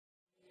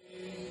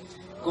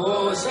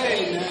ကိုစိ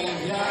တ်နဲ့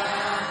ပြ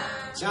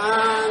ချ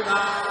မ်း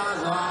သာ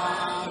စွာ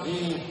ဖြ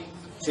င့်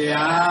ဆ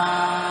ရာ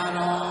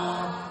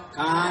တော်ခ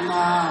န္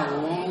ဓာဝ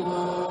န်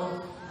ကို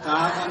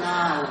သာသနာ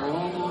ဝ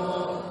န်ကို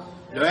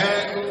လွ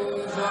ယ်ကူ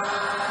စွာ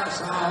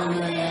ဆောင်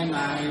ရွယ်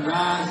နိုင်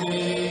ပါ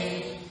စေ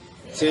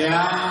ဆ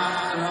ရာ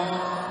တော်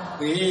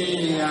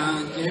ဘေးရန်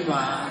ကင်း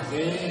ပါ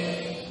စေ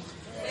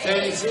စိ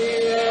တ်ရှိ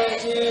ရဲ့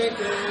ချစ်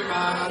ကင်း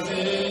ပါ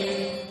စေ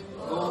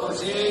ကိုယ်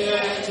ရှိ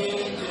ရဲ့ချ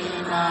စ်က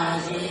င်းပါ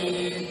စေ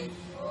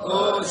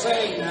ကိုယ်စိ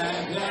တ်နဲ့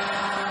ပြ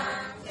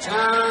ချ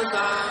မ်း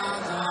သာ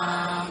စွာ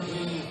ဖြ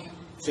င့်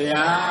ဆ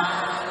ရာ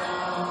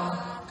တော်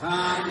ခ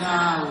န္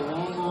ဓာဝ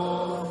န်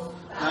ကို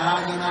သာ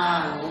သနာ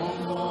ဝန်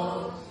ကို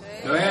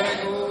လွယ်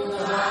ကူ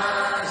စွာ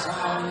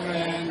ဆောင်ရွ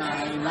ယ်နို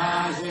င်ပါ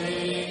စေ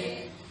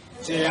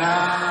ဆရာ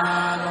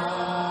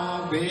တော်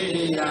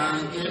ဘေးရန်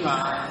ကင်းပါ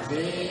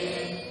စေ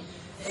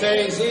စိ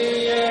တ်ရှိ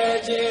ရဲ့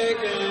ချစ်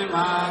ကင်း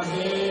ပါ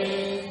စေ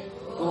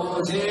ကို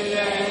ယ်ရှိ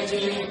ရဲ့ချ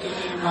စ်က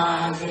င်းပါ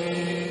စေ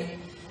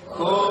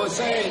ကိုယ်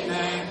စိတ်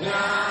နဲ့ပြ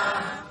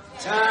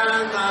ချ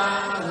မ်းသာ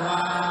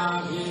စွာ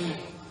ဖြင့်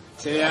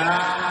ဆရာ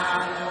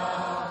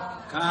တော်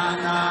ခန္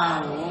ဓာ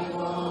ဝန်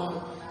ကို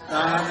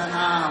သာသ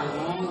နာဝ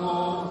န်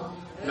ကို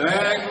လွ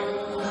ယ်ကူ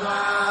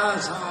စွာ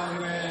ဆောင်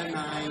ရွယ်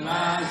နိုင်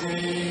ပါစေ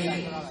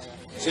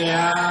ဆ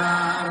ရာ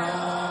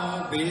တော်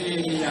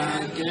ဘေးရ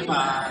န်ကင်း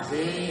ပါ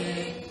စေ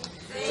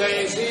စိ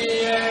တ်ရှိ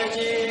ရဲ့ချ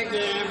စ်က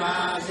င်းပါ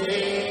စေ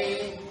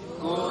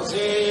ကိုယ်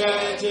ရှိ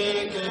ရဲ့ချ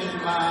စ်ကင်း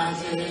ပါ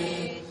စေ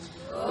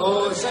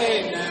ကိုယ်စိ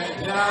တ်နဲ့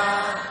ပြ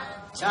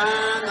ချ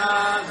မ်းသာ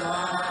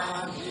စွာ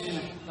ဖြ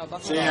င့်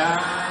ဆရာ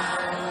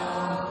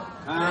တော်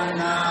ခန္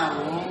ဓာဝ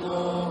န်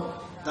ကို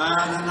သာ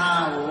သနာ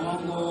ဝန်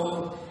ကို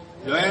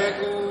လွယ်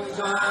ကူ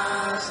စွာ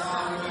ဆော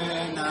င်ရွ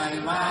ယ်နိုင်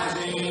ပါ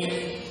စေ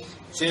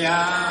ဆ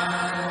ရာ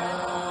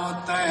တော်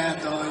တဲ့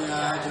တော်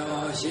ရာ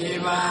ကျော်ရှိ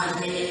ပါ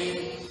စေ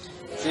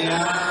ဆ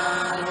ရာ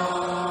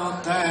တော်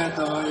တဲ့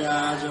တော်ရာ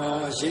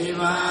ကျော်ရှိ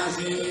ပါ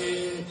စေ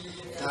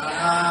သာ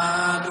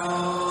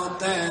တော်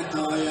တဲ့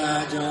တော်ရာ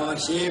ကျော်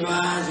ရှိ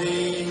ပါစေ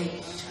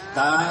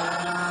သာ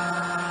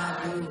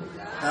ဓု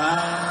သာ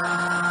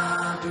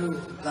ဓု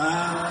သာ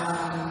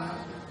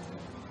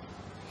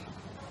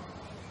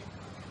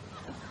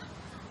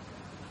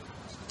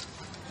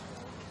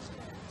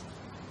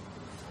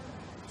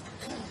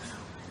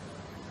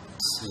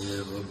ဆေ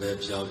ဘုပဲ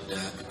ပြောက်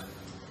တဲ့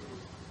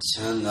ချ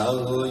မ်းသာ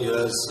ကိုရွ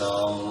ယ်ဆော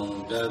င်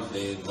တတ်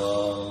ပေ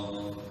သော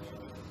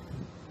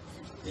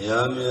တ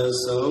ရားမြတ်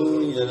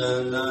ဆုံးယရ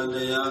ဏတ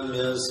ရားမြ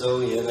တ်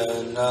ဆုံးယရ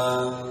ဏ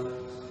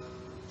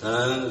သံ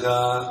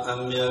ဃာအ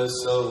မြတ်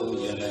ဆုံး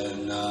ယရ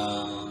ဏ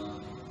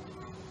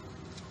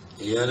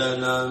ယရ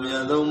ဏမြ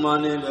တ်သုံးပါး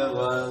နှင့်တ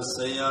ပါးဆ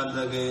ရာတ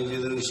ကယ်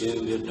ကျေးဇူးရှင်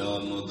ဖြစ်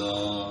တော်မူ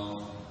သော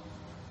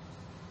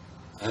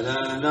အရ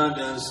ဟတတ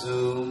သု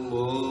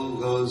မူ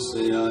ဂုတ်ဆ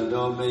ရာ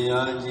တော်ဘု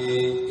ရား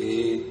ကြီး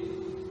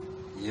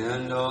ဉာ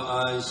ဏ်တော်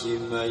အားရှိ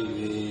မှတ်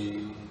၍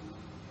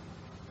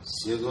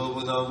စေကို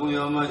ဘုသောဘု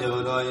ရောမ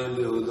ကျော်တော်ရင်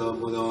ပြုသော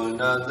ဘုသောန္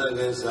တာသက္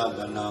ကေသဗ္ဗ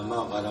နာမ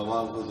ဘာရဝ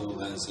ကုသိုလ်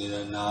ကံစေရ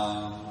နာ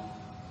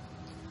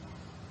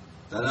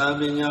သရ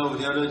ပညာဥ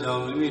ဒျာတို့ကြော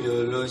င့်မိမိ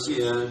တို့လိုရှိ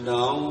အပ်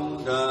တောင်း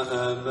တအ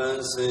ပ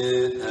န်းစေ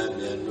အ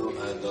ပြည့်တို့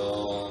အပ်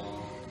သော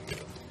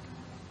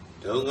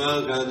ဒုက္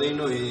ခကသိ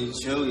တို့၏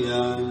ချုပ်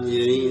ရာ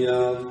ငြိမ်းရာ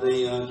သိ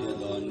ရာဖြစ်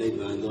သောနိဗ္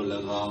ဗာန်သို့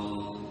၎င်း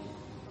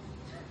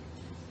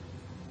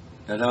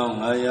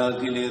1500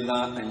ကိလေသာ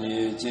အငြိ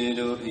ခြေ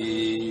တို့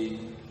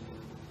၏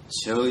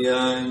ချုပ်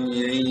ရာ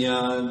ငြိမ်းရာ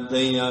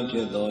သိရာဖြ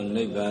စ်သော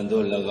နိဗ္ဗာန်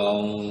သို့၎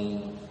င်း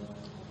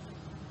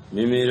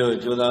မိမိတို့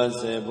ကြိုးစား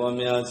စေပေါ်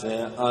များစေ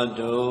အ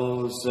တု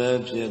စေ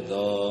ဖြစ်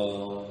သော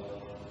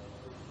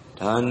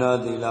ဒါန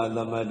သီလသ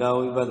မထ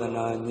ဝိပဿ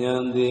နာဉာ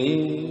ဏ်သည်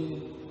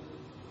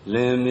လ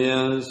င်မြ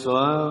န်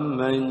စွာမ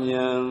ဉ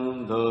ဏ်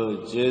သို့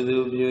ကျေစု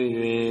ပြု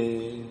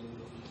၍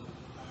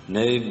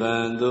နိဗ္ဗာ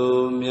န်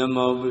သို့မျက်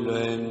မှောက်ပြုလွ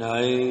ယ်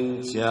နိုင်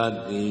ကြ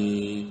သ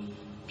ည်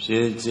ဖြ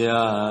စ်ကြ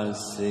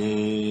စေ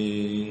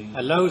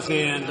အလုံး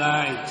စုံအတို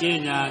င်းကျ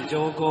င့်ညာ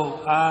ကြိုးကုပ်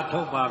အားထု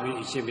တ်ပါပြီ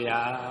အရှင်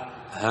ဗျာ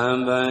ဟံ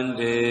ဗန္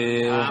တေ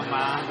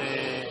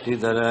တိ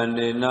တရ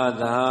ဏေန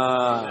သာ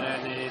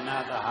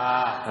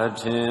အ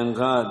ထင်္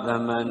ခသ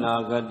မနာ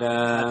ကတံ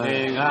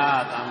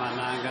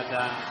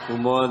ဥ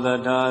မောသ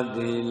တ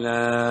သီ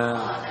လံ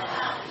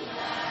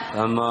သ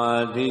မာ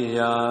ဓိ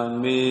ယာ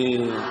မိ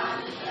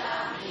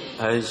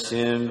အရှ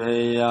င်ဘု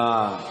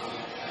ရား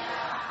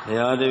ဘု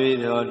ရားတပည့်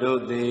တော်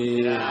တို့သည်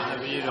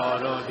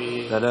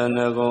သရဏ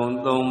ဂုံ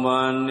3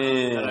ပါးနှ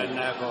င့်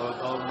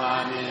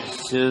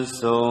ရှစ်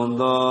ဆုံး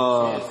သော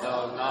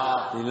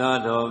သီလ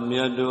တော်မြ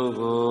တ်တို့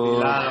ကို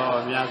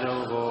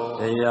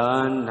တ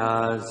ရားနာ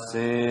စ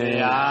ဉ်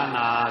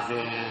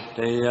တ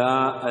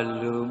ရားအ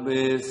လူ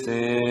ပေးစ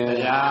ဉ်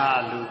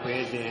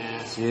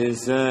ရှေ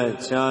ဆက်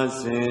ချ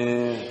စ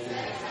ဉ်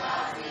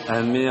အ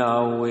မြ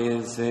ဝေ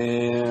စ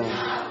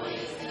ဉ်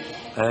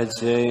အ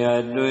ချိန်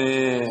အတွ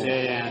င်း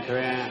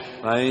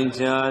ပိုင်း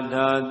ခြား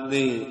သာသ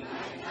ည့်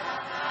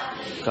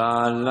ကာ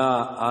လ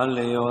အ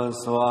လျော်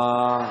စွာ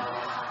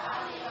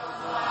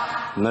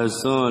မ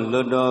စွန့်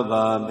လွတ်တော်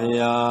ပါ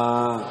ဗျာ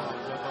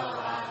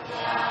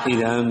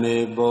မေ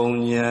ပုံ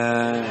ညာ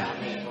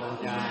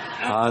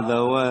အာသ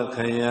ဝခ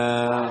ယ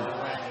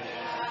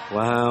ဝ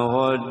ဟံ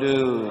ဟောတု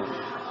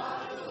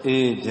ဣ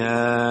ဒံ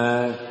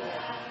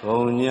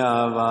ဘုံည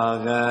ပါ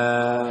က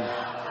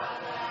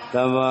သ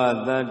ဗ္ဗ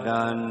တတ္တ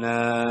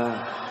နာ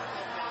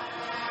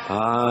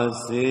အာ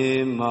စေ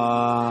မာ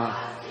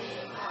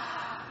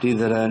တိ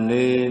သရ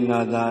နေနာ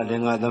သာဒေ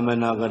ငါသမ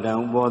ဏကတံ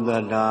ဥပောသ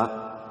တ္တ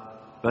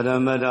ပရ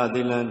မတ္ထ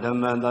သီလံဓမ္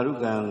မသာရု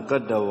ကံက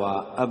တ္တဝ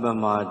အပ္ပ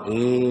မ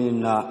ဒေ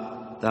န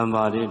သံ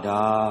ပါရိ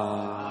တာ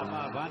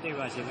ဘာတိ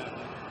ပါရှင်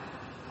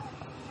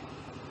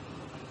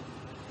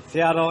ဆ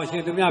ရာတော်အရှ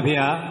င်သူမြတ်ဖေ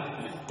ဟာ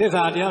သစ္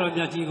စာတရားတော်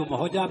မြတ်ကြီးကိုမ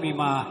ဟောကြားမီ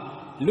မှာ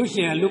လူရှ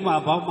င်အလူမ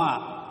ဘောင်းမ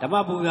ဓမ္မ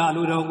ပူဇာအ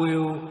လူတော်ငွေ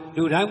ကို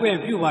လူတိုင်းခွင့်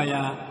ပြုပါ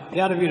ရာဘု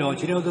ရားတပည့်တော်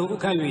ခြေတော်သူဥ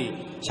ခတ်၍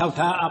လျှောက်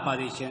ထားအပ်ပါ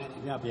သည်ရှင်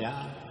မြတ်ဗျာ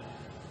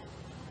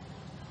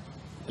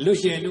အလူ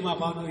ရှင်အလူမ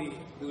ဘောင်းတို့၏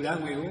လူတို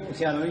င်းငွေကိုဆ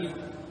ရာတော်၏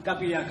ကပ္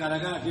ပိယကာရ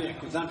ကအဖြစ်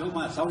ကုသံထုံး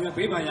မှဆောင်ရွက်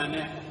ပေးပါရ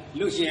နဲ့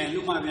လူရှင်လူ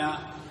မများ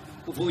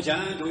ဥဖို့ချံ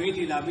တို့၏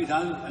တိလာပိ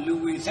သားအလူ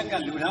ငွေဆက်က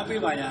လူထား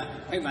ပေးပါရ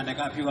ဖိတ်မှန်တ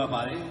ကပြုပါ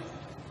ပါတယ်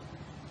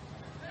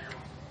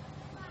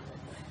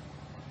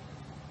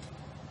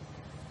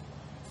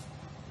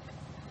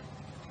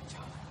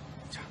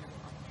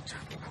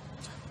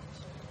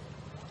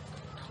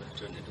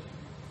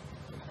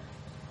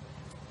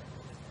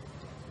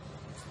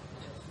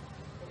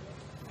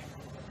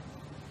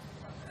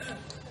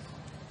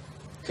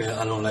ကဲ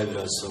အလုံးလိုက်ပြီး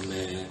တော့ဆိုမ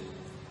ယ်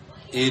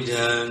ဣ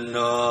ဒံ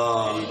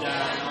နော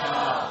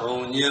ဘုံ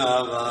ည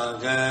ပါ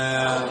ကံ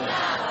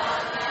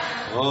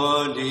ဟော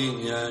တိ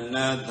ညာဏ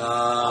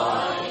တာ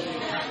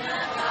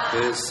သ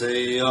စ္စ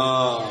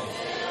ယော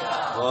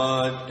ဟော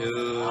တု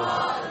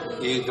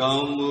ဤကော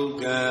င်းမှု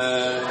ကံ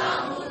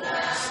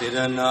စေရ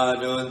နာ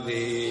တို့သ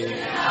ည်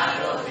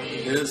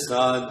သစ္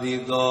စာတိ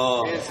သော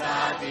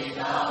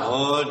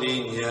ဟောတိ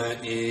ညာ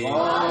ဤ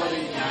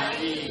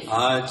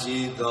အာจิ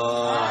သော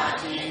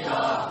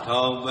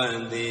ထောက်ပံ့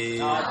သည်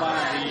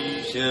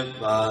ဖြစ်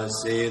ပါ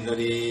စေတ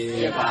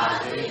ည်း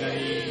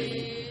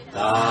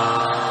သာ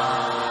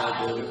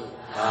ဓု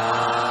သာ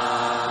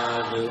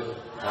ဓု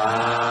သာ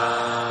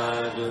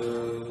ဓု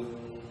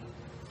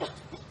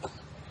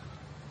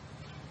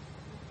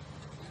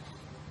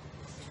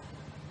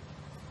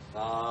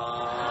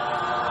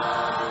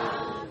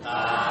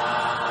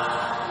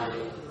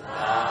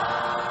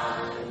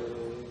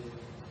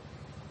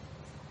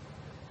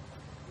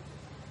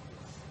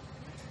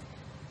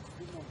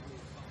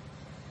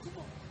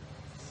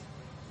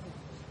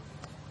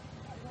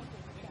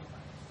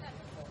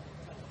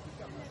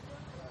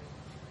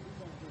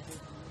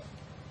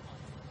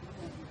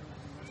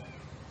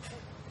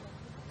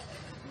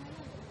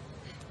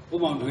ဘု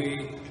မောင်တွေ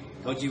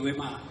တော်ကြည်ဝဲ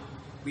မှ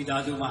မိ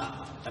သားစုမှ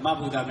ဓမ္မ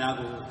ဘုဒ္ဓများ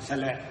ကိုဆက်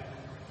လက်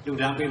လူ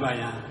ဒန်းပေးပါ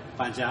ရန်ပ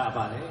န်ကြားအပ်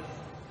ပါတယ်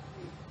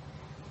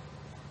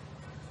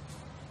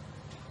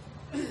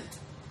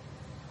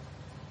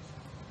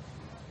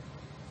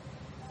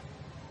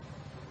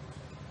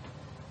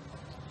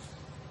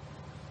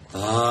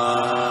သာ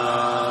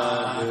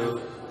ဓု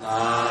သာ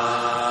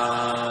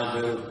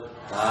ဓု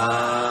သာ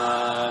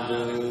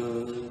ဓု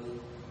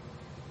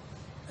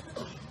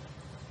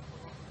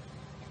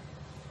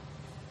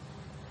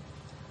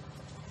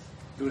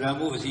လူဒန်း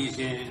မှုအစီအစ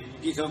ဉ်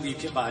ပြည့်စုံပြီ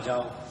ဖြစ်ပါကြော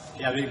င်းဘု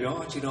ရားပြပြော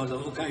ခြေတော်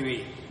ဆုံးဥက္ကဋ္ဌ၍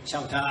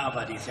လျှောက်ထားအပ်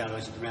ပါသည်ဆရာ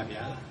တော်ရှင်မြတ်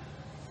ဗျာ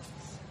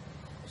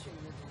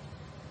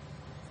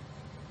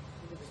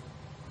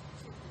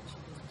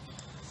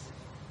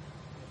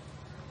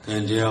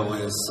တရားဝဲ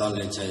စောင့်လ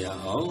က်ကြရ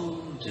အောင်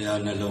တရား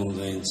နှလုံး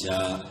သွင်းကြ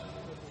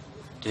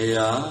တ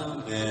ရား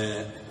ပဲ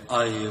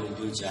အာယု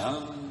ပြုကြ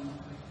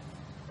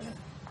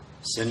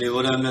ရှင်နေဝ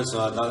ရမြတ်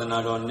စွာသာသနာ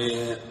တော်နှ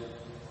စ်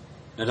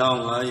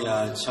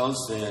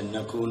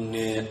2562ခု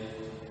နှစ်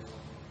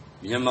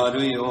မြန်မာတွ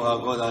င်ရောဟာ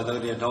ကောသာတု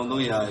တ်တဲ့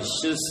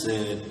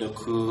1380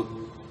ခု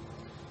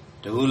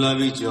တကူလာ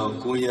ပြီးကျော်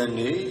9ရက်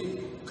နေ့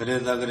ကရ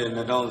တကရ2019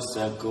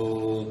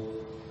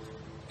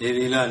ဧ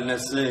ပြီလ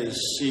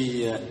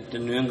28ရက်တ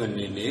နင်္ဂ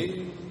နွေနေ့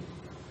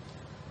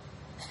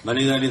မန္တ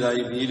လေးဒေသ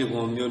ကြီးပြည်တကွ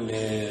န်မြို့န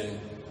ယ်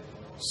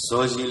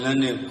ဇော်ရှိလန်း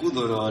နဲ့ကု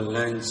သိုလ်တော်လ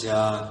မ်း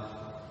ကြား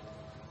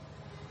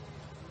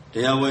တ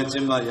ရားဝဲကျ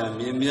င်းပရာ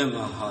မြင်းမြတ်မ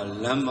ဟာ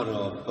လမ်းမ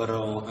တော်ပ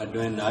ရုံအတွ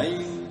င်း၌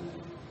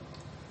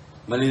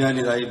မန္တလေး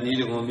ဒေသကြီးပြည်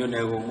တကွန်မြို့န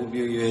ယ်ကိုမှု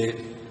ပြု၍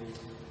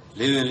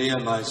လေးဝင်လေးရ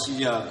မှာရှိ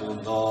ကြကုန်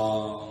သော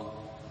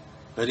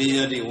ပရိယ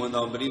တ္တိဝန်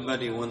တော်ပရိပတ်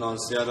တိဝန်တော်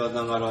ဆရာတော်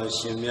သံဃာတော်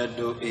ရှင်မြတ်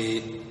တို့၏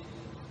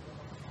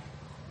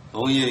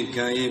ဘုံရိပ်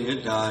ကံရိပ်မေ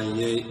တ္တာ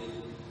ရိပ်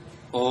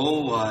ဩ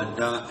ဝါ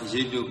ဒ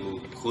ရိပ်တို့ကို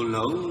ခို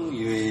လုံ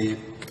၍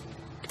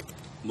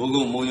မု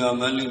ဂုံမုံရ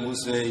မန္လိမူ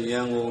ဆွေရ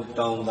န်ကုန်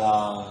တောင်သာ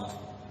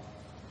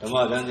ဓမ္မ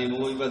ဒန်စီမူ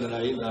ဝိပဿနာ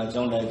ရိပ်သာအ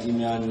ကြောင်းတိုင်းကြီး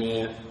များနှ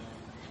င့်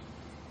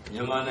မြ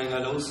န်မာနိုင်ငံ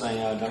လုံးဆိုင်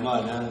ရာဓမ္မ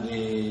ဒန်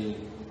စီ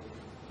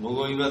မု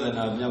ဂုံဝိပဿ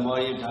နာပြန်ပေါ်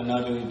ရေးဌာန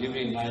တို့ပြ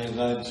ည့်နာယက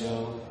ချု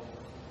ပ်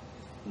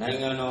နိုင်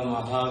ငံတော်မ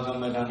ဟာကမ္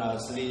မဋ္ဌာ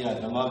န်းစရိယ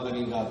ဓမ္မပ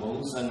ရိကဘုံ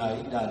စန္ဒဣ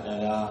တတ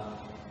ရား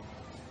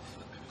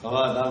ကမ္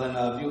ဘာသာသ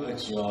နာပြုအ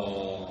ကျော်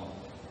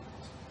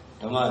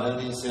ဓမ္မတ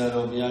တိဆရာ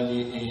တော်ဘုရား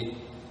ကြီး၏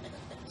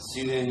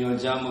စီရင်ညွှန်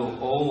ကြားမှု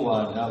ဩဝါ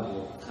ဒ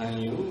ကိုခံ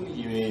ယူ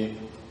၍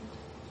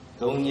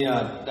 သုံးည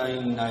တို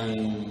င်းနိုင်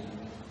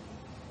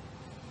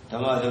ဓ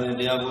မ္မသဘင်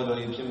တရားဘုဒ္ဓ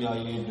၏ဖြစ်မြောက်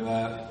ရေးအတွ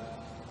က်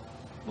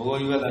ဘဂဝါ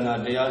ဝိပဿနာ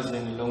တရားစ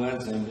ဉ်လုပ်ငန်း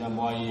စဉ်ပြန်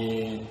ပွား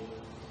ရေး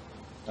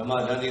ဓမ္မ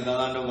ဓာတိသာ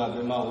သနာ့ကဗ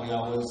မဝေယ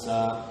ဝိစာ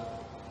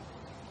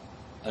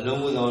အလုံး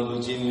စုံသောလူ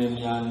ကြီး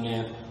များ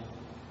နဲ့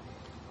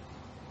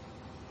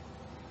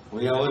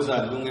ဝေယဝိစာ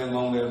လူငယ်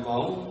မောင်ငယ်ပေါ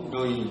င်း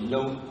တို့၏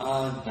လုံ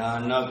အားဒါ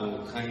နကို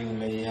ခံယူ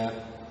လျက်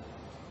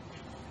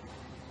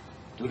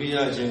ဒုတိယ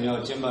အချိန်မြော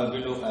က်ကျင့်ပပြု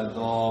လုပ်အပ်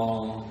သော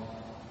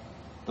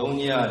သုံး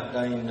ည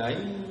တိုင်းတို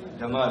င်း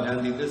ဓမ္မဓာ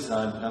တိသစ္စာ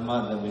ဓမ္မ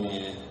သဘ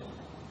င်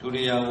ဒု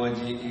တိယဝ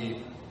ကြီး၏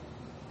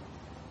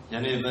ယ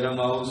နေ့ပထ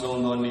မဥ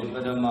ဆုံးသောနေ့ပ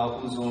ထမ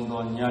ဥဆုံး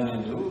သောညနှ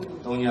င့်တို့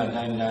သုံးည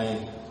တိုင်းတိုင်း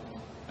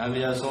အ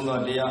မြတ်ဆုံးသော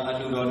တရားအ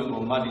လှတော်တို့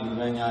ကိုမတ္တိလူ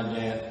တိုင်းများ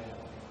တဲ့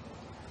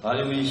ပါရ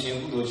မီရှင်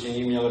ကုသိုလ်ရှင်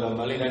ကြီးများတော်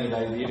မလေးတိုင်း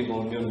တိုင်းပြည်ကုံ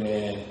မြို့န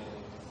ယ်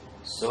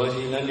ဇော်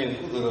ကြီးလမ်းနှင့်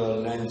ကုသိုလ်တော်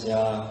လမ်း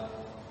ကြား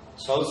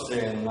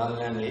65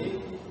လမ်းလေး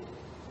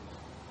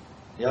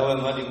တရားဝ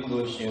မတ္တိကု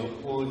သိုလ်ရှင်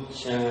ဦး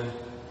ချမ်း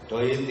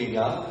တော်ရည်တိက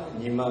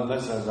ညီမမ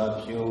တ်ဆန်စာ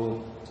ဖြိုး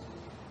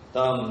တ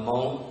မော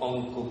င်းအော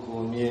င်ကုကူ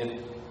မြင့်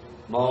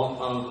မောင်း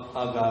အောင်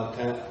အဂါခ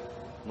န့်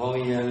မောင်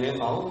ရန်လင်း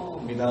အောင်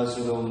မိသားစု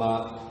တို့မှ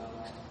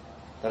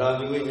တရား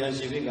ပြုဝိညာဉ်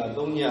ရှိပြီက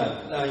သုံးည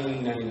တိုင်း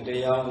နိုင်တ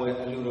ရားဝဲ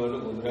အလူတော်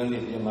တို့ကိုပြန်နေ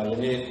ပြင်မှာယ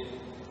နေ့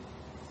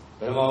ပ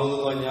ရမဝု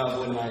သောညအ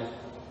ဖို့၌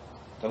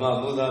ဓမ္မ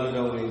ဘုရားလူ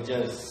တော်ဝင်ကျ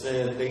က်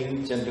10သိန်း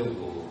ကျက်တို့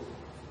ကို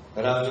တ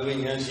ရားပြုဝိ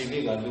ညာဉ်ရှိပြီ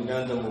ကလူတ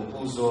န်းသမှုပူ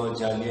ဇော်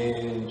ကြခြင်း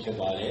ဖြစ်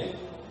ပါလေ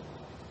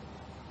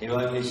ဒီ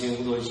ဝါမရှင်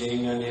ကုသိုလ်ရှင်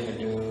များနဲ့အ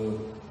တူ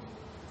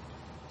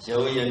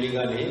ယောယဏိက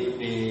နေ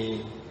ပြီး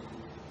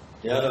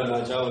တရားတော်နာ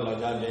ကြောင်းလာ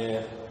ကြတဲ့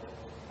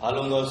အ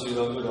လုံးသောဆွေ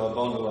တော်မျိုးတော်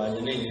ပေါင်းတို့ဟာယ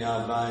နေ့ည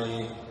ပို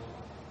င်း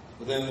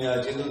ဥဒ္ဓမြ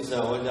ကျေးဇူးဆ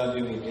က်ဟောကြား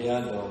ပြုပြီးတ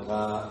ရားတော်က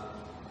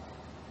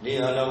လေ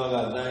ဟာလဝက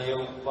တန်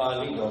ယုံပါ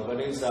ဠိတော်ပ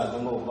ရိစ္ဆသ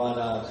မုပ္ပါ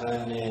ဒခ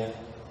န္ဓာ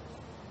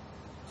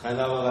ခန္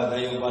ဓာဝကတ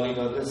န်ယုံပါဠိ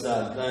တော်သစ္စာ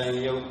တန်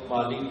ယုံပါ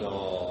ဠိ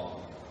တော်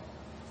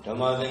ဓမ္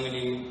မသင်္က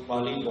တိပါ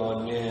ဠိတော်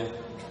နဲ့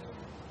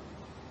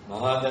မ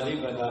ဟာတတိ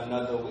ပဌာနာ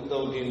တဝိသု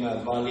ဒ္ဓိမ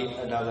ပါဠိ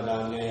အတ္တကထာ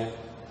နဲ့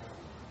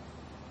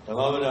ဓမ္မ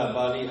ပဒ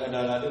ပါဠိအတ္တ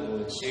ကထာတို့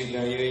ကိုခြေ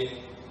ခံ၍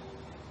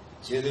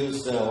ကျေးဇူး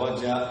ဆက်ဟော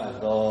ကြားအပ်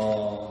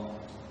သော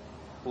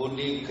ပု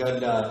ရိကတ္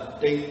တ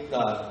တိတ်တ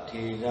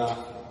ထေရ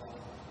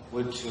ဝ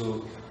တ္ထု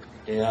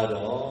တရား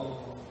တော်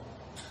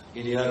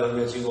ဒီတရားတော်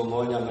မြတ်ကြီးကို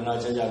မောညမနာ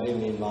ချကြသိ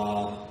မိမှာ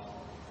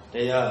တ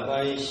ရားပို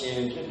င်းရှင်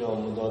ဖြစ်တော်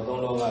မူသော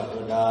သုံးလောကဒု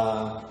တာ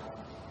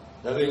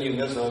သဗ္ဗညု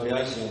မြတ်စွာဘု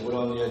ရားရှင်ကို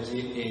ရောမြတ်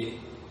ကြီး၏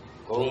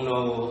ဂုဏ်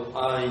တော်ကို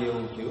အာယုံ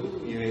ပြု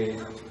၍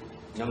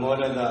နမော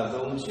တတ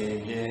သုံးချိန်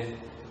ဖြင့်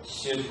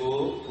ရှိ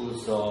ဖို့ပူ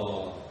ဇော်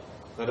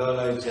ကြော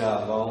လိုက်ကြ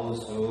ပါဦး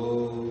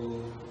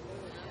စို့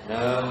န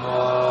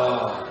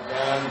မောတ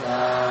တ္တ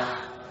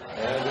ဘ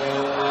ဂ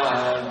ဝ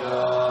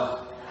တော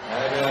အ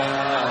ရ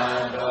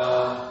ဟတော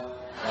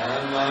သ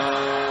မ္မာ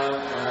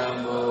သမ္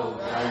ဗုဒ္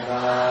ဓတ္တ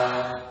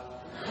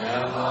န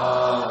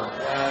မော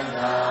တတ္တ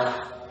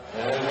ဘ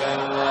ဂ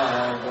ဝ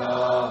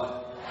တော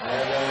အ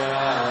ရ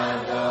ဟ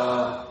တော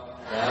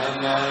သမ္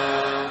မာ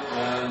သ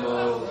မ္ဗု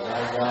ဒ္ဓ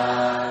တ္တ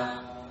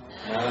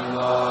န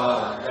မော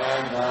တ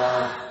တ္တ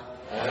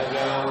ဘဂ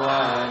ဝ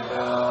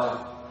တော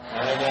အ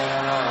ရ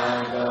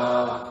ဟ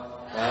တော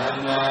သမ္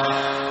မာ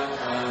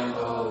သမ္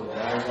ဗုဒ္ဓ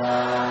တ္တ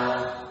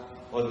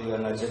ဟောဒီက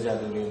နာချက်ကြ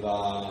သူတွေပါ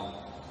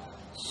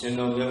ရှင်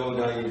တော်မြတ်ဗုဒ္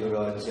ဓ၏လို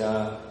တော်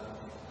ကြား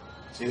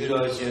ကျေးဇူး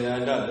တော်ရှင်ရ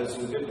န္တသ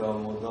စုဖြစ်တော်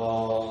မူ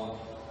သော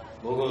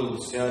ဘုဂုတ်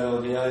ဆရာတော်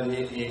ဘုရား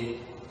ကြီး၏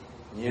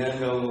ဉာဏ်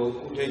တော်ကို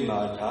ဥထိတ်မှ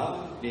ထား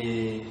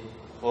ပြီး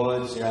ဟော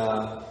ကြား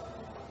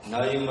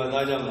နိုင်မ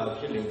သားကြောင့်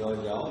ဖြစ်လေသော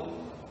ကြောင့်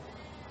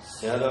ဆ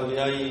ရာတော်ဘု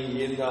ရား၏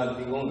ယေတာ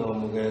တိကုံးတော်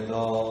မူခဲ့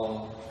သော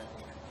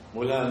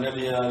မူလမြတ်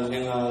ဗျာလ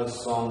င်္ကာ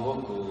ဆောင်ဘု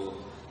တ်ကို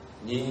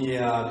ညီ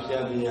ညာဖြ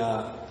တ်ပြ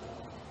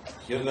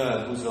ရွတ်မှတ်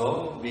ပူဇော်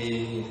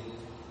ပြီး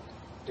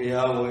တ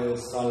ရားဝဲ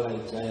ဆောက်လို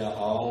က်ကြရ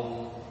အောင်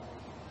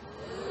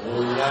မူ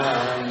လ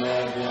မြ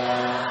တ်ဗျာ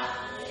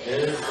သ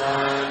စ္စာ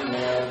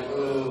နဲ့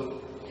ကု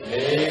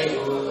လေး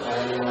ခုအ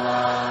ယဝ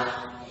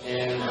အ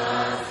င်္ဂါ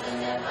စ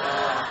န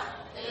တာ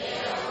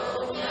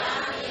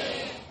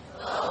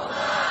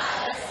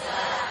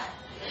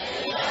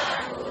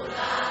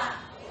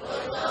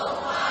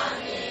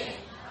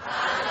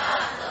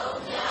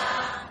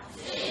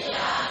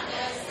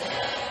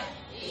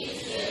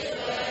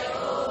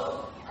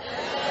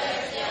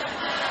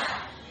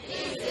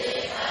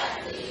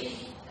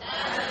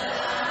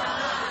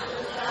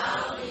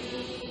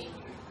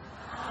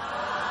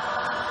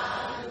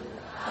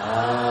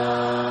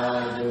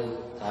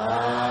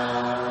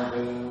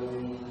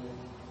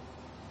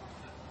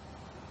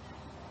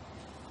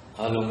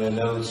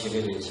လုံးရှိ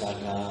လေးတွေခြား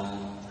တာ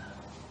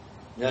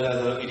ညလာ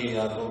သောဣရိ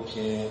ယာပုဖြ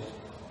င့်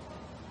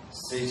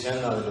စိတ်ချ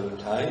မ်းသာလို့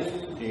ထိုင်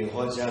ဒီ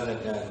ဟောကြားလက်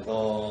တ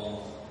သော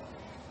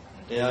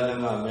တရားဓ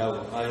မ္မများ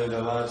ကိုအာယုတ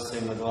စ်ပါးစိ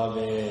တ်မသွား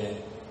ပဲ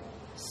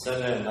ဆက်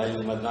လက်နိုင်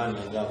မတတ်နို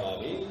င်ကြပါ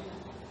ပြီ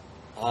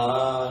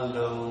အား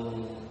လုံး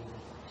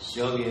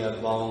ယောဂီအ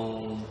ပေါင်း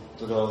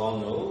သူတော်ကောင်း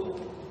တို့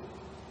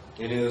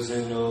ဒီလိုစ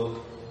ဉ်တို့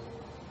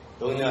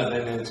သုံးညတို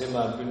င်းနဲ့ကျင့်ပ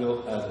ပြုလို့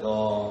အပ်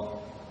သော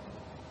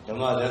ဓ ဓမ္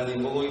မဒတိ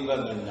ပုဂ္ဂိပ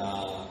က္ခနာ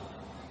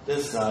သ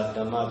စ္စာဓ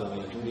မ္မတို့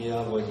ဒုတိယ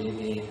ဘဝကြီး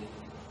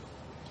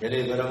ယ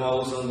နေ့ပရမဥ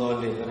ဆုံးသော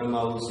နေ့ပရမ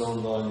ဥဆုံး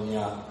သောည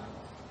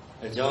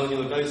အကြောင်း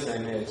ကျိုးတိုက်ဆို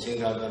င်တဲ့အချိန်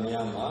ကသမယ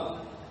မှာ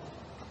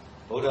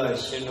ဗုဒ္ဓ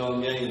ရှင်တော်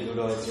မြတ်၏လူ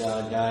တော်ကြာ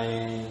တို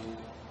င်း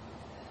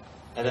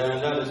အရဟံ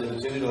တသု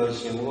ကျေးဇူးတော်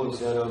ရှင်ဘုရားဆ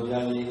ရာတော်ဘု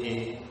ရားကြီး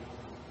၏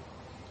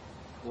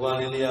ဝါ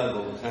နိလျ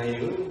ကိုခံ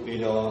ယူပြီး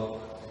တော့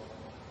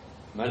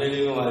မန္တ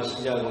လေးမှာရှိ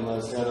ကြကုန်သော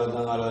ဆရာတော်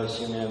သံဃာတော်ရှ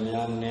င်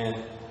များနဲ့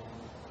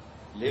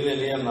လေးပဲ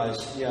လေးမှာ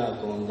ရှိကြ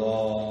ကုန်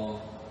သော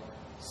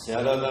ဆရာ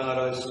တော်သံဃာ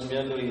တော်ရှင်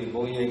များတို့၏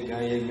ဘုန်းရိပ်ကံ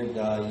ရိပ်မေတ္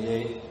တာရိ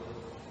ပ်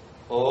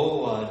ဩ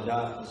ဝါဒ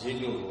ရည်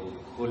တို့ကို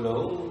ခု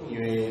လုံး၍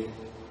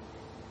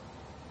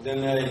သ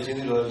င်္ဃာရဲ့ကျေး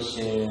ဇူးတော်ရှ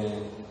င်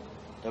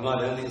ဓမ္မ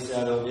ဒန္တိဆရာ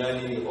တော်ဘုရား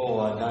ကြီးဩ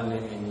ဝါဒ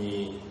နဲ့အညီ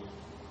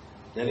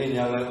ယနေ့ည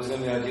ပိုင်းဥစ္စ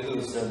မြကျေး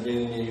ဇူးဆက်ပြ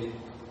င်းပြီး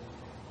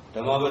ဓ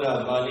မ္မပဒ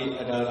ပါဠိ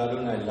အတာရာ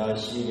တို့၌လာ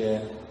ရှိတဲ့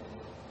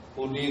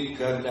ပုရိ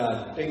ကတ္တ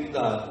တိတ်တ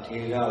ထေ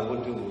ရဝ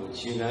တ္ထုကို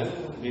ခြေလှမ်း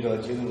ပြီးတော့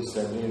ကျေးဇူးဆ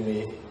က်ပြင်း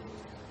ပြီး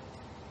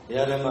တ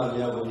ရားဓမ္မ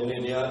များကိုယ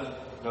နေ့တရား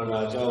တော်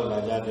လာကြောင်းလာ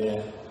ကြတဲ့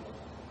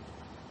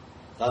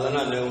သာသ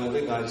နာ့နယ်ဝင်သိ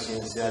က္ခာရှ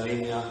င်ဆရာလေး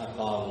များအ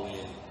ပါအဝင်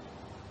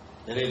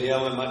ယနေ့တရား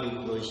ဝင်မတ္တိ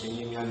ကုသိုလ်ရှင်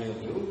ကြီးများနဲ့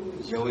ပြု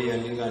ရောရ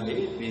နေ့ကနေ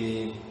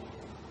ပြီး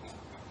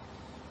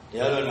တ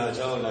ရားတော်လာ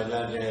ကြောင်းလာကြ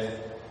တဲ့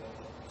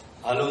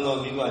အလုံးစုံ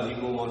မိဘဒီ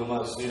ကိုမောင်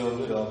တို့ဆွေတော်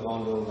တို့တော်ပေါ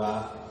င်းတို့က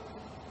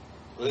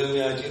ဝိရ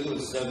မြကျေး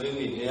ဇူးဆက်ပြီး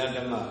ပြီးတရားဓ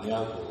မ္မ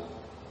များကို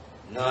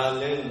နာ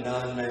လဲနာ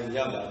နိုင်ကြ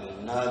ပါလေ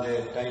နာတဲ့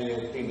တိုင်းလဲ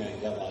သိနိုင်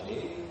ကြပါလေ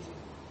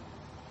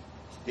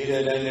ဒီ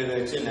တဲ့တိုင်းလည်းပဲ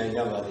ရှင်းနိုင်ကြ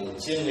ပါလေ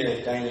ရှင်းတဲ့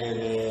တိုင်းလည်း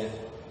ပဲ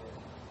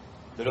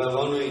သူတော်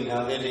ကောင်းတို့နာ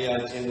တဲ့တ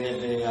ရားရှင်းတဲ့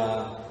တရား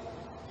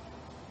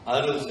အာ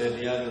ရုံစေတ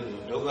ရားတို့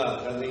ဒုက္ခ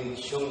ကသိ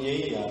ရှုံငြိ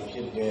မ်းရာဖြ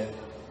စ်တဲ့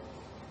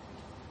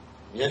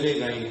ယနေ့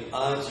က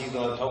အာကြီး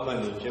သောထောက်ပံ့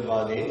နေဖြစ်ပါ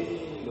လေ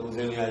လူစ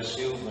င်များ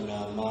ရှုမနာ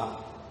မ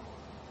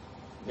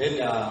မေတ္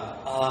တာ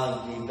အာ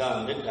တိတ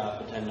မေတ္တာပ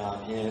ဋ္ဌနာ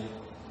ဖြင့်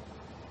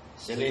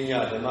ရှင်လေးည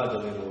ဓမ္မ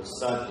တော်ကိုစ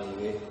တင်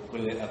၍ခွ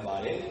င့်လျက်အပ်ပါ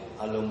တယ်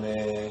အလုံးပဲ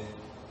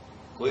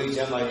ကိုယ်ချ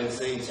မ်းသာရဲ့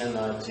စိတ်ချမ်း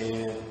သာခြ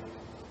င်း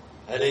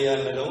အရိယာ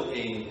နှလုံး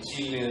အိမ်ကြ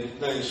ည်လင်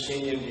တန်ရှ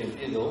င်းခြင်းဖြင့်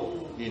ပြည့်စုံ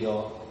ပြီး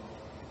တော့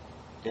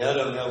တရား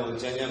တော်များကို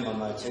ကျမ်းကျမ်း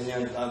မာချမ်းချ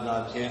မ်းသာသာ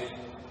ဖြင့်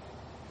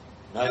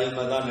နာယမ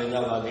သာနိုင်ကြ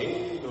ပါလေ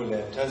လို့လ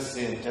ည်းထပ်ဆ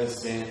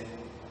င့်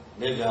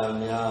မေတ္တာ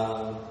များ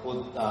ပု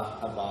ဒ်တာ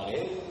အပ်ပါတ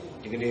ယ်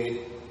ဒီကနေ့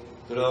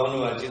သူတော်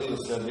တို့ကကျေး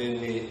ဇူးဆက်ပေး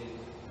ပြီး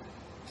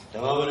ဓ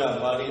မ္မဝဒ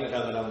ပါဠိအထ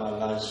က်ကရာမှာ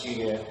လာရှိ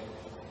တဲ့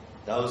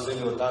ဒါဝစင်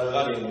တို့တာရက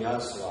တွေများ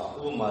စွာ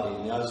ဥပမာတွေ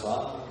များစွာ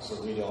ဆို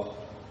ပြီးတော့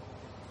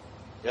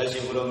ရရှိ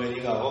ဘုရောမေ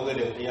ကြီးကဟောခဲ့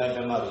တဲ့တရားဓ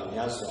မ္မတွေ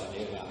များစွာ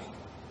တွေက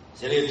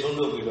ယနေ့ထုံး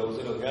ထုတ်ပြီးတော့ဦးဇ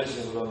င်းတို့ရ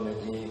ရှိဘုရောမေ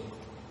ကြီး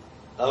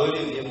သာဝ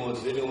တိမြေမွန်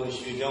ဇေတဝန်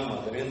ရွှေကျောင်းမှာ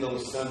တရင်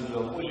သုံးစံပြီး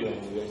တော့ပွင့်လျံ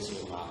နေတဲ့အချိ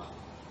န်မှာ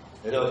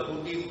ဒါတော့ပု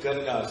တိကတ္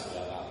တဆို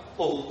တာက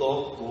ပုတ်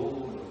တော်ကို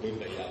လို့ပြော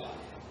ပြရပါ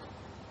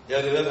တ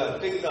ယ်။ဒါက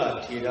တိတ်တ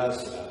ထေရ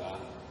ဆိုတာက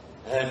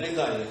တိတ်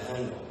တရဟ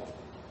န်းတော်ပေါ့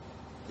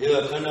။ဒီ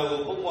တော့ခန္ဓာကို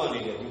ယ်ပုတ်ပွားနေ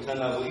တဲ့ဒီခန္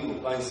ဓာကိုယ်ကြီးကို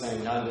ပိုင်ဆိုင်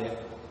ထားတဲ့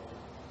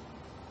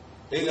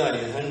တိတ်တ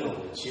ရဟန်းတော်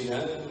ကိုခြေလှ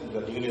မ်းပြီး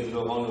တော့ဒီနေ့သူ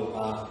တော်ကောင်းတို့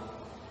အား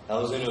နော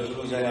က်ဆုံးတော့ထူး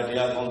ထူးခြားခြားတ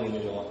ရားကောင်းနေ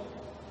လို့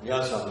ရ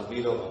ဆောင်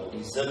ပြီးတော့ဒီ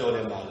ဇတ်တော်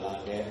ထဲမှာလာ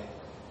တဲ့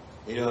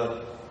ဒီတော့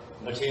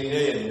မထေရ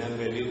ရဲ့နာမ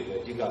ည်လေးကို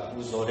အဓိကပူ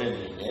ဇော်တဲ့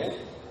နေနဲ့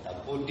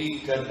ပုတိ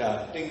ကတ္တ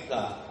တိတ်တ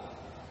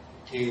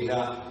ထေရ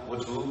ဝ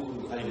တ္ထု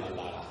အဲ့ဒီမှာ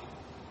လာတာ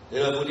ဒါ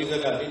တော့ပုတိက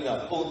တ္တတိတ်တ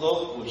ပုတ်သော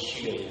ကိုရှိ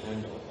တဲ့ယဟန်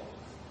တော်ပေါ့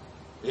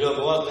ဒါတော့ဘ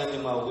ဝကံကြ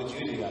မ္မာဝ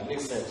ကျွေးတွေကနှိ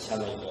မ့်ဆက်ချ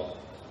လိုက်တော့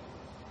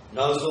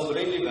နောက်ဆုံး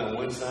ပြိဋိဘံဝ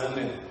န်ဆန်း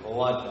မဲ့ဘဝ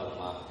တော်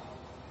မှာ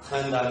ခ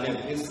န္ဓာနဲ့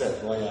နှိမ့်ဆက်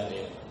သွားရ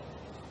တဲ့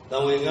တံ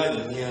ဝေကဉာဏ်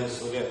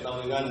ဆိုတဲ့တံ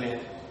ဝေကနဲ့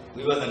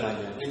ဝိပဿနာ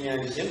ဉာဏ်ပညာ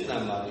ရင့်တ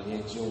န်ပါတဲ့ဉာ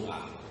ဏ်ကျိုးက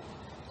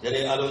ယ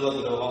နေ့အလုံးစုံ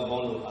သူတော်ကောင်းပေါ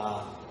င်းတို့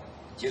အား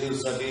ကျေးဇူး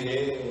ဆက်ပေးတ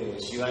ယ်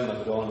ရှိပိုင်းမှာ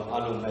သူတော်ကောင်းတို့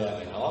အားလုံးမှတ်ရမ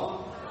ယ်နော်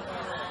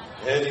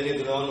အဲဒီနေ့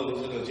သူတော်ကောင်း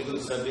တို့ကျေး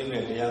ဇူးဆက်ပေးမ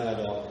ယ်တရားက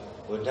တော့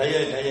ဓာတ်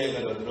ရိုက်က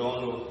တော့သူတော်ကော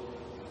င်းတို့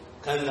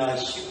ခန္ဓာ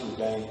ရှိမှု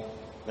တိုင်း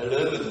မ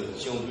လွဲမသွေ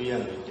ကြုံတွေ့ရ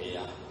မယ်တ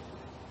ရား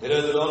ဒါ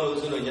တော့သူတော်ကော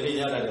င်းတို့ယနေ့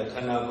ရတဲ့ခ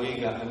န္ဓာကိုယ်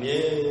ကြီးကအမြဲ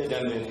တ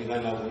မ်းဒီခ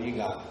န္ဓာကိုယ်ကြီး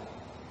က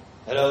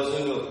အဲတော့ဦးဇ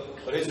င်းတို့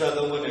ပရိစ္ဆေ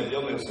သုံးဘက်နဲ့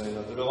ပြောမယ်ဆိုရင်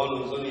တော့သူတော်ကောင်း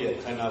တို့ဦးဇင်းရဲ့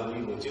ခန္ဓာကို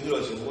ယ်ကြီးကိုကျေးဇူး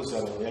တော်ရှင်ဘုရားဆရာ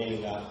တော်ဘုရား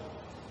ကြီးက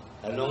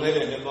လွန်ခဲ့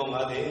တဲ့နှစ်ပေါင်း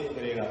50က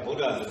လေးကဗုဒ္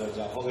ဓတော်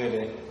ကြောင့်ဟောခဲ့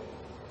တဲ့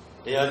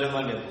တရားဓမ္မ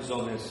နဲ့ပူ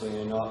ဇော်မယ်ဆိုရ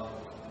င်တော့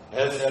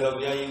ဆရာတော်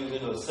ဘုရားကြီးဦးဇ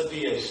င်းတို့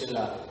17ရက်8လ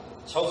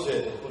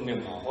60ခုနှစ်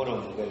မှာဟောတော်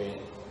မူခဲ့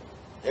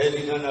တဲ့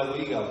ဒီခန္ဓာကိုယ်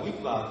ကြီးကဝိ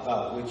ပါက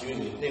ဝိကျွင်း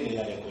နေသိနေရ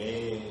တယ်ပဲ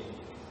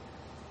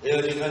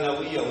ဒီခန္ဓာ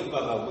ကိုယ်ကြီးကဝိပါ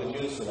ကဝိကျွ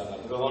င်းဆိုတာက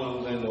ဘုရားဟောလို့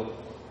ဦးဇင်းတို့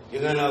ဒီ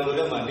ခန္ဓာကိုယ်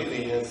ထဲမှာနေနေ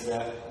ရဆ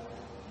က်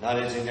နားရ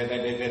ခြင်းနဲ့ကြို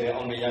က်တဲ့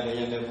အောင်ရတဲ့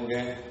ရတဲ့ပူ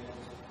တဲ့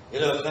ဒါ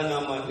တော့ခန္ဓာ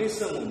မှာနှိစ္စ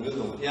မှုမျိုး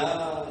စုံပြား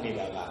နေ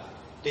တာက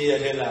တရ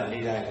ထဲလားနေ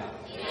တိုင်းလား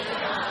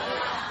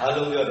အား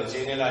လုံးပြောတဲ့ချိ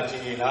န်နဲ့လားချိ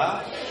န်လား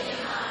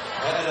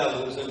အဲ့ဒါ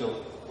ကိုဆိုလို့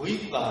ဝိ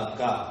ပါ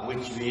ကဝိ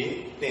ကျွေး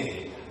တဲ့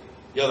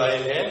ပြောပါ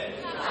ရဲ့လေ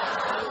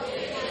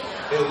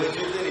ဝိ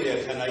ကျွေးတဲ့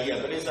ခန္ဓာကြီး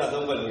ကပရိစ္ဆေ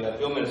သုံးဘက်တွေက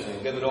ပြောမယ်ဆိုရ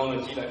င်ကဲတော်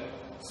လို့ကြည့်လိုက်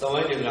စောင်း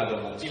ဝိုင်းတင်လာ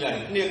တော့မှကြည့်လိုက်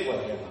နှစ်ကွက်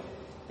ထဲမှာ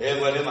ဘယ်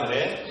ကွက်ထဲမှာ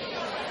လဲ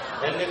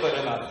နှစ်ကွက်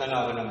ထဲမှာခန္ဓာ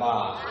ဘယ်နှပါ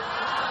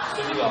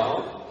သိပြီပါဦး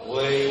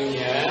ဝိ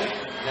ညာဉ်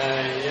နာ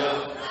ယ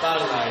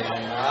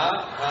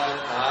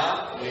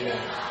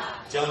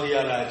ကြောင်းတ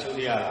ရားလားအကျိုးတ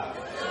ရားလား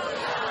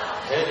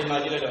ဒီမှာ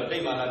ကြည့်လိုက်တော့တိ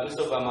တ်မာလားပြစ္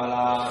ဆုတ်ပံမာ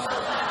လား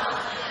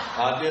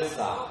ဘာသစ္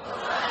စာ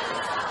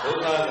ဒုက္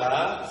ခက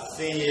ဆ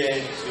င်းရဲ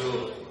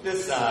ကျိုးသစ္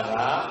စာက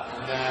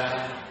နာ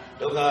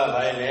ဒုက္ခက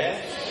ဘာလဲ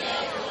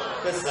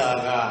သစ္စာ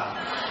က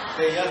တ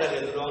ရားတဲ့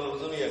သူတော်လုံး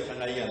စုရဲ့ခန္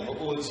ဓာကြီးကမ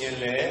ပူခြင်း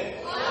လဲ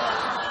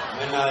မ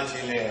နာခြ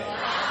င်းလဲ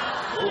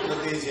ဘုမ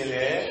သိခြင်း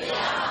လဲ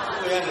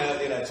ဘုရားနာ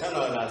သေးတာချမ်း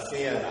သာလားဆ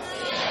င်းရဲလား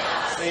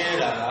ဆင်းရဲ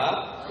တာက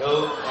ဒု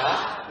က္ခ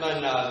မ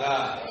နာက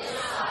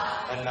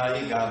အနာ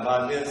ယိကဘာ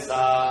သစ္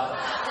စာ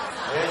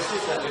ရှိ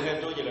စတဲ့နဲ့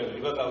တိုးကြတယ်ဒီ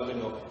ဘက်ကဦးဇင်း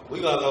တို့ဝိ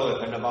ပါကဝေ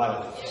ခဏပါလဲ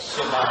၈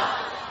ပါး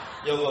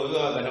ပြောဖို့ဝိ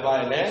ပါကခဏပါ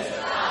လဲဘယ်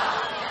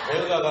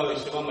ဘက်ကဝေ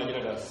၈ပါးမှကြ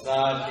ည့်တော့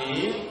သာတိ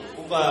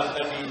ဥပပတ္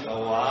တိဘ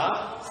ဝ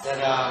သ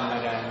ရမ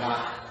ရဏ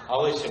အ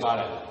ဝိ၈ပါး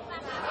လဲ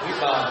ဝိ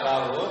ပါက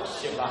ဝေ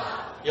၈ပါး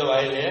ပြောပါ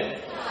ရဲ့လေ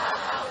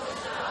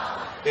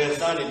ကဲ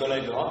စာနေပြောလို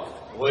က်တော့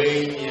ဝိ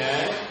ညာ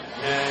ဉ်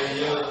ဉာဏ်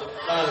ယုတ်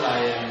သလာ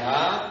ယနာ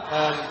ဖ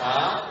တ်တာ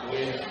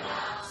ဝေ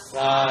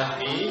သာ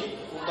တိ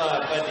ဥပ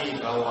ပတ္တိ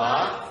ဘဝ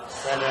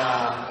သရ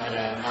မရ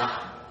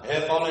ဏ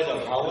ပေါင်းလိုက်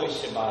တော့ဘာဝိ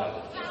၈ပါး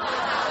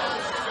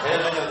လဲ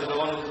လည်းကြောင့်ဒီတော်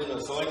လုံးဆို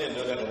တော့စောရင်းနဲ့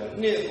ပြောကြတယ်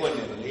နှစ်အကွက်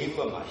နဲ့၄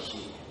ကွက်မှ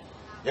ရှိ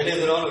တယ်ဒီ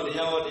တော်လုံးတ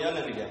ရားဟောတရား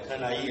နဲ့ဒီခ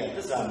န္ဓာကြီးကသ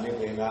စ္စာနေ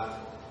ပင်က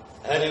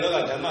ဒီလောက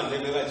ဓမ္မနေ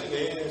ပင်ကရှိတ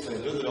ယ်ဆိုရ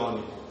င်ဒုသတော်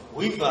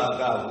ဝိပါ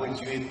ကဝိ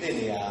ကျွေသိ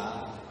နေရ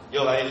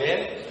ပြောပါရဲ့လေ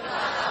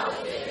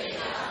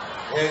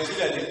ရှိ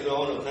တဲ့ဒီ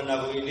တော်လုံးခန္ဓာ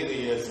ကိုယ်လေးတွေ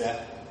ရဲ့ဆက်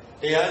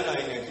တရားနို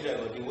င်နေရှိတဲ့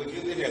ဒီဝိကျွေ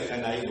သိတဲ့ခ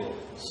န္ဓာကြီးကို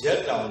ရက်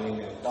တောင်နေ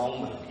နဲ့တောင်း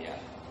မှန်ပြရ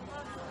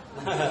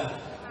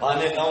ဘာ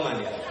နဲ့တောင်းမှန်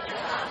ပြရ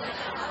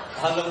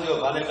အားလုံးပြော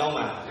ဘာနဲ့တောင်း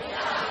မှန်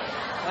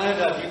အဲ့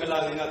ဒါဒီမလာ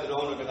ခင်ကသူ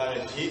တော်တို့တကားရေ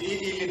အေး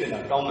အေးလေး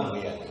နဲ့တောင်းမှန်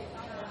နေရတယ်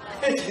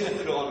အဲ့ဒီ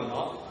သူတော်တို့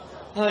နော်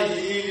ဟာရေ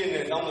အေးလေး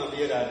နဲ့တောင်းမှန်ပြ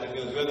ရတာတ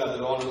မျိုးဒီဘက်ကသူ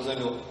တော်တို့စံ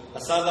တို့အ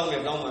စားတောင်း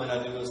နဲ့တောင်းမှန်တာ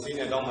တမျိုးစီး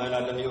နဲ့တောင်းမှန်တာ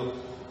တမျိုး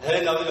အဲ့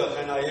ဒါနောက်ပြီးတော့ခ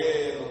န္ဓာရဲ့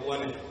ဘဝ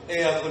နဲ့တ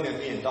ရားခုနဲ့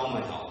ပြီးရင်တောင်းမှ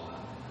န်အောင်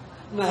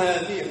မှန်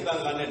ပြီးပံ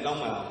ကနဲ့တောင်း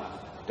မှန်အောင်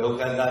ဒုက္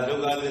ခတာဒု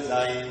က္ခသစ္စာ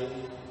ယ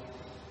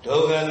ဒု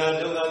က္ခနာ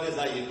ဒုက္ခသစ္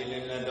စာယပြင်းလ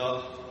ည်းတော့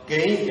ဂိ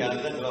ဉ္ညာတ္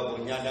တဝဘု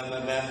ညာဓမ္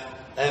မံ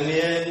အ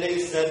မြဲနှိ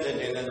စ္စတဲ့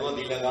တော်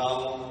ဒီ၎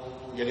င်း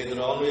ယနေ့တော်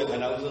တို့ရဲ့ခ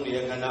န္ဓာဥဆုံး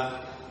ရဲ့ခန္ဓာ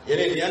ယ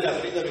နေ့တရားတာပ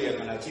ရိသတ်ရဲ့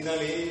ခန္ဓာခြိသံ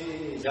လေး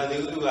ဇာတိဥ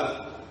ဒ္ဓက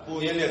ပူ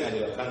ရင်းတဲ့ခန္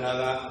ဓာခန္ဓာ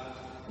က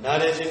နာ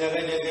ရခြင်း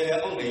နဲ့ကြဲတဲ့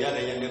အုံနဲ့ရ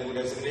တဲ့ရတဲ့ပူ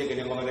တဲ့စကလေးက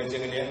နေမောင်တဲ့ခြ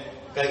င်းကနေ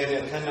ကာယ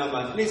နဲ့ခန္ဓာ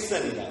မှာနှိစ္စ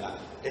နေတာက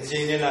တစ်ချိ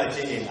န်နဲ့လားချ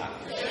င်းချင်းလား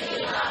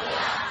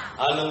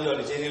အလုံးတော့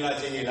တစ်ချိန်နဲ့လား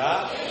ချင်းချင်းလား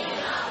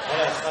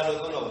အဲ့ဒါသာ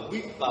လို့တော့ဝိ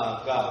ပါ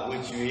ကဝိ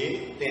ကျွေ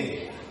တဲ့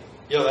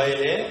ပြောပါရဲ့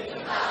လေ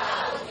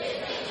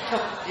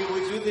ဒီဝိ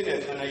ကျွေတဲ့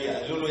ခန္ဓာကြီး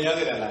အလိုလိုရ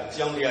ခဲ့တာလား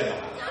ကြောင်းတရားကြော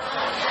င့်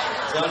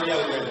ကြောင်းတရား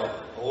ကိုတော့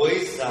ဝိ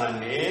ဇ္ဇာ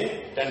နဲ့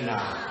တဏှာ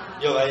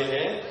ပြောပါရဲ့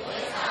လေ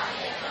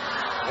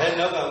ဘယ်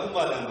နောက်ကဥ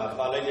ပါဒံမှာ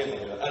ပါလိုက်တဲ့ကော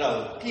င်တော့အဲ့ဒါ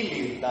ကိုကိ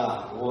လေသာ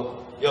ဝ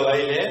ပြောပါ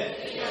ရဲ့လေ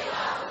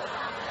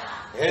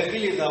ကိ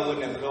လေသာဝ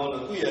နဲ့ပြော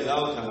လို့သူ့ရဲ့လော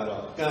က်ခံက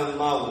တော့ကမ္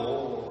မဝ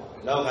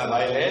လောက်ခံပါ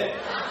ရဲ့လေ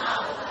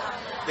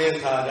သင်္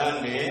ခါရ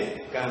နဲ့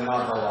ကမ္မ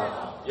ဘဝ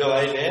ပြောပါ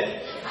ရဲ့လေ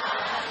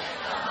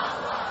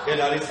ကဲ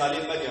ဒါလေးစာ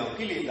လေးပတ်ကြအောင်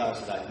ကိလေသာ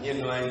ဆိုတာညင်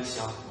နွမ်း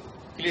ချောင်း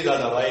ကိလေသာ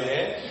ဆိုတာဘာလဲ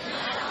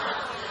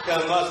က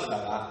မ္မဆိုတာ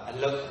ကအ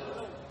လုတ်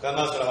ကမ္မ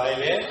ဆိုတာဘာ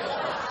လဲ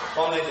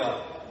ပေါင်းလိုက်တော့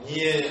ည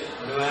င်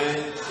နွမ်း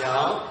ချော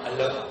င်းအ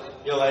လုတ်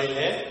ပြောပါရဲ့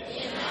လေ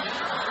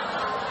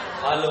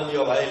အားလုံး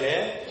ပြောပါရဲ့လေ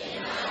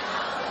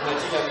မ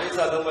ကြည့်လိုက်ကိစ္စ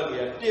သုံးဘက်ကြီး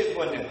က1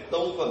ခွက်နဲ့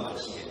3ခွက်မှ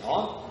ရှိတယ်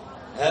နော်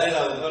အဲ့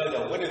ဒါကိုပြောလိုက်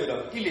တော့ဝိတ္တပြီး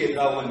တော့ကိလေ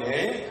သာဝ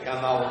နဲ့ကမ္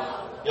မဝ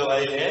ပြောပါ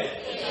ရဲ့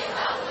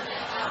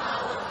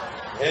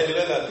လေဒီဘ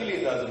က်ကကိလေ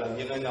သာဆိုတာ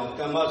ဉာဏ်ကြောင့်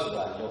ကမ္မဆို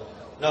တာလုံး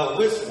နောက်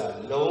ဝိသဆိုတာ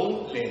လုံး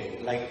လေ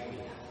လိုက်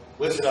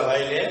ဝိသဆိုတာဘာ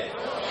လဲ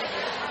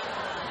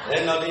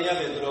နောက်တရား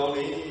ပြင်သူတော်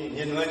လေး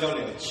ဉာဏ်ကြောင့်လ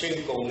ည်းချ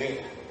င်းကုန်နေ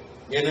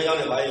ဉာဏ်ကြောင့်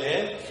လည်းဘာလဲ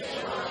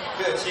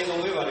ကဲချင်းကု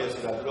န်လေးပါလေ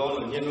ဆိုတာသူတော်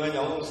တို့ဉာဏ်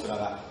ကြောင့်ဆိုတာ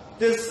က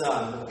သစ္စာ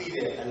မသိ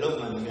တဲ့အလုံး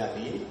မှန်မြတ်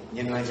ပြီး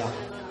ဉာဏ်ကြောင့်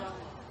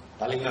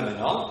ဒါလေးမှတ်မယ်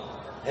နော်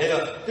အဲ့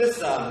တော့သစ္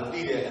စာမ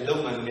သိတဲ့အ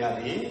လုံးမှန်မြတ်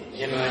ပြီး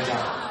ဉာဏ်ကြော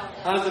င့်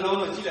ဟာသူတော်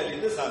တို့ကြည့်လိုက်လေ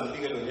သစ္စာမသိ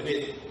ကြလို့ဒီနေ့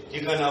ဒီ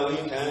ခန္ဓာဝိ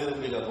ညာဉ်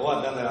ပြီးတော့ဘဝ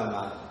တန်ត្រာ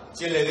မှာ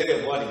ကျင်လည်ခဲ့တဲ့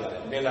ဘဝတွေကလ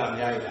ည်းနေလာအ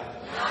များကြီးလား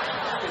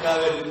ဒါ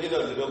ပဲလူပြ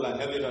တော့လူတို့ကလက်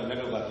ပြတော့လက်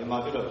တို့ကပြမ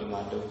ပြတော့ပြမ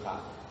ဒုက္ခ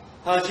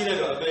ဟာကြည့်လိုက်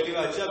တော့အပယ်လေး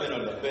ပါကြက်ပဲ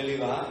တော့လည်းအပယ်လေး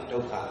ပါဒု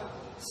က္ခ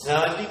ဇာ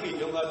တိပိ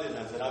ဒုက္ခသစ္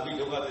စာဇရာပိ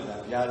ဒုက္ခသစ္စာ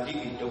ဗျာတိ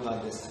ပိဒုက္ခ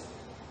သစ္စာ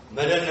မ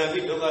ရဏပိ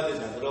ဒုက္ခသစ္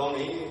စာတော်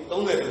နေ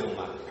30ခု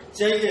မှာ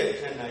ကြိုက်တဲ့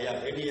ခန္ဓာရ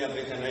ဗေဒိယ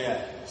ဘေခန္ဓာရ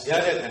ရ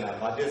တဲ့ခန္ဓာ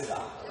ဘာသစ္စာ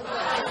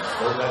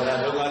ဒုက္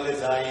ခသစ္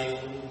စာယ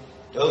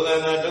ဒုက္ခ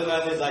နာဒုက္ခ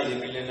သစ္စာယ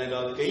ပြင်းနေ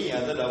တော့ဂိဉ္ညာ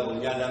သတ္တဘု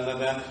ညာဓမ္မ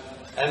ကံ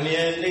အ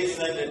မြဲနှိစ္စ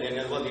တဲ့တဲ့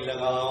ဘောဒီ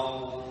၎င်း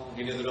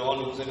ဒီလိုတော်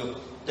လို့ဆိုတော့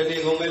တတိ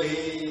ကုံပဲလေ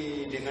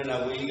ဒီခန္ဓာ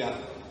ဝိက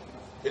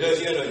ဒီလို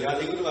ရှိရတော့ယာ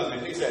တိကုတ္တကမ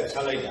နှိစ္စချ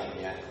လိုက်တာ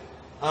များ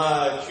ဟာ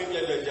ချွေးပြ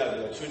က်ပြက်ကြပြီး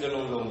တော့ချွေးတ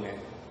လုံးလုံးနဲ့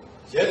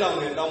ရဲတောင်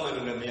နဲ့တောင်းမှန်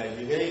လို့လည်းမရ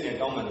ရေခဲကြီးနဲ့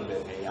တောင်းမှန်လို့လ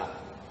ည်းမရ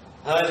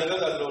ဟာဒီဘ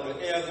က်ကတော့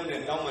အေယာကု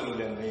နဲ့တောင်းမှန်လို့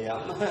လည်းမရ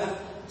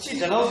ရှိ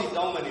ဒီလောက်စီ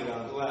တောင်းမှန်နေတာ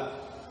က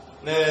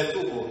မဲ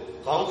သူ့ကို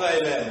ခေါင်းကိုက်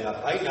လိုက်မလား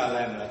ဘိုက်နာ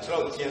လိုက်မလားခြေထော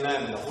က်ကျင်လိုက်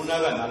မလားဟိုနာ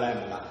ကနာလိုက်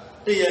မလား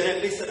တရရဲ့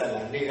နှိစ္စတာ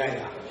လားနေတိုင်း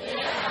လား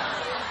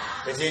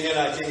တစ်ချိန်နဲ့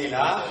လားချင်းချင်း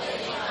လား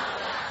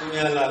သူ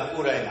များလား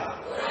ကိုယ်တိုင်းလား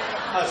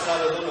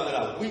Asala don't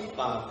know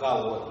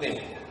Wipaka thing.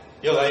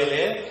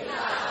 Yovaile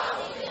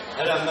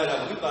Aramada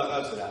Wipaka,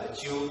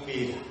 Jew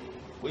Pida.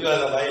 We are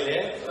the Vaile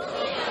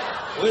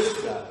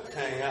Wisra,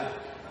 Kaya,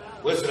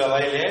 Wisra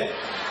Vaile.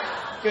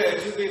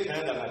 Get you be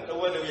kind of the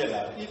weather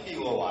yellow, Ipi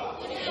Owa.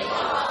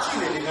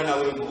 Chile, the kind of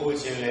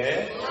Uchile,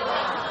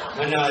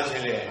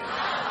 Manachile,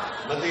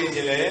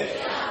 Matijile,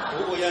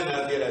 Uyana,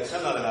 the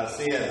Sanala,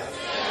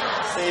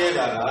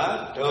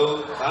 Sierra,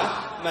 Doka,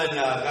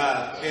 Managa,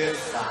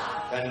 Kesa,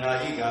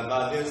 Kanaiga,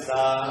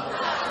 Badesa,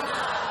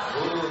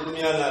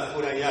 Umiala,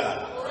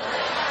 Purayala.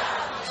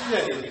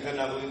 Chile, the kind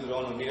of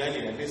grown, Mirani,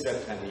 and Lisa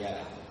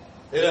Kanyara.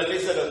 There are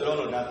Lisa of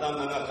Grono,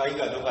 Natamanga,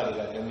 Kaika, Doka,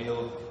 the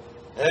Mio.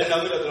 And I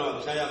will draw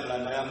Sayamla,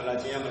 Nayamla,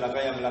 Chiamla,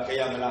 Kayamla,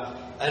 Kayamla,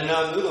 and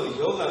now do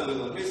yoga, do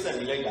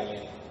listen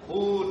legally.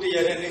 Who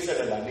dear Lisa,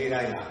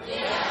 Nirana,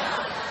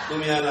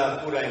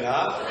 Tumiana, Purana,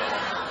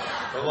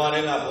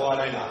 Varena,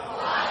 Varena.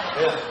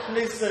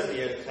 Listen,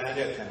 dear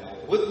Canada,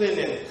 within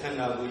it,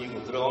 Kana, we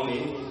would draw me,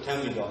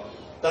 Tamido,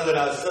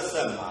 Tandra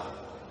Sasama,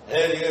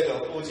 Elliot,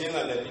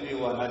 Ujima, the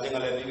Biwa, Najanga,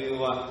 the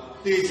Biwa,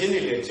 teaching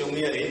it,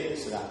 Chumia,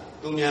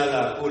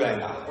 Tumiala,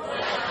 Purana.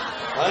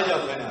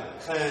 Ajabana,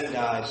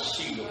 Kanda,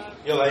 Shigo.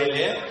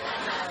 Yovaile,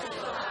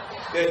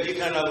 the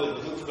Dikana would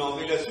do from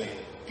Villasme.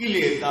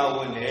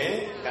 Kilitawone,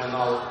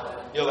 Kamau.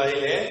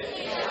 Yovaile,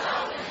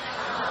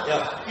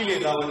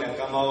 Kilitawone,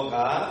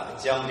 Kamauga,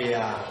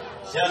 Jamia,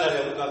 Jala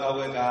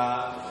Kawega,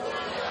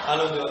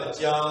 Alodo,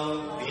 Jam,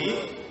 the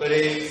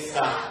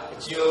Presa,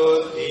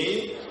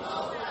 Jodi,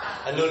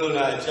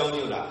 Alula,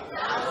 Jamula.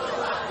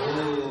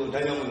 Oh,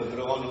 Diamond,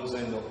 Ron,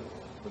 Zeno.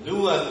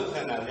 Lua,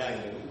 Lukana,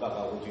 Yang,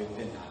 Baba, would you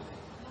think?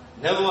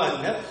 Never one,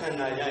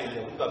 Nephanaya in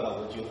the Baba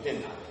would you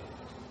think?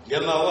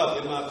 Yamawa,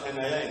 Bima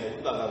Kanaya in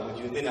the Baba would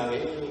you think?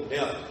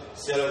 There,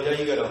 Sarah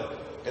Yagaro,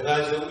 the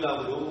Rajula,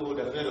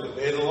 the fellow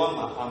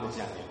Beruama,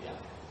 Amazania.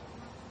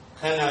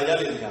 Kanaya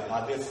in the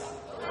Badesa.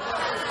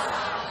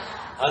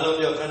 Hello,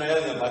 your Kanaya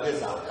in the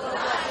Badesa.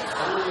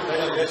 I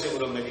am guessing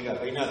from Medica,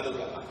 Pina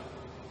Tukama.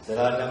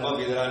 Saradama,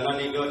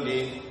 Vidranani,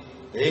 Dondi,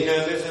 Ina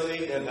Vesali,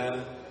 the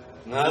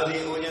Nadi,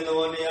 Union, the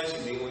one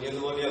Yashi, the Union,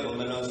 the one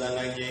Yamanos, and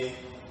I.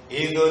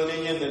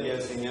 Indonesian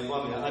media singing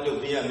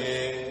Adopia me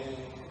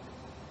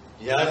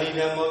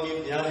Yadina Mobi,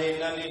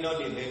 Yadina, not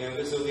in the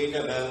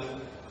Vesugita Bam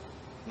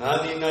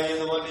Nadina in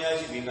the Modia,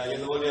 Shibina in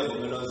the Modia,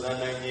 Bumelos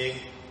and I.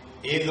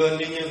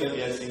 Indonesian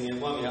media singing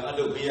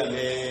Adopia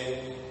me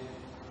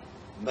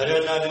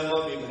Barana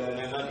Mobi,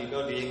 Barana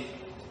Didodi,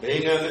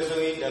 Bena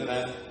Vesugita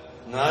Bam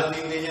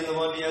Nadina in the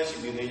Modia,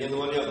 Shibina in the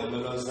Modia,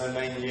 Bumelos and I.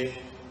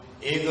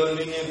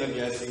 Indonesian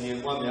media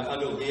singing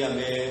Adopia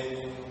me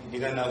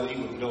Digana we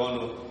would go on.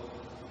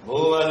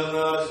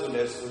 Bovalunga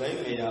Sule Surai,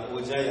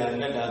 Ujaya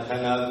Nada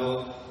Kanago,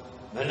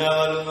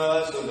 Manavalunga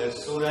Sule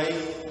Surai,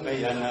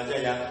 Mayana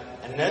Jaya,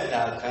 and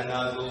Nada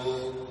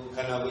Kanago,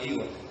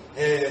 Kanabu,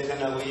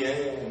 Kanabu,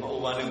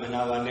 Movan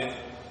Manavane,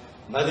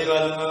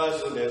 Madivalunga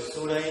Sule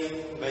Surai,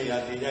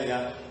 Mayati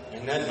Jaya,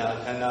 and Nada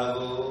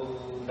Kanago,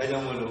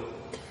 Dayamudu,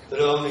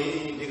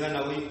 Romi,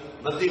 Diganawi,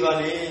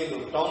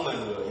 Mativane, Toman,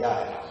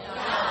 Yaya.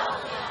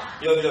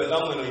 You're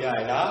Toman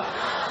Yaya.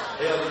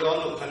 They are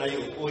all Kanayu,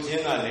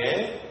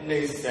 Ujingale,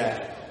 Nisa,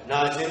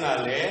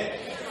 Najingale,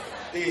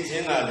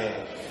 Tijingale,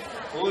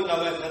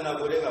 Unavana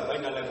Burega,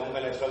 Bainala,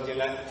 Kongala,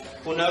 Sojila,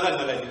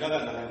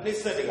 Punaga,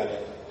 Nisa,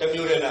 the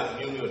Murela,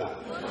 Mumula.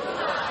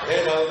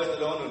 They are with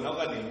Lonu,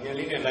 Nogani,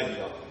 Yelina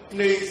Lanio,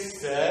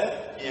 Nisa,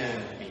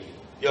 Yanbi.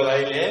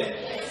 Yovaile,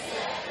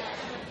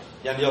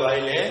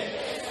 Yamovaile,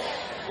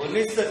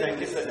 Unisa, and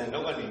Nisa, and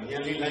nobody,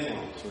 Yelina,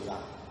 Chula.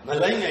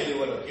 Malina, you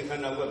were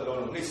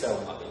Ikana, Nisa,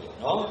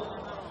 no?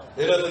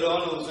 There are the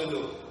one who send to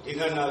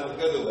Ikana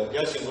together,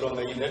 Yashim from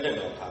the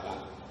United Kaka.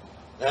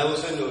 There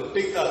was sent to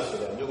take us to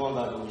them, you want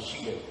that to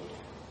Shige.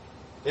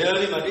 There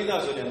are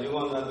Madina to them, you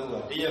want that to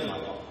a dear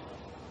mother.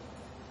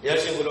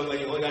 Yashim from the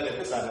United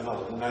Pesana,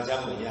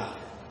 Najamuya.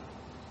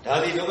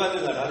 Dadi Nogata,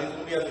 Dadi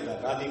Puria,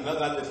 Dadi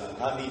Magatisa,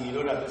 Dadi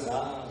Milora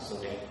Pesa, so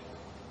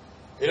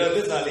there are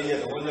this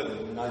idea of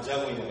wonderful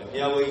Najamuya,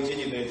 Yahweh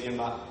Chini,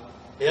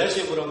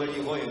 Yashim from the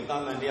United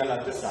Tam and Diala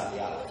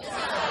Pesadia.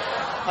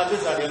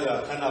 This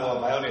idea Kanava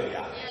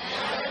Violia.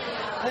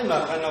 I'm a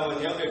Kanava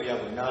Yagia,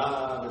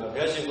 now the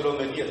Yashim from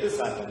the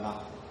Pesana.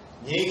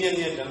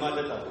 Yin the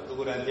mother to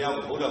go and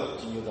Yam Buddha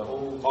to you the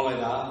whole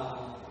colonna.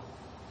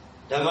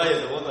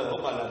 Damaya the water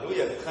open,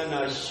 Luya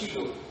Kana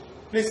Shilu,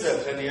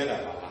 Mr. Kaniera.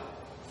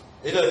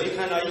 They don't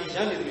Ikana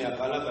Yanimia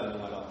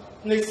Palabana.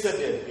 Mr.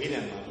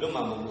 Bidem,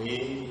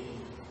 Lumamui.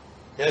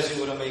 Yashim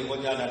from the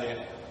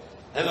Wajana.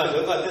 And I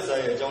look at this,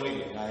 I am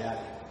Johnny Naya.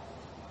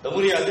 The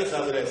Muria this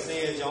other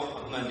say John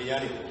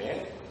Mandiani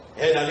today,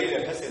 and I lead a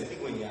person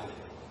Tigunya.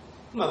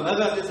 Mamma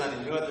this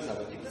and you are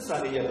this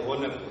idea the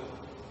one of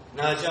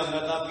Naja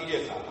Mata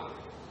Pidia Kama.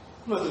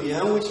 Not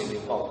young witch in the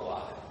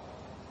Papa.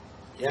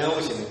 Young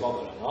witch in the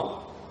Papa, no?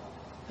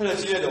 And I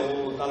see the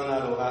old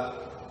Talanara.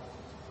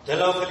 The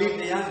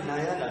locality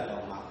Nayana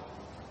Doma.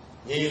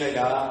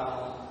 Yelaga,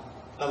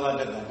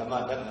 Lavada,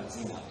 Tamata, and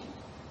Zina.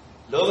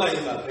 Loga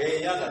in the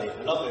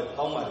Payada, love it,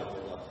 Poma,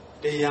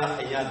 they are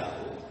a Yada.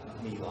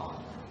 မိပါ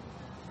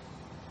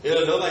ဒီ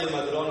လိုလောကကြီး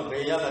မှာတို့ဘ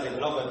ယ်ရတာတွေဘ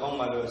ယ်တော့ပဲကောင်း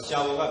ပါလို့ရှာ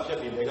ဝကဖြတ်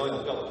ပြီးလေကြောင်း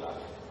ရောက်တော့တာ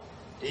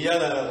ဒီရ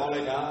တာတော့ကောင်း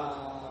လိုက်တာ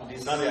ဒီ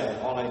စားရတာ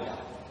ကောင်းလိုက်တာ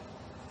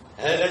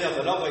ဒါကြောင့်ဘ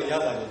ယ်တော့ပဲရ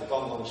တာတွေကော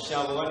င်းကောင်းရှာ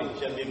ဝကနေ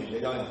ဖြတ်ပြီးလေ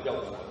ကြောင်းရောက်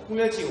တော့တာခု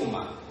လည်းကြည့်ဦး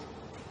မှာ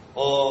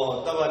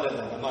သဗ္ဗတ္တ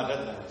ဓမ္မတ္တ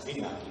စိ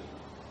နာတိ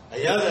အ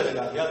ရသာတွေ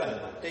ကရတာတွေ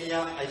ကတ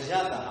ရားအရ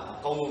သာအ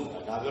ကောင်း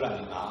ဆုံးဒါပြောတာ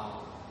နေမှာ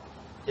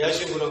တရား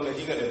ရှိခိုးလို့လည်း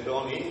ကြီးကလည်း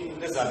တော်နေ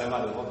သစ္စာဓမ္မ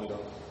တွေဟောပြီး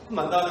တော့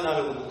မှန်သာသနာ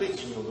တော်ကိုသိ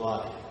ကျင်လို့သွား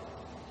တ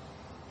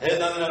ယ်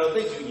သာသနာတော်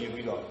သိကျင်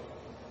ပြီးတော့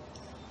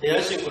တ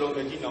ရားရှိခိုးလို့လ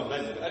ည်းကြီးနောက်လို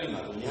က်တယ်အဲ့ဒီ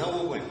မှာရဟန်း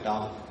ဝုဝင်တော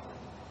င်း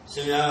ရှ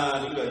င်များ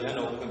ဒီတော့ရဟန်း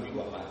တော်ဝုဝင်ပြီး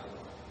ပါမှာ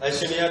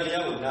ရှင်များတ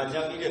ရားကိုနာ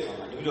ကြားပြီးတဲ့အခါ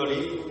မှာဒီလို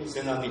လေးစ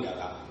ဉ်းစားမိတာ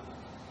ကဒါ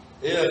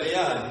တော့တ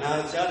ရားကနာ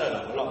ကြားတာ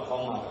တော့ဘယ်လောက်ကော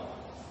င်းမှာလဲ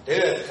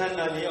တဲ့ခန္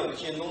ဓာကြီးအောင်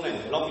ရှင်းသုံးနိုင်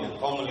ဘယ်လောက်ပြန်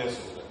ကောင်းမလဲ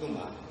ဆိုတော့သူ့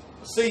မှာ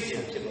စိတ်ကြံ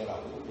ဖြစ်သွားတာ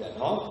ကိုပြ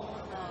နော်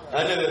ဒါ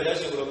နဲ့ပဲတရား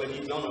ရှိခိုးလို့လည်း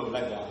ကြီးကျောင်းတော်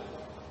လိုက်တာ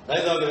လို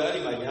က်တော့လည်းအဲ့ဒီ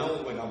မှာရဟန်းဝု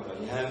ဝင်တော့ရ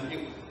ဟန်းပြု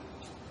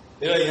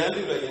ဒါတော့ရဟန်း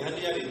ပြုတော့ရဟန်းတ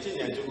ရားတွေကျင့်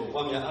ကြံကြုပ်ကို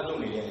ပွားများအထုတ်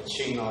နေတဲ့အ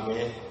ချိန်မှာပဲ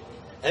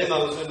အဲ့မှာ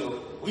ဦးဇင်းတို့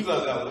ဝိပါ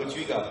ကဝ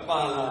ကျွေးကပါ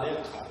လာတဲ့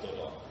အခါကျ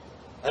တော့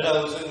အဲ့ဒါ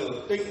ဦးဇင်းတို့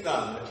တိတ်တ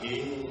မထေ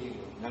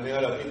နာမည်က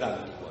တော့တိတ်တမ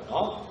ထေပေါ့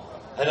နော်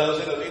အဲ့ဒါဦးဇ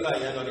င်းတို့တိတ်တ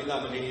ရန်တော်တိတ်တ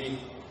မထေ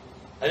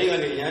အဲ့ဒီက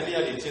နေရဟန်းတ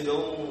ရားတွေကျင့်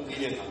သုံးပြီး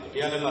တဲ့အခါမှာတ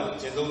ရားဓမ္မတွေ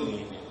ကျင့်သုံးနေ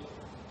တယ်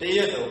တရ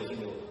က်တော်ဦးဇ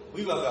င်းတို့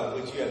ဝိပါကဝ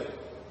ကျွေးက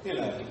သိ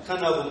လားဒီခန္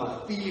ဓာကိုယ်မှာအ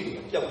သီးလေး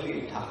တွေပျောက်ကလေး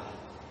တွေထားတယ်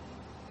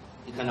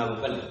ဒီခန္ဓာကို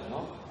ယ်ပတ်လည်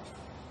နော်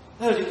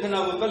အဲ့ဒီခန္ဓာ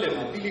ကိုယ်ပတ်လည်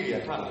မှာအသီးလေးတွေ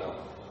ထားလာတော့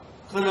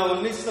ခန္ဓာကို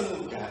ယ်နှိစ္စမှု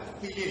ကအ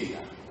သီးလေးတွေက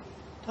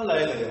ထပ်လာ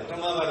တဲ့အခါကျတော့ဓ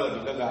မ္မကတော့ဒီ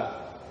ဘက်က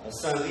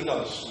စံစည်း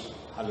တော့ရှိ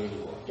ဟာလေး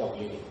ပေါ့ပျောက်က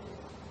လေးတွေ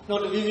နော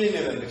က်တပြေးပြေး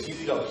နဲ့ပဲမကြီးစ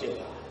ည်းတော့ဖြစ်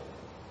တာ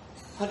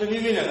ဟာတ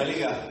ပြေးပြေးနဲ့ကလေး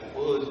က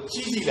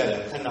ကြီးစီလာ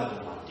တဲ့ခန္ဓာကို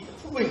ယ်မှာဒီအ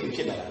ဖုပိတ်တွေဖြ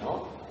စ်လာတာနော်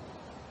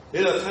ဒါ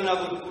တော့ခန္ဓာ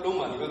ကိုယ်တစ်ခုလုံး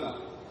မှာဒီဘက်က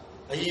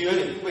အရည်ရွယ်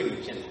တွေဖုပိတ်တွေ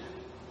ဖြစ်နေတာ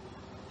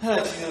အဲ့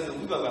ဒါချင်းတော့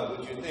ဝိပါကကို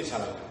ကျွသိချ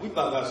လိုက်ဝိ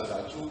ပါကဆိုတာ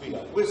ကျိုးပြီး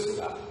တာဝိဆို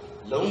တာ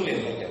လုံးလည်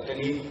လိုက်တဲ့တ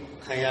နည်း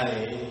ခံရ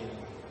ရဲ့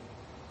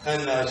ခ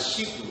န္ဓာ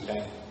ရှိသူတို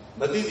င်း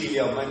မသိသေး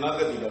လျောက်မိုင်မက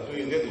တိလျောက်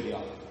တွေ့ခဲ့တယ်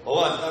လျောက်ဘဝ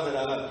သံ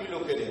ဃာကပြုလု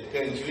ပ်ခဲ့တဲ့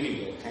ကံကျွေး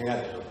တွေခံရ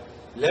တယ်လို့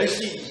လက်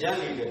ရှိရ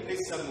နေတဲ့သိ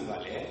စမှုက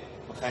လည်း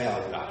မခံရ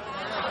ဘူးလား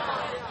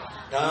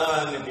ဒါ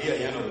နဲ့ဘေးရ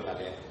ရန်တော်က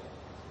လည်း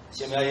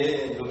ရှင်မရဲ့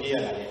လူကြီးရ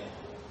တာလေ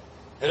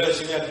အဲ့တော့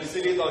ရှင်မဒီစိ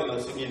တ်လေးတော့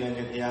ဆင်ပြေနိုင်တ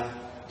ယ်ဘုရား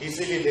ဒီ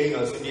စိတ်လေးလိမ့်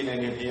တော့ဆင်ပြေနို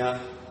င်တယ်ဘုရား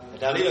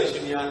ဒါလေးတော့ရှ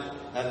င်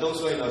မသုံး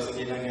ဆွဲတော့ဆင်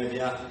ပြေနိုင်တယ်ဘု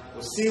ရား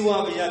စေဝါ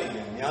ဘုရား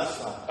တွေများ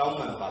စွာတောင်း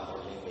ပန်ပါ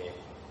တော်လေပဲ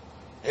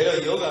အဲ့တော့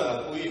ယောဂက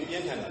ကိုယ်ပြ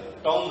င်းထန်တာ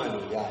တောင်းပန်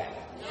လို့ရတယ်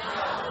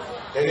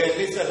တကယ်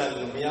နှိစ္စလာ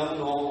လို့မရဘူး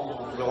နော်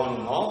လောက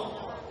နော်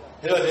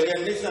အဲ့တော့တကယ်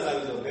နှိစ္စလာ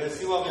လို့ဘယ်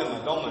စေဝါပြမှာ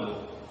တောင်းပန်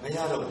လို့မရ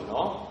တော့ဘူး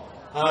နော်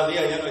ဟာဒီက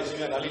ရတော့ရှင်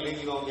မဒါလေးလိမ့်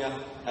ကြည့်ပါဦးဗျာ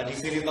ဒီ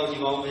စိတ်လေးတောက်ကြ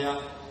ည့်ပါဦးဗျာ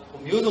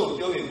မျိုးစုံ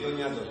ပြောရင်ပြော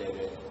냐ဆိုလည်း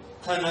ပဲ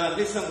ခန္ဓာ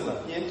နှိစ္စမှုက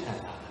ပြင်းထန်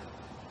တာ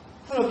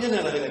အဲ့တော့ပြင်းထ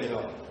န်လာတဲ့အခါကျ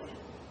တော့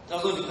နော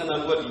က်ဆုံးဒီခန္ဓာ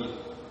ကိုယ်ကဒီ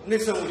နှိ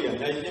စ္စမှုတွေက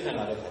နိုင်ပြင်းထန်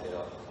လာတဲ့အခါကျ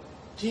တော့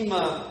ဒီ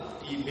မှာ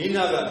ဒီမိ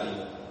နာကဒီ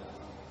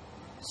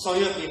ဆောင်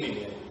ရွက်ပြီးနေတ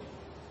ယ်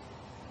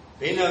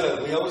မိနာက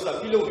ဝေယဝဆ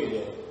ပြုလုပ်နေတ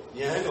ယ်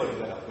ယဟန်တော်တွေ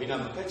ကတော့ဝိနာ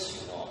မကတ်ချ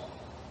င်တော့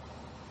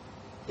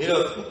ဒါ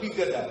တော့ကုပိက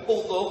တပု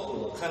တ်တော်ကို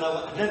ခန္ဓာက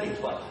အနတ်တွေ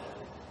ထွက်လာ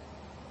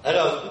အဲ့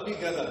တော့ကုပိ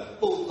ကတ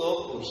ပုတ်တော်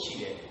ကိုရှိ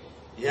တယ်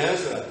ယဟန်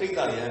ဆိုတာတိတ်တ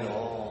ယဟန်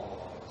တော်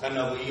ခန္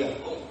ဓာဝိက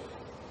ပုံ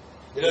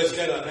ဒါတော့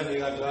ရှိတော့အနတ်တွေ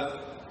ကထွက်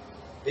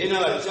ဒီနာ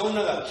ကကျောင်း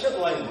နာကဖြစ်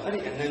သွားရင်အဲ့ဒီ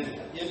အနတ်တွေ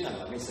ကပြင်းထန်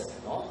တာမိတ်ဆက်တ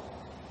ယ်နော်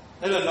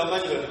အဲ့တော့နောက်မှ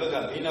ကျတော့ဒီဘက်က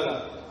ဒီနာက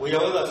ဝေယ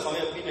ဝဆဆောင်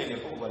ရွက်ပြီးနိုင်တဲ့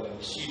ပုံပေါ်လည်း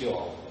ရှိ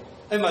တော့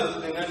အဲ့မှာသူ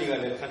သင်္ကန်းတွေက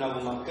လည်းခန္ဓာ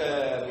ပေါ်မှာကဲ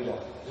ပြီး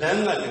တော့လ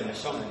မ်းကလည်းမ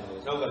ရှောင်နိုင်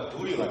ဘူးနောက်က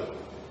ဒူးတွေပါ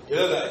ဒီ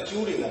ဘက်ကအ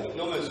ကျိုးတွေက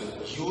ပြောမယ်ဆိုရင်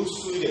ရိုး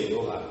ဆွေးတဲ့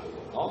ယောဂါ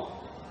လို့နော်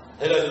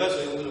အဲ့တော့ဒီဘက်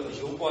ဆိုရင်သူတို့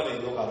ရိုးပွားတဲ့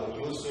ယောဂါလို့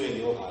ရိုးဆွေး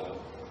တဲ့ယောဂါလို့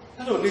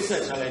အဲ့လိုနှိမ့်ဆ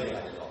က်ချလိုက်တယ်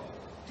တော့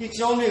ဒီ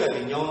ကျောင်းတွေကလ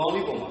ည်းညောင်ကောင်း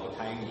လေးပုံမှာ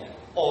ထိုင်နေရတယ်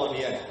အော်နေ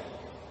ရတယ်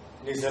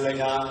နှိမ့်ဆက်လိုက်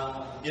တာ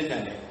ပြင်းထ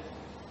န်တယ်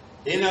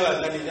ဒီနာက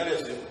တန်နေကြတဲ့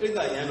ဆိုပြိဿ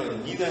ရန်တော်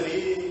ညီတန်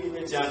လေး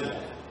ပဲကြားနေရတ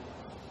ယ်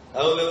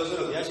အဲ့လိုလို့ဆို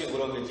တော့ဘုရားရှင်ကို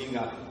ရောမကြီးက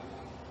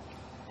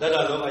တတ္တ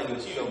လောကကြီးကို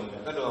ရှိတော်မူတ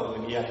ယ်တတ္တဝဝ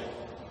င်နေရတယ်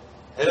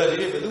အဲ့တော့ဒီ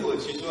နေ့ဘယ်သူ့ကို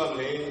ချေချွတ်ရမ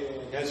လဲ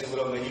ဘုရားရှင်ကို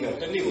ရောမကြီးက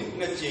တနေ့ကို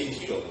နှစ်ကြိမ်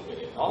ရှိတော်မူတ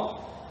ယ်နော်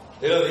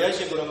ဒါတော့ဘုရား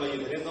ရှင်ကိုရောမကြီး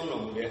သတင်းသုံး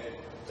တော်မူတဲ့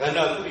ခန္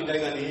ဓာကုတိတို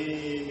က်ကနေ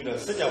ပြီးတော့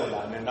စัจ java လာ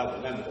အနန္တကို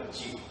လမ်းပြီးတော့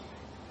ကြည့်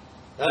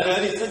ဒါနဲ့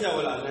အဲ့ဒီစัจ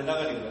java လာအနန္တ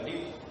ကနေပြီးတော့ဒီ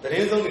သတ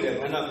င်းသုံးနေတဲ့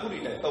ခန္ဓာကုတိ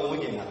တိုက်ပတ်ဝ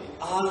န်းကျင်ကနေ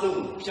အား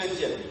လုံးဖြန့်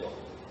ကျက်ပြီးတော့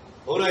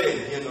ဘုရားရဲ့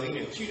ဉာဏ်တော်ကြီး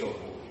နဲ့ကြည့်တော်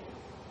မူ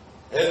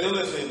အဲ့လို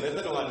မျိုးဆိုရင်ဘယ်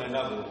တ္တဝအနန္တ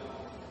ကို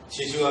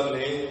ချေချွတ်ရမ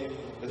လဲ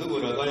ဘယ်သူ့ကို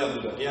တော့သွားရ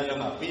ပြီးတော့တရားဓမ္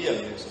မပေးရ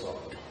မယ်ဆိုတော့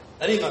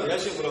အဲ့ဒီမှာဘု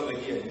ရားရှင်ကိုရောမ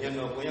ကြီးရဲ့ဉာဏ်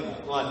တော်ကိုရမှာ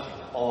သွားတယ်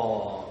။အော်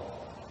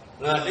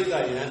ငါတိတ်ကရ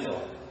ဟန်း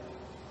တော်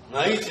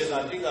ငါ့ရဲ့စေတာ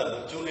တိတ်က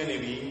တော့ကျုံနေနေ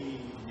ပြီ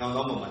။ညောင်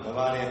ကောင်းပေါ်မှာတ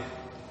ပါးနဲ့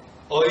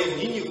အော်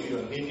ညှိညူပြီး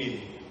တော့နေနေ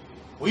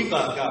ဝိ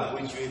ပါကဝ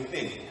င်ကျွေးသ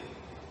င့်တယ်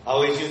။အ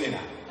ဝေကျွေးသင့်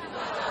တာ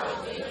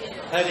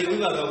။အဲ့ဒီဝိ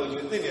ပါကဝင်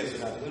ကျွေးသင့်တယ်ဆို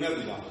တာသူနဲ့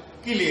ပြီးတော့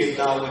ကိလေ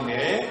သာဝင်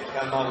တဲ့က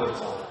မ္မဝိဇ္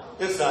ဇာ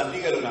သစ္စာသိ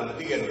ကြလို့လားမ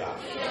သိကြလို့လား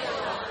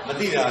မ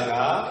သိတာက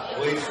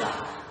ဝိဇ္ဇာ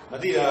မ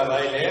သိတာကဘာ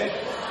လဲ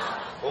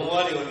ဘုံ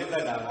ဘွားတွေကိုနှစ်သ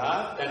က်တာ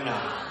ကတဏှာ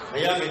မ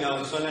ရမင်းအော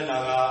င်ဆွမ်းလက်တာ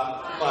က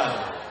ပါဒ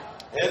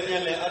အဲ့ပြ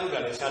န်လဲအရုဒ္ဒ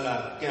လည်းခြားလာ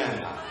ကံ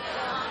တာ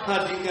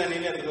Hadikan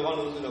in the one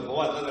who's in the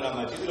Boa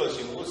Tangrama, Tito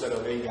Shimusaro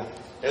Vega,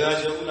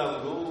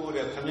 Erajuna Guru,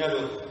 the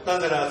Camaro,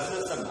 Tangra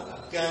Sasana,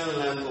 Can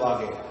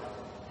Wage,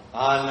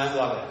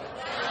 Landwage.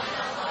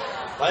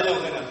 By the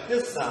way,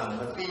 this son,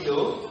 the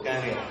Pido,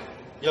 can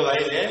you are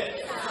there?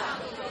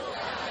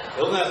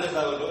 Loga this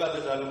out, Loga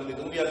this out, the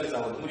Dunia this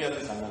out, Dunia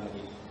this out.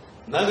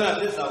 Naga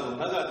this out,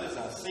 Naga this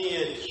out, see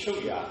it,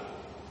 Shuya.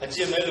 A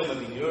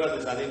Chimelomati, Yura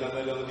the Sadiga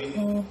Melody,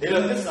 they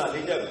are this are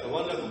the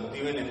one of them,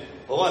 even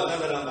Boa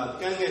Tangrama,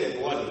 can get a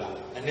Boadilla,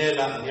 and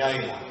Nela,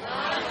 Yaina.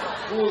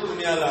 Who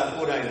Dumiala,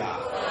 Puraina,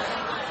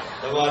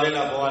 the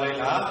Wadilla,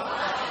 Boadilla,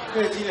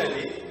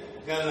 Pretinity,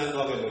 Galan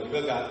Nogel,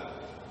 Yoga.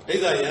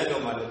 These are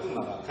Yadoma,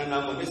 Tuma,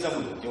 Kanamo,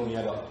 Misamu,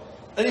 Junior.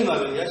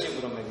 Animal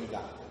Yashikuro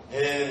Medica,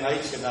 and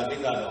I said that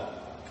Vigado.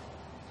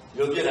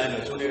 You get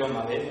an Junior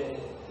Mare.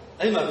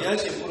 I'm a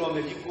Yashikuro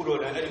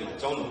Medicuro and Animal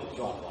John.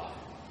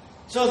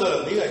 So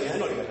the bigger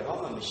Yanori at the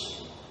Roman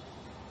machine.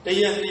 The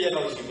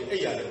Yellow Ship, a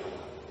Yellow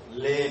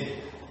Lane.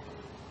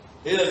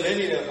 There are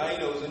many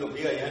rhinos in the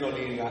bigger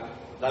Yanori,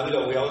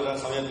 Lavilla Wells and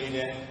some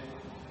Pine,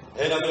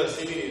 and I'm a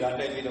city that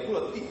I did a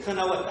good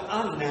Tikanawa,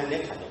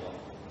 and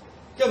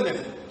Come in,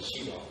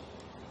 Shiva.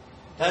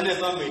 Tanya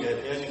Bambi,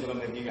 Yashikuro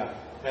Medica,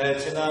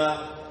 Chena,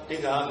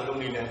 Tika,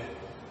 Lumina,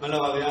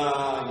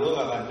 Malavia,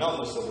 Yoga,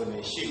 Nomus of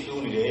the sheep,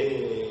 Lumine.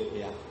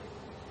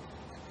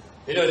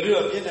 It was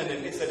European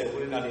and this at the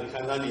Purina in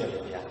Tanzania.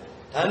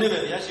 Tanya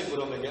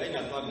Yashikuro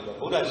Medica,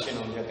 Buddha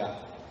Shinon Yaka.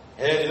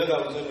 Hey, Yoga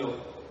was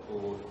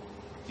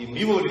the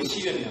Mivo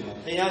decision,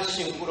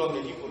 Yashikuro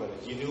Medica,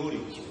 Jinuri.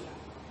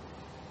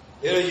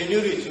 There are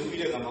Jinuri to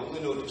be a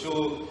mountain to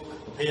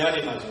Tayar,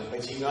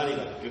 Pachingari,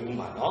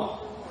 Puma, no?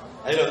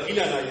 I don't feel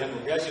like I am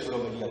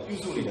Yashikuro,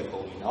 usually the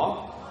Pony,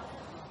 no?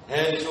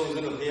 And so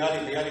the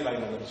Tayari by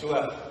the Sua,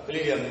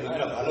 William,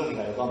 alone,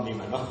 I don't be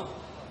no.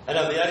 And a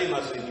very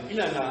much in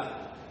Pilana,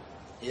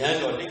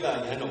 Yano, Tika,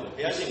 Yano,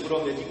 Yashikuro,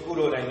 the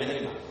Tikuro, and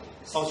Melina,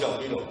 social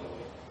below.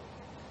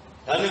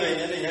 Anyway,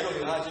 Yano,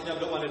 you have to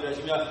know one of the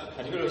Shima,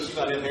 and you will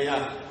Shiva,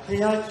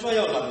 Tayar, try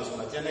out of this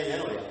much, and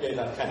Yano, play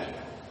that kind.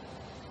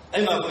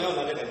 I'm a boy on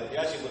the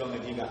Yashikuro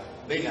Medica,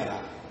 Benara.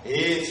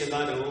 It's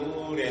not a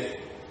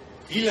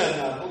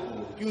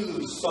Vilana,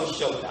 you so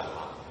shelter.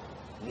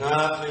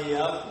 Not a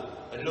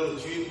low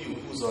tribute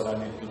who's on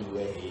a good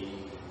way.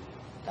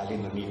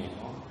 Talima Mini.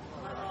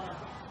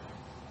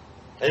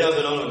 I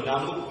don't know,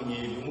 Namukuni,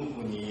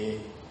 Mukuni.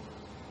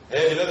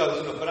 Hey, look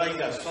at the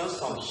Parida,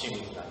 Swanson Shing,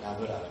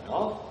 Nabura,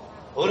 no?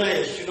 Or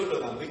I should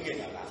look at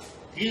Wicked.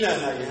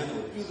 Vilana,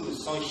 you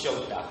so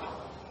shelter.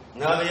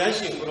 Now the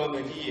Yashi from a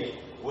dear,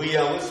 we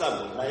are with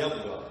some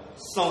Layabro,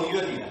 some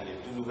Yuri.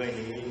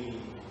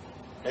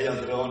 I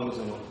don't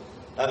know.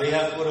 I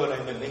have put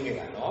on the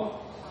Linga, no?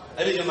 I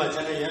did my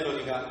channel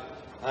Yanoliga,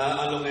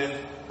 Alome,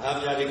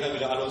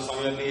 Abiadica, Alo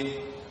Samuel,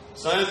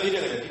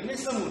 Samuel, you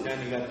miss some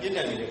Daniga,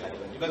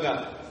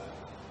 Yanaga.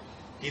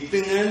 The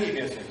thing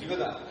ended, you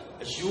got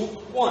a shoe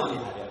one in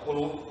the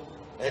Polo,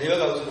 and you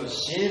got to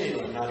share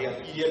it on Nadia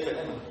PDF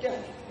and get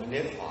when they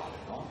are,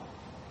 no?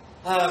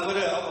 Ah, but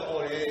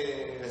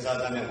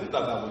Zadana,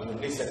 Baba, you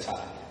miss a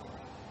child.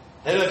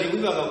 Hello, the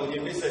Uga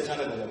would miss a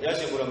channel of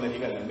Yashikuro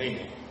Medica and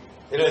Maine.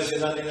 There is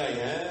nothing I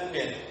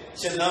am,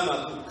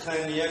 Shanama,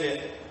 Kanya,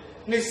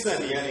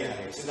 Nissan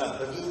Yana, Sina,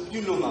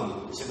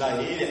 Yulumam, Sina,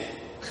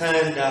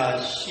 Kanda,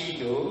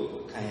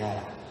 Shido,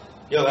 Kayara.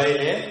 Your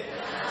Aile?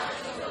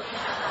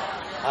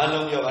 How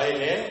long your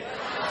Aile?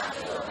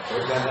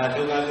 Dogana,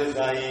 Dogana,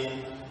 Zai,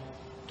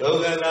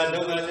 Dogana,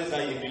 Dogana,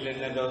 Zai,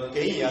 Villan,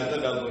 Kaya,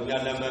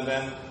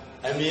 Dogana,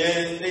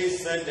 Amien, they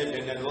said that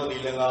in the body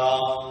level.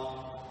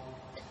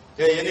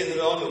 They ended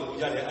the honor of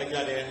Pujade, I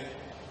got it.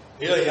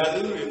 Here,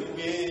 Yadu,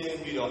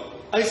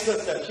 I said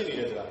that she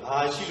needed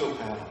she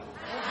looked at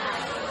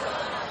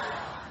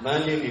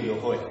Manly, your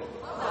boy.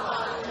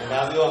 And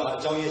I know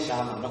about Johnny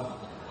Shaman.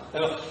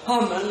 How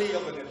manly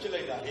of a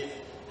chile that he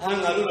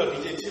hung a little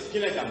bit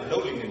chile and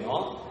loading it,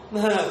 no?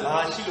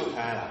 She looked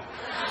at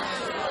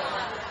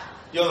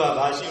you're a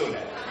Bashio.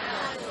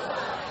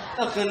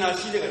 How can I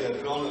see the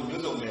ground of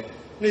Newton?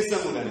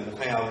 Nissan and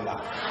Kayala.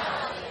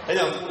 I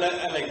don't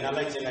like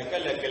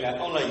Nalak,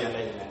 only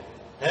Yalena.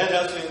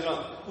 That's when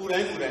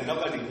Puran,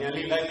 nobody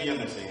nearly like the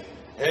young say.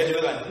 Hey,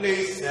 you got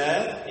place,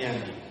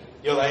 Yandy.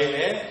 You're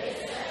right,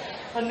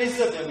 and this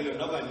is the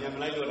nobody,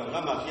 like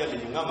Nama Fiali,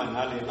 Nama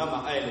Nali,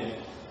 Nama Island,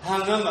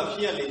 Hangama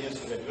Fiali,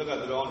 so that you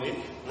got drawn in,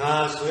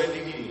 now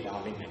sweating,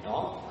 darling,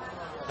 no?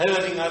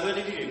 Everything other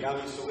did, now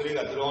is so very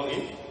drawn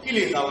in, kill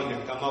it down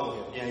and come out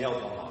with Yao.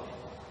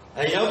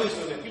 I always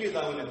want to kill it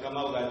down and come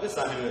out at the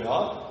sun,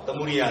 the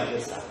Muria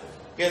this side.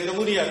 Get the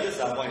Muria this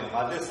side,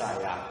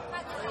 Badesaya.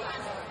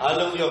 I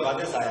love your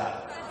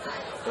Badesaya.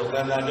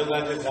 Dogana,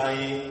 Dogana,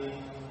 Zai.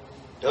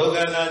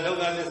 Dogana,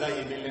 Dogana,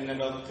 Zai,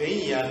 Villan,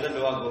 Kaya, the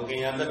dog,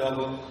 Kaya, the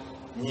dog.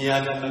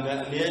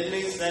 Niana,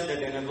 nearly said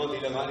that in a body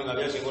of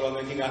Yashikura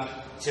Medica,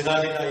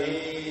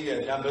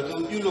 Sedari, Dabatu,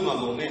 Yuluma,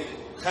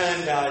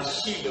 Kanda,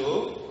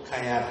 Shido,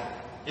 Kaya.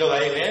 You're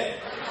right,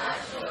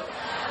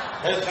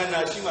 Kanda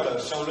Shimara,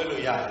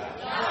 Shauleluya.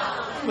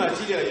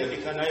 Material,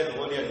 you can have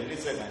one year,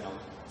 listen, I know.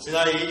 စဉ်း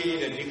စားရည်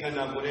တဲ့ဒီခန္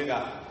ဓာကိုယ်တွေက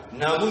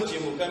နာမှုကျ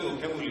င်မှုကံမှု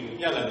ခဲမှုတွေကို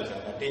ပြလာလို့ဆို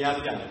တာတရား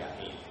ပြနေတာ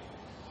လေ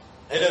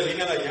အဲ့တော့ဒီ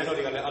ကရဟန်းတော်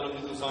တွေကလည်းအလုံး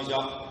စုဆောင်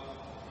ရှောက်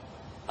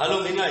အ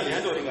လုံးဒီကရဟ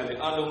န်းတော်တွေကလည်း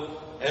အလုံး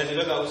အဲဒီဘ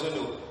က်ကဥဆုံး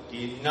တို့ဒီ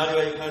နာ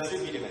ရီခံစစ်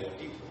ပြီးတဲ့ခါ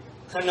ဒီ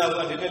ခန္ဓာက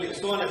ဒီတက်လေးအ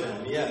စိုးရနဲ့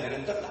နေရာနဲ့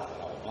တက်တာ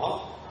တော့နော်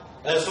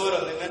အဲဆို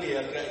တော့ဒီကနေ့ရ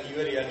တဲ့ဒီရွ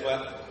ယ်ရထွက်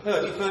အဲ့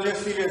တော့ဒီခံလေး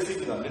စီးလေးစီး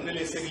ပြီးတော့နည်းနည်း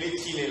လေးစိတ်ကလေး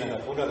ချီနေလာ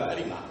တော့ဘုရားကအဲ့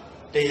ဒီမှာ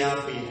တရား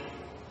ပေး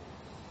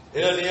တ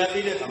ယ်ဒါတော့တရား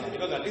ပေးတဲ့အခါမှာဒီ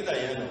ဘက်ကတိတ္တ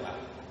ရဟန်းတော်က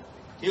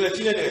ဒီကကြ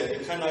ည့်လိုက်တဲ့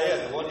ခန္ဓာရဲ့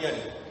သဘောတရား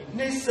တွေ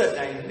နှိမ့်ဆက်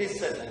တိုင်းကို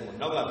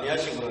နောက်ကဘုရား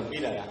ရှင်ကို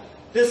ပြီးလာတာ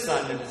သစ္စာ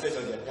နဲ့တစ်ဆက်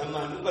ဆိုကြဓမ္မ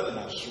နုပဒ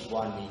နာရှု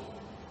ပွားနည်း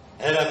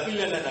အဲ့ဒါပြည့်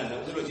လက်နဲ့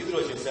တော့သူတို့ကျေးဇူး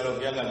တော်ရှင်ဆရာတော်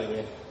ဘုရားကလည်းပဲ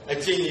အ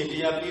ကျင့်ကြီးတ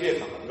ရားပြီးတဲ့အ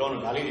ခါမှာတော့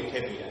ဒါလေးတွေထ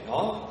ည့်ပေးတယ်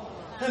နော်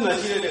အဲ့မှာ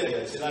ရှိလိုက်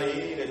တဲ့ခြေ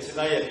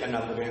သားရဲ့ခန္ဓာ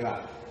ကိုယ်က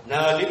နာ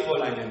လေးပေါ်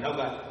လိုက်တဲ့နောက်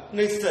က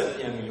နှိမ့်ဆက်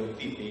ပြန်ပြီးလို့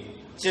သိပြီး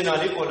ကျင်နာ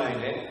လေးပေါ်လိုက်ရင်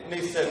လည်းနှိ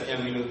မ့်ဆက်ပြန်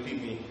ပြီးလို့သိ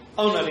ပြီး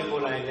အောက်နာလေး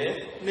ပေါ်လိုက်ရင်လည်း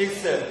နှိမ့်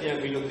ဆက်ပြန်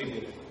ပြီးလို့သိ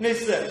ပြီးနှိမ့်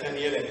ဆက်ခံ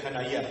ရတဲ့ခန္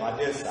ဓာကြီးကဘာသ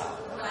က်စာ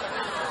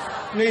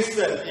နှိမ့်ဆ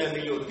က်ပြန်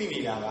ပြီးလို့သိနေ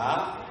တာက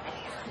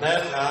မ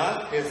က္ခ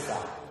သစ္စာ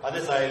ဘာသ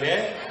စ္စာလဲ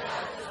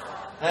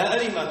အဲ့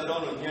ဒီမှာ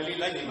တော်တော်ညံလေး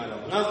လိုက်နေမှာ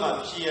တော့ငါမှ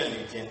ဖြစ်ရ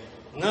နေခြင်း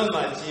ငါမှ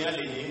ကျင်ရ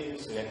နေ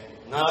ဆိုရဲ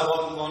ငါဘော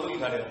ကောင်လို့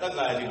ခါတဲ့တက္က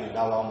ရာလေးကို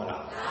လာပါမ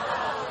လား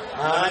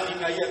ဒီ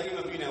ကရက်ပြီးမ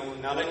ပြီးနိုင်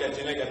ဘူးနားလိုက်တာကျ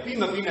င်လိုက်တာပြီး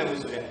မပြီးနိုင်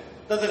ဘူးဆိုရဲ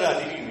တတ္တရာ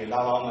တိတိတွေလာ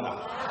ပါမလား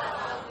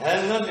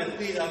ငါနဲ့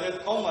သိတာပဲ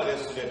ကောင်းပါလေ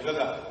ဆိုတဲ့အတွက်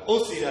ကဥ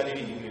စ္စေရာတိ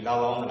တိတွေလာ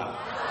ပါမလား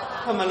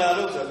မလာ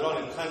လို့ဆိုတော့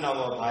ခန္ဓာ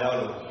ပေါ်ဘာရောက်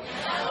လို့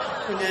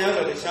ဉာဏ်ရောက်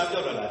တော့ရှား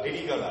ပြောက်တော့လားဒိဋ္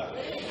ဌိပြောက်တာ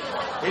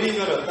ဒိဋ္ဌိ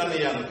ပြောက်တော့တဏှာ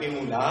မကင်း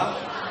ဘူးလား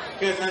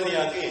ကဲတဏှာ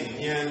ကင်း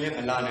ဉာဏ်နဲ့မ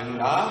လာနိုင်ဘူး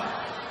လား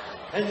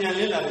ဉာဏ်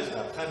လေးလာလို့ဆို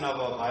တာခန္ဓာ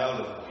ပေါ်ဘာရောက်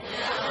လို့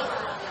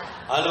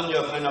အလုံး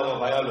ပြောခန္ဓာပေါ်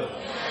ဘာရောက်လို့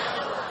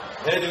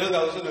ဒီလိုကဥ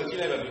စ္စာကိုကြည့်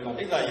လိုက်တော့ဒီမှာ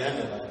တိက္ကရဟန်းတ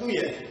ယ်သူ့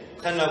ရဲ့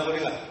ခန္ဓာကို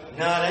ယ်က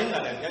နာတိုင်းနာ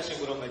တိုင်းရရှိ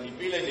ကိုယ်တော်မကြီး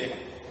ပြေးလိုက်တဲ့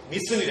မိ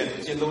စွနေတဲ့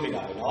ကျင့်သုံးနေ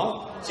တာပဲနော်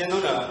ကျင့်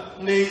သုံးတာ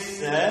နှိမ့်ဆ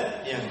က်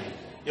ပြန်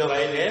ပြောပါ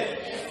ရဲ့လေ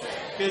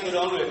ပြေသူ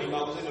တော်တို့ဒီမှာ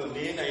ဥစ္စာတို့၄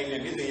နိုင်နဲ့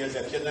နေ့စဉ်ရက်ဆ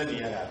က်ဖြစ်သန်းနေ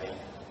ရတာပဲ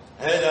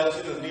အဲဒါဥစ္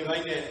စာတို့ဒီပို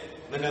င်းနဲ့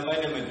မနက်ပို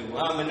င်းနဲ့မတူ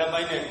ဟာမနက်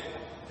ပိုင်းနဲ့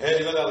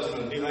ဒီဘက်ကဥစ္စာ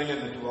တို့ဒီပိုင်းနဲ့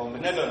မတူအောင်မ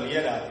နက်တော့နေရ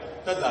တာ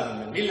သက်သာ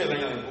နေနေ့လယ်ပို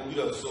င်းရောက်ပို့ပြီး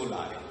တော့ဆိုး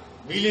လာတယ်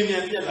မီလီမြ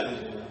န်ပြက်လာတယ်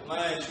ဆိုတော့မှန်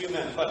ရွှေမှ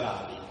န်ဖတ်လာ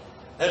ပြီ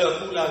အဲ့တော့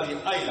ပူလာပြီ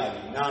အိုက်လာ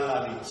ပြီနာလာ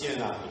ပြီကျင်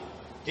လာပြီ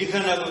ဒီခ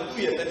န္ဓာကို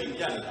သူ့ရဲ့တတိ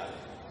ပြနေတာ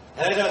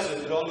အဲ့ဒါဆို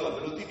တော်တို့ကဘ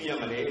ယ်လိုသိပြရ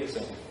မလဲ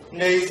ဆို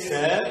နှိမ့်ဆ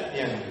က်ပြ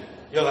န်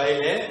ပြောပါရဲ့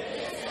လေ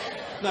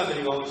မှတ်မ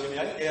နေပါဘူးရှင်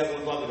ဗျာတရားကု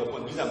န်သွားပြီးတော့ကို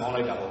ယ်မိစားမောင်း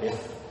လိုက်တာပေါ့ဗျာ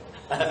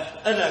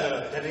အဲ့ဒါက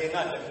တော့တရေက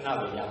တခဏ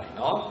ပဲရမယ်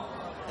နော်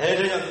အဲ့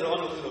ဒါကြောင့်တော်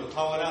တို့ဆို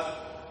ထာဝရ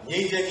ငြိ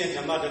မ်းချမ်းခြင်းဓ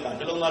မ္မတက္က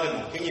နှလုံးသားထဲ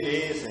မှာခင်းကြီး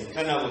လေးဆိုခ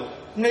န္ဓာကို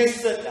နှိမ့်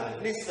ဆက်တာ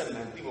နှိမ့်ဆက်မှ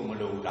န်ပြီးဖို့မ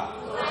လိုဘူးလား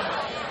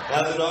ဒါ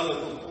ဆိုတော့လို့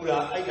ပူရာ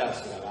အိုက်တာ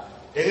ဆိုတာက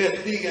တကယ်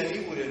သိကန်ဒီ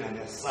ပူရနာ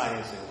နဲ့စာရ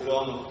င်ဆို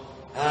တော့သူ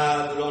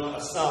တော်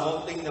အစာပေါ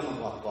င်းသိမ့်တယ်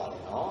မှာသွားတ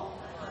ယ်နော်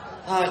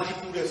ဒီ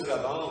ပူရဆိုတာ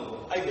ဘာမှမဟု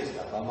တ်အိုက်တယ်ဆို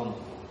တာဘာမှမ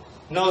ဟုတ်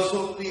နောက်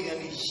ဆုံးသိကန်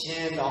ဒီရှ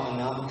င်းတောင်အ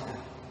နာမခံ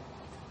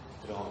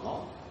တော်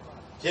နော်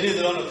ယနေ့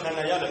တော်တို့ခန္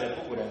ဓာရတဲ့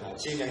ပုဂ္ဂိုလ်တိုင်းက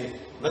အချိန်တိုင်း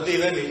မသိ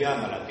ပဲနေကြ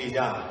မှာလားသိကြ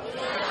မှာ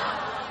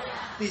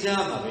သိကြ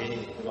မှာပဲ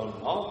တော်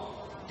နော်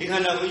ဒီခ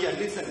န္ဓာကိုယ်ကြီးက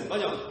နှိမ့်ဆက်တယ်ဘာ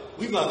ကြောင့်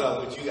ဝိပါက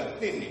ကိုကြီးက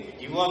တင့်နေ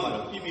ဒီဘဝမှာ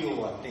တော့ပြည့်ပြည့်ဝ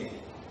ဝတင့်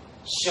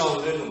ရှောင်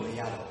လဲလို့မ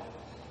ရတော့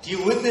ဒီ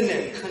ဝိသ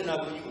နဲ့ခန္ဓာ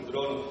ကိုယ်ကြီးကို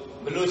တော်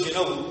မလို့ရှင်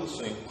တော့ဘူး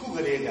ဆိုရင်ခုက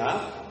လေးကဉာ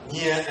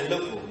ဏ်အလု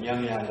ပ်ကိုများ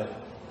များလုပ်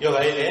ပြော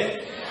ပါရဲ့လေ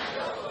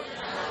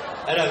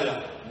အဲ့ဒါက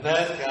မ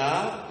က္ခ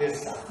သစ္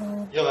စာ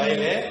ပြောပါရဲ့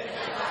လေ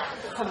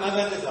မက္ခ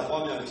သစ္စာ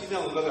ပေါ်များချိတဲ့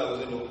ဝိပါကကို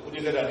ဆိုလို့ဥဒိ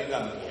ကရတိက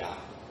မတရား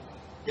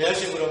တရား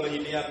ရှင်ဘုရားမ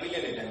ကြီးတရားပြည့်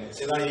တဲ့တိုင်း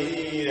စေသား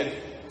ရေးတဲ့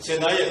စေ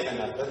သားရဲ့ခန္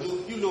ဓာဘယ်သူ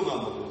ပြုလို့မှမ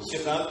ဟုတ်ဘူးစေ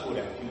သားကိုယ်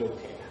တိုင်ပြုလုပ်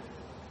ခဲ့တာ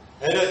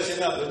အဲ့တော့စေ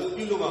သားဘယ်သူ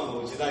ပြုလို့မှမဟု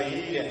တ်ဘူးစေသား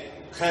ရေးတဲ့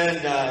ခန္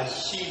ဓာ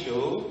ရှိ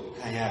လို့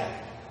ခံရတယ်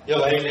ပြော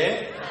ပါရဲ့လေ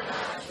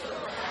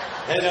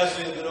အဲ့ဒါ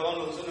ဆိုရင်တို့ကောင်း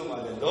လို့စွန့်လို့ပါ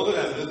လေလောက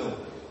ဓာတ်မျိုးစုံ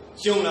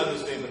ကျုံလာလို့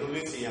ဆိုရင်ဘယ်လို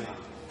လေးသိရမှာ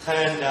ခ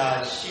န္ဓာ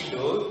ရှိ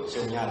လို့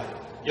ကျုံရတယ်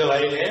ပြောပါ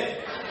ရဲ့လေ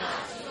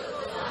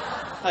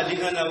ဒီ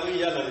ခန္ဓာကို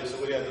ရလာလို့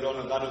ဆိုကြရတို့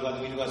တော့ကာတုကသ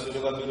မီးတို့ကဆု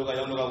တို့ကသူတို့က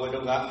ရောင်းတို့ကဝတ်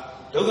တို့က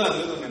ဒုက္ခ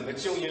မျိုးစုံနဲ့မ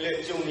ကျုံရင်လည်း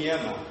ကျုံနေရ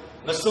မှာ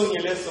မစုံရ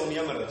င်လည်းစုံနေရ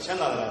မှာတော့ချမ်း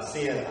သာတာဆ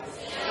င်းရဲတာ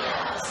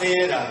ဆင်း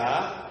ရဲတာက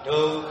ဒု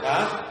က္ခ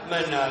မ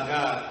နနာက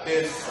သ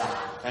စ္စာ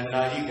ခန္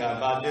ဓာဤက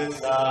ပါသစ္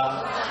စာ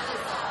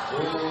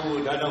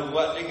ဒါတော့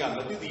ဘုရားအိတ်ကမ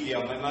သိသေးရ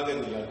အောင်မမခဲ့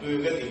လို့ရတွေ့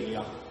ခဲ့တယ်ရ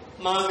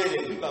မှားခဲ့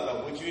တဲ့ဝိပါက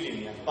ဝကျွေးနေ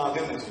များပါ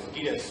ခဲ့မယ်ဆိုကြ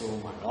ည့်တဲ့ဆုံး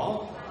မှာနော်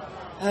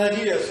ကြ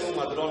ည့်တဲ့ဆုံး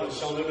မှာတော်တော်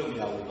ရှောင်လို့မ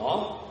ရဘူးနော်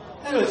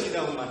အဲ့လိုရှိ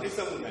တဲ့ဟိုမှာနှိစ္စ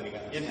မှုဉာဏ်တွေက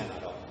ပြင်းထန်လာ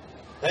တော့ဒါ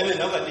ပေမဲ့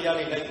နောက်ကတရား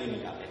လေးလိုက်ပြီးနေ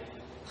တာပဲ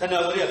ခန္ဓာ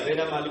ကိုယ်ကဘယ်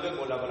ဓမ္မလေးပဲ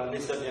ပေါ်လာပါလားနှိ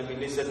စ္စပြန်ပြီး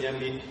နှိစ္စပြန်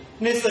ပြီး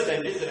နှိစ္စတို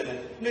င်းနှိစ္စတို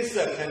င်းနှိစ္စ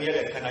ခံရ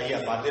တဲ့ခန္ဓာကြီး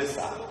ကဘာသစ္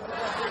စာ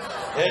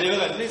ဒီဘ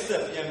က်ကနှိစ္စ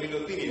ပြန်ပြီး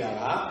လို့သိနေတာ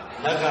က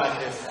မဂ္ဂ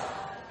သစ္စာ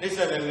နှိစ္စ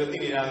ပြန်ပြီးလို့သိ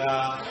နေတာက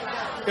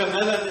ကမ္မ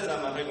သသစ္စာ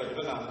မှာဖြစ်တော့ဒီဘ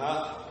က်ကငါ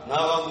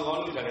ကောင်းသူကောင်း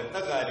လို့ထားတဲ့တ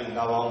က္ကရာတွေ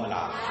လာပါအောင်မ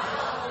လား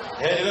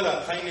ဒီဘက်က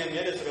ခိုင်းနေ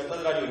မြဲတဲ့ဆိုတဲ့သတ္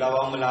တရာတွေလာပါ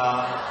အောင်မလား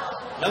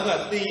နောက်က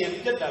သိရင်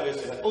ပြတ်တာပဲ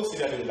ဆိုတဲ့ဥစ္စေ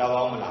ရာတွေလာပါ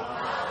အောင်မလား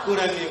ကိုယ်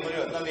တိုင်မြင်ပြီး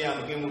တော့တန်တရားမ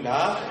ကင်းဘူး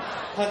လား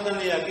ဖတ်တန်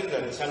တရားကိစ္စ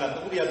တွေဆန္ဒသ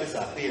မုဒိယသစ္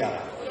စာသိတာ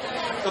လား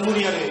သမု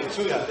ဒိယတွေ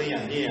ချို့ရသိရ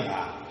မြင်ရ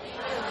လား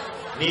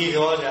နိ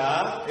ရောဓ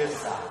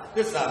သစ္စာသ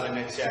စ္စာ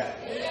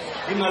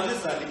ဘယ်နှချက်ဒီမှာ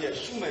သစ္စာလေးချက်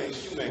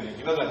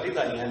ရှုမှန်နေဒီဘက်ကဒိဋ္ဌ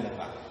ယန္တ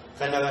ကခ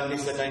န္ဓာ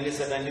ကနိစ္စတိုင်း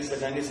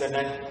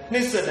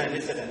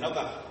နောက်က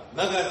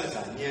မဂ္ဂ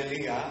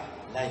သစ္စာဉာဏ်လေး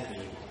ကလိုက်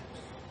ပြီး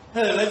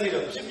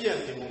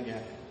လိုက်ပြီးတော့ဖြစ်ပြနေမှု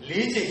များ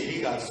၄ချိန်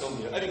၄ကဆုံး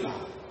ပြီးတော့အဲ့ဒီမှာ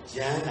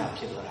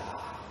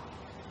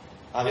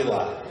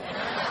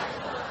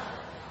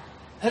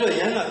ယန္တာဖြစ်သွားတာဘာဖြစ်သွားလဲအဲ့တော့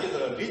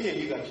ယန္တာဖြစ်သွားတော့၄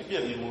ချိန်၄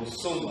ကဖြစ်ပြနေမှု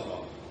ဆုံးသွား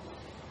တော့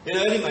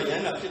အဲ့ဒီမှာ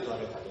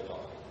ယန္တာဖြစ်သွားတဲ့ခါကျတော့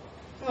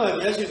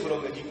မြတ်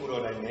ရှိခိုးတော်မကြီး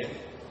ကိုတော်တိုင်းနဲ့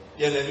ပြ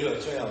န်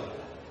လည်ပြီးတော့ကြောက်ရောက်လာ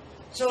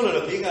ကြောက်လာ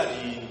တော့ဘေးကဒီ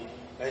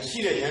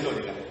ရှိတဲ့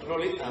ယန္တော်တွေကလ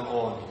ည်းတော်တော်လေးအံ့ဩ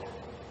နေတာ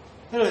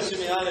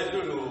အဲ့တော့ရှင်မရတဲ့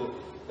တို့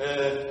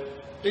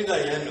လိုဒိဋ္ဌ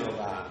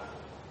ယန္တော်က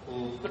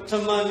ပထ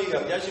မနေ့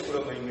ကမြတ်ရှိခိုး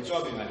တော်မကြီးမ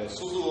ကြွပြင်လာတဲ့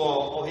စူးစူး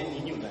အော်ဟိ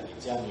ညညွတ်တယ်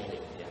ကြားနေ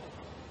တယ်ဗျာ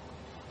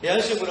မြ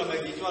တ်ရှိခိုးတော်မ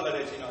ကြီး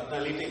ကြွလာတဲ့အချိန်တော့အတ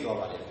န်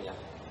လေးတိတ်သွားပါတယ်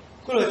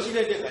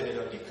ဗျာခုတော့ကြီးလိုက်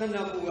တဲ့ခါကျတော့ဒီခန္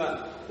ဓာ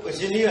ကိုယ်က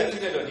အရှင်ကြီးက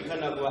ကြီးလိုက်တော့ဒီခန္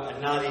ဓာကိုယ်က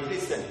အနာတွေသိ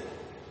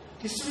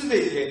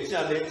စက်နေတာဒီစုသိတဲ့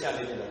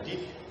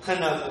ကြာလဲတော့ဒီခန္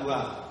ဓာ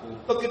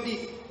ကိုယ်ကပကတိ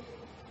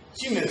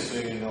ရှိမယ်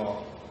ဆိုရင်တော့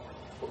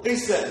အိစ္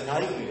ဆတ်နား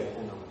ယူနေ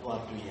တဲ့ပုံတော့သွား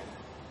တွေ့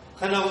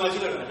ရခန္ဓာကိုယ်က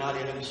ရှိတော့အနာ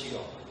တွေလည်းမ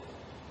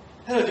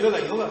ရှိတော့အဲ့တော့ဒီဘက်က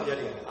ယောဂပြရတ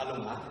ယ်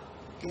အလုံးက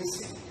ကင်း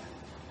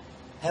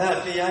စင်နေတာအဲ့ဒါ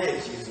တရား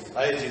ရဲ့ကျေးဇူး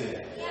ဘာရဲ့ကျေးဇူးလဲ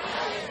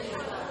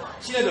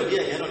ရှိလိုက်တော့ဒီ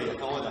ကရန်တော်တွေက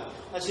ကောင်းတာ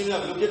အရှင်က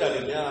ဘယ်လိုဖြစ်တာ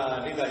လဲ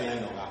ဗျာဒိဋ္ဌ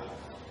ယန္တော်က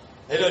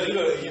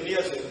အဲ့တော့ဒီလိုအရင်တည်း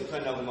ကဆိုရင်ခ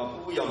န္ဓာကိုယ်မှာ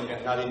ပူရောက်နေတဲ့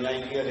ဒါတွေအများ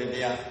ကြီးတွေ့ရတယ်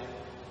တရား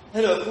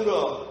အဲ့တော့အခု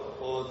တော့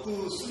သူ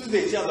စုသိ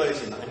ကြသွားတဲ့အ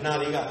ချိန်မှာ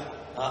အနာတွေ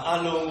ကအ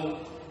လုံး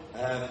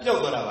ပျောက်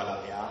သွားတာပါ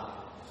လားဗျာ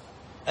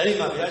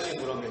အဲ့ဒီမှာဘု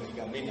ရားရှင်ကို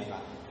ရောမြတ်ကြီးကမိန့်တာက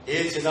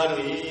ခြေသား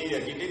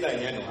တွေတဲ့ဒီဒိဋ္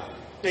ဌယန္တော်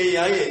ကတ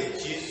ရားရဲ့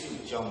ကျေး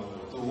ဇူးကြောင့်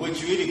သူဝိ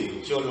ကျွေးတွေ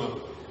ကိုကြော်လွန်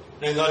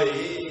နိုင်သွားတယ်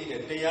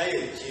တဲ့တ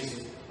ရားရဲ့ကျေး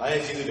ဇူးဘာရဲ့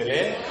ကျေး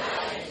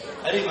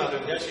ဇူးလဲအဲ့ဒီ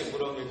မှာဘုရားရှင်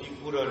ကိုရောမြတ်ကြီး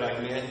ကိုတော်တို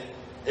င်းနဲ့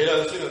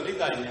အဲ့တော့ဆိုတော့ဒိဋ္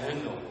ဌယန္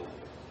တော်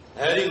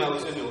အဲ့ဒီမှာ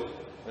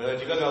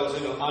ဆိုတော့ဒီဘက်ကဆို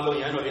တော့အာလုံး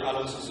ယန္တော်တွေအာ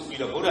လုံးစုပြီး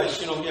တော့ဗုဒ္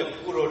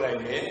ဓရှင်တော်မြတ်ကိုတော်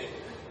တိုင်း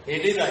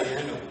နဲ့ဒီဒိဋ္ဌ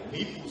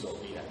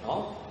ယန္တော်မိပူဇော်ပေးတာ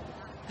နော်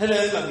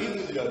အဲ့ဒါကမိ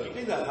ပူဇော်တော့ဒီ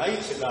ဒိဋ္ဌငါး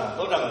ကြီးချက်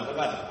ကသောတာပန်တက္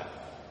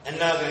ကတာအ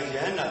နာဂံ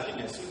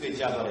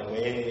ယန္တာဖြစ်နေစုသိကြပါတယ်ပဲ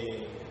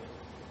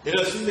ဒါ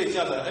တော့စုသိကြ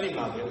ပါ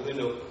အဲ့ဒီမှာပဲဦးဇင်း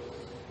တို့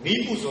မိ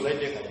ပူဇော်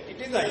လိုက်တဲ့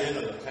အခါဒီဒိဋ္ဌ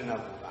ယန္တော်ရဲ့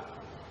ခန္ဓာကိုယ်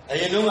ကအ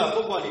ရင်တော့ကပု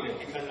တ်ပွားနေ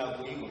တဲ့ဒီခန္ဓာ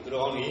ကိုယ်ကြီးကိုသူ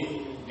တော်နေ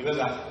ဒီ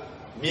ဘက်က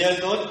မြတ်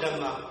သောဓမ္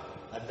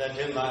မအတ္တဓ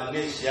မ္မအ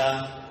နိစ္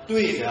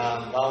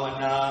စတွေ့တာဘာဝ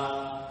နာ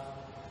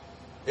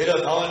ဒါ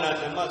တော့ဘာ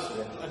ဝနာဓမ္မဆို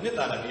တဲ့အနှစ်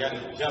သာရတ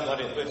ရားကို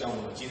ရသွားတဲ့အတွက်ကြောင့်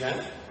လို့ကြည်စမ်း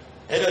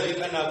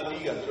အဲ့တော့ဒီခန္ဓာ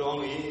ကိုယ်ကြီးကသူတော်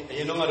နေအရ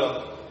င်တော့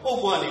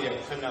ကတော့ပုတ်ပွားနေတဲ့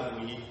ခန္ဓာကို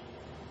ယ်ကြီး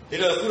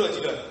ဒါတော့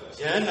အခုတော့ကြည့်တော့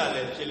ယန္တာလ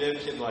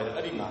ည်းဖြစ်သွားတယ်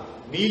အဲ့ဒီမှာ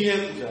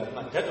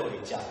မီးလဲပူဇော်မှဓာတ်တော်တွေ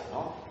ကြာတယ်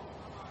နော်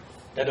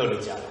ဓာတ်တော်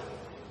တွေကြာ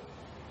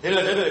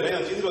တယ်ဒါတော့ဓာတ်တော်တွေ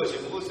လည်းကျေး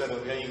ဇူးတော်ရှင်ဘုရား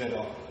ဆရာတော်ဘုရားကြီး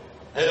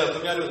ကတော့အဲ့တော့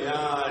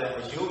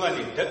ခင်ဗျားတို့များတဲ့အယိုးက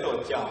နေဓာတ်တော်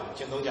ကြော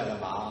င်းကျင့်သုံးကြ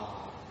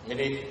တယ်ပါယ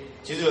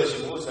နေ့ကျေးဇူးတော်ရှ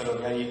င်ဘုရားဆရာတော်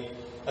ဘု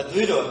ရားကြီးအ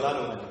သွေးတော်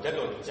သားတော်နဲ့ဓာတ်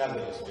တော်တွေကြာ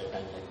တယ်ဆိုတဲ့အ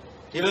တိုင်းပဲ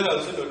ဒီဘက်က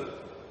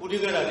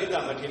ဥစ္စာတို့ပုရိကရဒိဋ္ဌ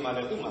မထေရမှာလ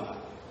ည်းသူ့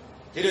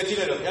မှာဒီလိုကြ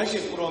ည့်လိုက်တော့ဘု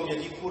ရားရှင်ကို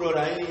ရောမြတ်ကြီးကို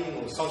ရောတို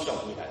င်းကိုစောင့်ရှော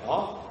က်နေတာ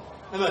နော်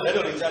အဲ့မှာဓာတ်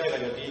တော်တွေကြားတဲ့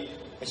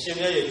အခါကျတော့ဒီအရှင်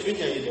မြတ်ရဲ့ကျွ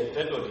မ်းကျင်ရ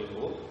တဲ့ဓာတ်တော်တွေ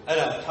ကိုအဲ့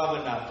ဒါသာ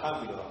မနာထား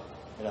ပြီးတော့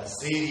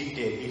အဲ့ဒါဇေရီတ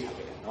ည်ပေးထား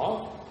ကြ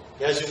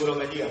တယ်နော်ဘုရားရှင်ကိုရော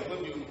မြတ်ကြီး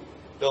ကဖွင့်ပြ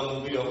တော်မူ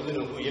ပြီးတော့ဦးဇင်း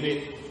တို့ကိုယ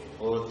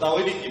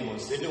နေ့တာဝိတိပြည်မှာ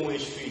ဇေတဝင်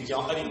ရွှေကျော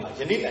င်းအဲ့ဒီ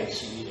မှာယနေ့တိုင်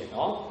ရှိနေတယ်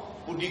နော်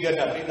ပုတိကတ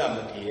ပိဋက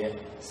မထေရ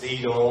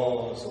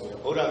ရဲ့ဇေတော်ဆိုပြီးတော့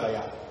ဗုဒ္ဓဂ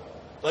ယာ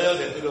တော်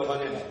ရောက်တဲ့သူတော်ဘာ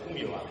နဲ့လည်းဥမြ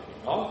င်ပါ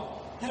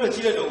တယ်နော်အဲ့တော့ကြ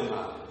ည့်ရတော့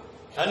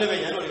မှာဒါနဲ့ပဲ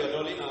ရန်တော်တွေ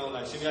ကတော်လေး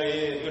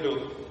အောင်လာရှင်ပြရဲ့တို့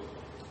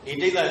ဒီ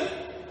ဒိဋ္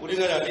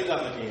ဌပုရိကတပိဋ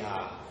ကမထေ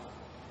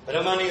ရဟာဗ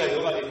ရမဏိကယော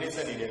ဂတွေနှိမ့်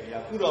ဆက်နေတယ်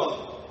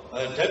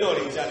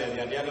ဗျာခုတော့ဓာတ်တော်တွေကြား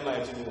တယ်ဗျာတရားဓမ္မ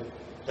ရဲ့ကျေးဇူး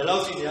ဒါ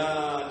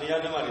လောက်စီများတ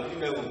ရားဓမ္မတွေပြ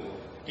ည့်မဲ့ဖို့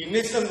ဒီ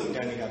နှိမ့်ဆက်မှု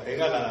တန်တွေကဘယ်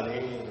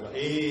ကလာတာလဲဆိုတော့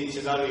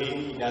ခြေသား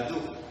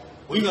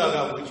တွေဒါသူဝိဘာက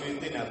ဝိချွေ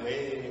သိနေတာပဲ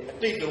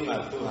အတိတ်တုန်း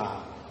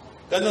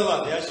ကသူဟာကသဗ္ဗ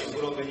ဘုရားရှင်ကို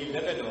ရောမကြီး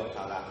လက်ထက်တော်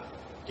ခါလာ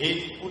ဒီ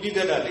ပုတိ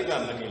ကတဒိဋ္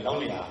ဌမထေရလော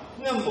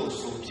င်းနေတာငှက်မှု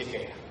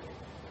ဆိုဖြစ်ခဲ့တာ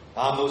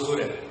ဘာမို့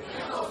ဆိုတယ်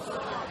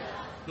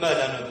မှတ်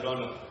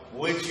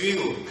တယ်တော့ပြောလို့ဝိကျွေး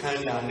ကိုခ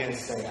န္ဓာ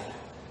နဲ့ဆက်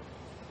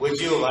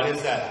ရတာဝိကျွေးကိုဘာနဲ့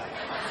ဆက်ရတာ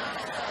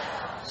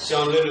ရှော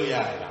င်လွတ်လို့ရရ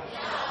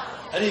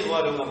လားအဲ့ဒီဘဝ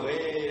တုန်းကပဲ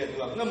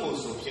တဲ့သူကငှက်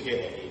မှုဆိုဖြစ်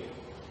ခဲ့တယ်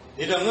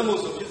ဒီတော့ငှက်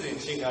မှုဆိုဖြစ်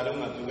စဉ်ချိန်ခါတု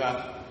န်းကသူ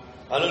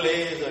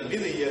ကဘာလို့လဲဆိုတော့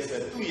နေ့စဉ်ရက်ဆ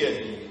က်သူ့ရဲ့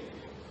ဒီ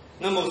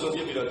ငှက်မှုဆိုဖြ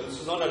စ်ပြီးတော့သူ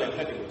စုဆောင်းတဲ့ခ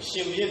က်တွေကိုရှ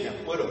င်မြင့်နဲ့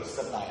ပွဲတော်ဆ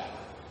က်သားရ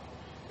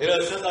တာဒါ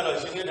တော့ဆက်သားတော့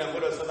ရှင်မြင့်နဲ့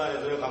ပွဲတော်ဆက်သားရ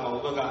ဆိုတဲ့အခါမှာဘု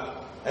ဘက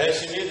ရှ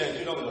င်မြင့်နဲ့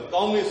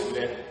ကျွတ်တော့ကောင်းမေ့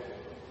ဆိုတဲ့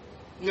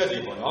ငှက်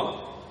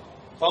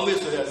တွေပေါ့နော်ကောင်းမေ့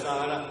ဆိုတဲ့စာ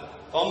ဟာ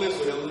လားကောင်းမေ့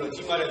ဆိုတဲ့ဦးတို့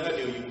ကြီးမားတဲ့ငှက်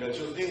တွေကိုယူပြီးတော့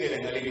ချုပ်သိငယ်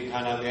တဲ့ငှက်လေး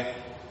တွေထားလာ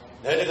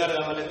ခဲ့လက်တကား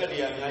တကားမှလည်း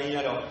ကတ္တရားအများကြီး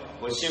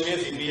ရတော့ရှင်မ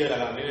င်းစီပြီးရတာ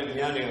ကမင်းလ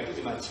ည်းများနေတယ်သူ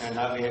ဒီမှာခြံ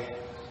ထားခဲ့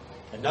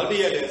နောက်တ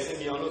ရက်လည်းအ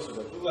စင်ပြောင်းလို့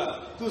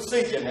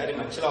ဆိုတော့သူစိတ်ကြံ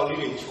တယ်အဲဒီမှာခြေထောက်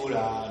လေးတွေ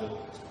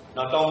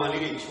ချိုးတာလို့နောက်တောင်ပန်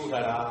လေးတွေ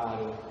ချိုးထားတာ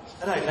လို့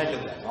အဲ့ဒါလိုက်လု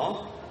ပ်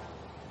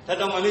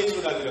တယ်နော်ဒါတောင်ပန်လေး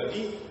ချိုးထားပြီးတော့ဒီ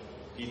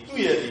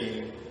သူ့ရဲ့ဒီ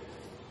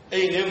အိ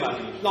မ်ထဲ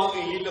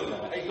မှာဒီလှောင်အိမ်လေးလုပ်တာ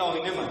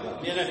အဲ့လှောင်အိမ်ထဲမှာ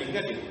အများနဲ့ဒီငှ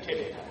က်တွေကိုထည့်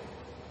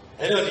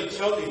ထားအဲ့တော့ဒီ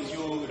6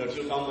တွေကျိုးပြီးတော့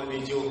ချိုးတောင်ပန်တွေ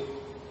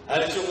ကျိုးအဲ့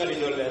ဒီချုပ်ကနေ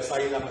တော့လည်းစာ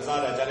ရည်သာမ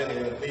စားတာကြားတဲ့နေ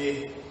ရာ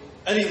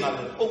သေးအဲ့ဒီ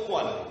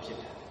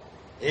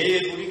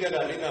မှာပုတ်ပွားလာဖြစ်တာပုရိက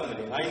တဒိဋ္ဌ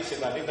မထေရငါးကြီး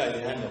7ပါးဒိဋ္ဌ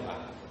ယဟန်တော်က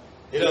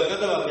ဒီတော့ကတ္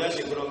တဗမြတ်ရှ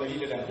င်ဘုရားမကြီး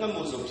ကငှက်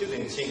မှုဆိုဖြစ်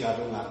တဲ့ချိန်ကား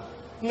တုန်းက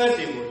ငှက်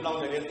တွေကိုလောင်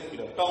နေတဲ့သိပြီး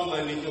တော့တောင်ပ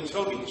န်တွေကျုပ်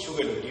6တွေချိုး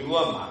ခဲ့လို့ဒီဘဝ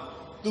မှာ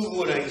သူ့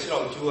ကိုယ်တိုင်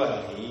6ကျိုးရတာ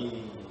လေ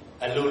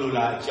အလိုလို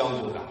လားအကြောင်း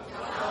လိုလား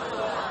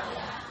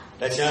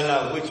တခြား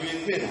လားဝစ်ကျွေး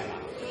သိနေတာ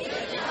လား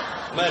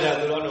မှတ်တာ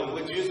သူတော်တို့ဝ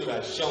စ်ကျွေးဆိုတာ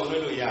ရှောင်လွှဲ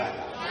လို့ရ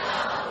တာ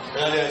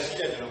ဒါလည်းရှိ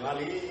တဲ့ကျွန်တော်ငါ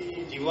လေး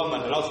ဒီဘဝမှာ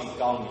ဒီလောက်စီ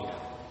ကောင်းနေတာ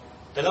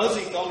ဒီလောက်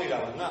စီကောင်းနေတာ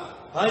ကငါ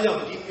ဘာကြော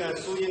င့်ဒီကံ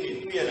ဆိုးရင်းတွေ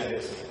တွေ့ရတာလဲ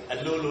ဆိုရင်အ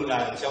လိုလို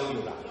လားအကြောင်း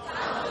လိုလား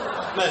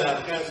မှတ်တာ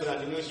ကံဆိုတာ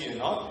ဒီမျိုးရှိတယ်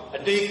နော်အ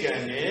တိတ်ကံ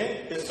နဲ့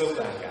ပစ္စုပ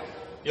န်ကံ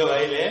ပြောပါ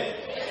လေ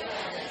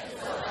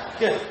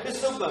ကဲပစ္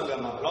စုပန်ကံ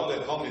မှာဘလောက်ပဲ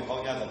ကောင်းမြင်ကော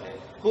င်းရတယ်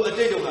ကိုအ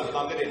တိတ်တုန်းက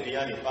ပါခဲ့တဲ့တ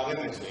ရားတွေပါခဲ့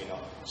မယ်ဆိုရင်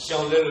တော့ရှော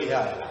င်လဲလို့ရရ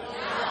လားဒါ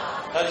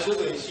တချို့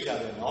ဆိုရင်ရှိတာ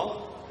ပဲနော်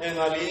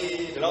ငါလေး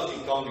ဒီလောက်စီ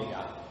ကောင်းနေ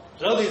တာ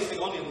ဒီလောက်စီစိတ်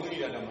ကောင်းနေမှုနေ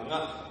တာတော့ငါ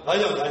ဘာ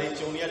ကြောင့်ဒါတွေ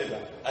ကြုံရရတယ်က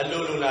အ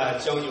လိုလိုလားအ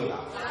ကြောင်းညို့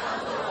လား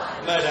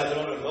မှတ်တာ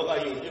တို့လောက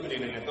ကြီးကိုပြစ်မနေ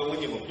နိုင်တဲ့ပတ်ဝန်း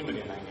ကျင်ကိုပြစ်မ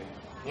နေနိုင်တဲ့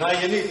ငါ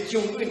ယနေ့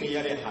ကြုံတွေ့နေရ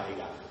တဲ့ဟာတွေ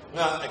က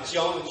ငါအ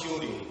ကြောင်းအကျိုး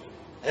တွေ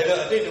အဲ့တော့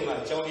အတိတ်တုန်းက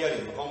အကြောင်းတရားတွေ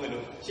မကောင်းမယ်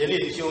လို့ယ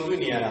နေ့ကြုံတွေ့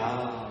နေရတာ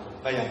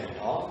မှတ်ရမယ်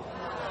နော်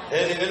အဲ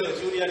ဒီလိုအ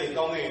ကျိုးတရားတွေ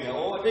ကောင်းနေရင်လည်း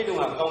အတိတ်တုန်း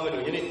ကကောင်းမယ်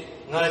လို့ယနေ့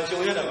ငါကြုံ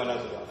ရတာပါလား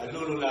ဆိုတော့အ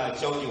လိုလိုလားအ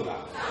ကြောင်းညို့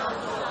လား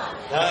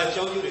ဒါအ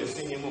ကြောင်းညို့တွေ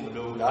သိမြင်မှုမ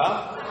လိုဘူးလား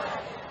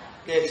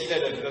ကဲကြည့်လို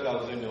က်တော့ဒီဘက်က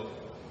ဦးဇင်းတို့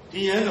ဒီ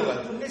ရန်တော်က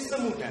သူနှိစ္စ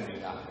မှုတန်နေ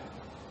တာ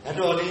အ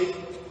တော်လေး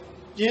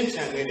ပြင်းထ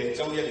န်ခဲ့တဲ့အ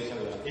ကြောင်းရည်တွေဆက်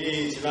လို့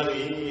အေးရှင်သာ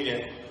လေးတဲ့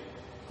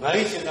ငါ့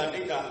ရှင်သာ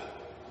တိတ်က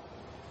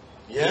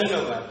ရန်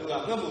တော်ကသူက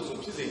ငှက်မှုဆို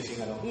ဖြစ်စေခြင်း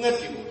ကတော့ငှက်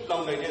တွေကိုလော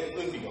င်လိုက်တဲ့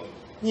သွင်းပြီးတော့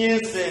ည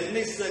င်းဆဲ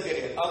နှိစ္စခဲ့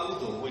တဲ့အကု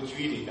သိုလ်ဝ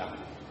ကြွေးတွေက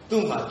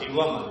သူ့မှာဒီဘဝ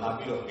မှာလာ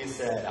ပြီးတော့ပြစ်ဆ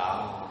က်တာ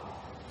ဒါ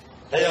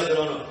ကြောင့်ကျွန်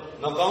တော်တို့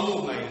မကောင်းမှု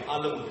မှန်အ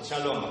လုံးကိုတ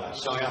ခြားတော့မှာလား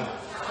ရှောင်ရမှာ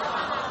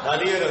ဒါ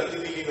လေးကတော့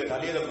တီးတီးလေးပဲဒါ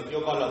လေးကတော့မ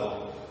ပြောပါတော့ပါ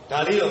ဘူးဒါ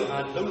လေးတော့ငါ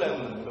လုံးလိုက်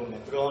မှမလုံး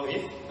နဲ့တော်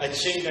လေးအ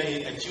ချိန်တို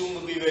င်းအကျိုးမ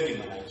ပေးပဲနေ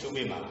မှာလားအကျိုး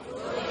ပေးမှာလား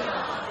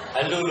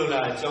အလိုလို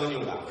လားအကြောင်း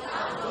ညို့လား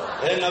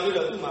နောက်ပြီး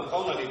တော့သူ့မှာကော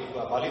င်းတာလေးက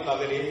ဘာလေးပါ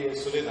ကလေး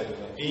ဆိုတဲ့အခါကျ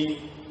တော့ဒီ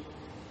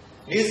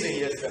နေ့စဉ်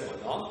ရက်ဆက်ပေါ့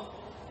နော်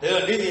ဒါ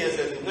တော့နေ့စဉ်ရက်ဆ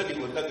က်ငှက်ဒီ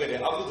ကိုတက်ခဲ့တဲ့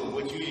အကုသိုလ်ဝ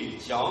ကြွေး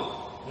ကြောင့်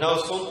နောက်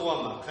ဆုံးဘဝ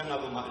မှာခန္ဓာ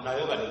ကိုယ်မှာအနာ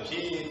ရောဂါတွေဖြ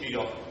စ်ပြီး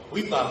တော့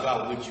ဝိပါက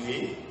ဝ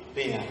ကြွေး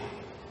သိရတာ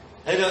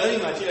အဲ့တော့အဲ့ဒီ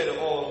မှာကြည့်လိုက်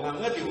တော့ငါ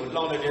ငှက်ဒီကို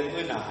လောင်နေတဲ့သွ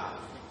င်းတာဟာ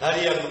ဒါ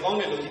တွေကမကောင်း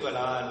တဲ့လူကြီးပါ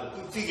လား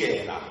သူသိခဲ့ရ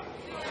လား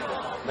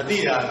မသိ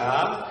တာက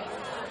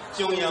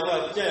ကြုံရပါ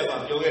ကြက်ရပါ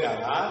ပြောခဲ့တာ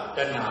ကတ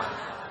ဏှာ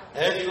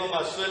အဲဒီဘက်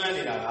မှာဆွဲလန်း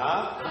နေတာက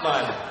ဥပါ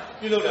ဒ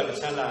ပြုလုပ်တာ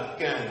ချမ်းသာ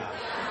ကံလား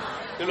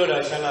ပြုလုပ်တာ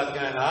ချမ်းသာ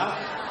ကံလား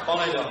ပေါင်း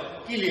လိုက်တော့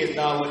ကိလေ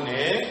သာဝ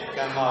နဲ့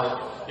ကံမော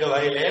ပြောပါ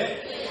လေ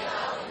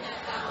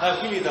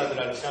ကိလေသာဆို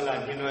တာချမ်းသာ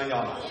ညှဉ်းနှွမ်းကြော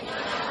င်းလား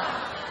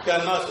ကံ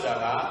မဆိုတာ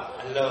က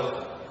အလုံး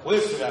ဝိ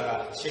ဆိုတာက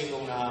အချိန်ကု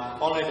န်တာ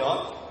ပေါင်းလိုက်တော့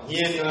ညှ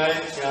ဉ်းနှွ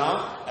မ်းကြောင်း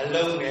အ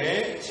လုံးနဲ့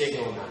အချိန်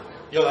ကုန်တာ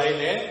ပြောပါ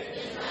လေ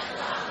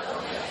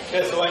ကဲ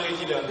ဆိုရင်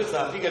ကြည့်တော့သစ္စာ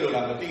သိခဲ့လို့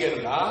လားမသိခဲ့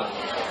လို့လား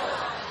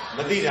မ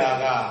သိတာ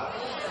က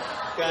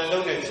ကံ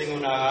လုံးနဲ့ချိန်ကု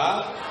န်တာက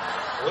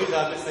ဝိဇ္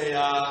ဇာသစ္စာယ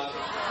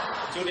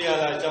ကျိုးတရား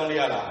လားအကြောင်းတ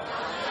ရားလား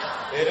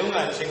ဘယ်တော့မှ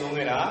ချိန်ကုန်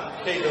ခဲ့တာ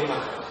တိတ်တော့မှ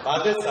ဘာ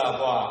သစ္စာ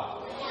ပွား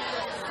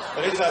ပ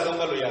ရိစ္ဆာသုံး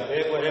ဘက်လို့ရဘ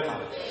ယ်ွယ်ထဲမှာ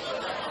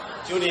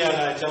ကျိုးတရား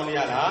လားအကြောင်းတ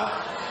ရားလား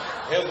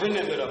ဘယ်ဝိ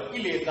နဲ့ပြောတော့ကိ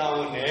လေသာဝ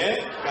နဲ့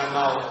ကံ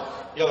မော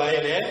ပြောပါ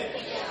ရဲ့လေ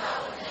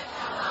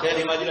ကဲ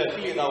ဒီမှာကြည့်တော့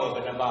ကိလေသာဝဘ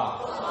ယ်နှပါ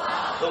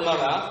သုံးပါး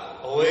က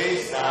အဝိ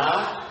ဇ္ဇာ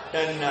တ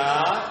ဏှာ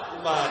ဥ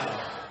ပါဒ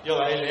ပြော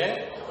ပါရဲ့လေ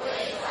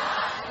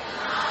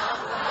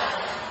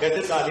ကဲသ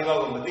စ္စာလေးပါး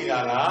ကိုမသိတာ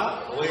က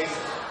အဝိဇ္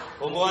ဇာ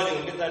ဘုံဘဝတွေ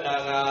ကိုပြတ်တာ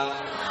က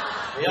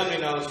ဘုရားမ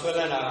င်းတော်ဆွဲလ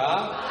န်းတာက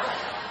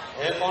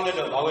ပေါင်းလိုက်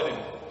တော့ဘာဝဲတယ်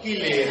ကိ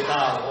လေ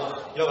သာဟော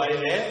ပြောပါ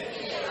ရဲ့လေ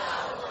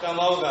ကမ္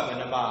မောကဘယ်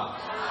နှပါ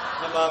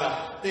နှစ်ပါးက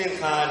သင်္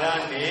ခါရ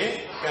နဲ့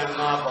ကမ္မ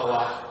ဘဝ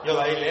ပြော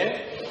ပါရဲ့လေ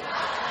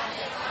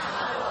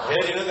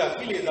ဒီလိုက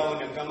ကိလေသာ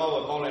နဲ့ကမ္မဘဝ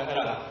ပေါင်းလိုက်အဲ့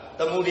ဒါက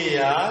သမုဒိယ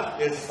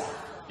သစ္စာ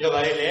ပြောပါ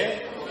ရဲ့လေ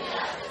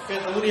ကဲ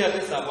သမုဒိယသ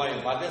စ္စာပွားရ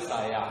င်ဘာသစ္စာ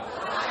ရ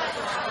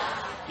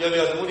ပြော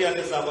သမုဒိယသ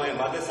စ္စာပွားရင်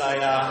ဘာသစ္စာ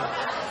ရ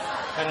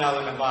ခန္ဓာ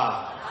ဝိနပါ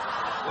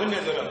ဝိန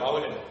ည်းဆိုတော့ဘာဝဲ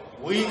လဲ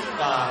ဝိ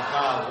ပါက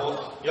ဝ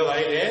ပြောပါ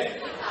ရဲ့လေ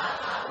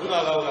ဝိပါ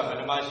ကဝကဘယ်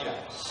နှပါရှိတာ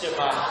၈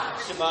ပါး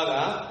၈ပါးက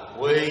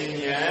ဝိ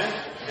ညာဉ်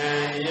ဉာ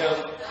ဏ်ယု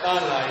တ်သ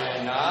လယ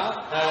နာ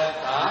သတ္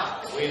တ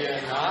ဝေဒ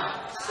နာ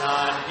ဇာ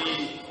တိ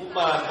ဥ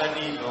ပါဒ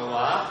တိဘဝ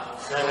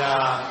ဇရာ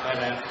က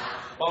ရဏ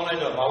ပေါင်းလိုက်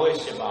တော့ဘာဝဲ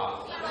၈ပါး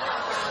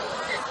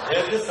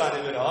သစ္စာ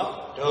နဲ့ပြောတော့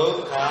ဒုက္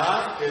ခ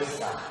သစ္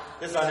စာ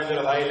သစ္စာနဲ့ပြော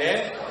တော့ဘာလဲလဲ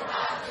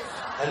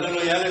အလို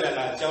လိုရတဲ့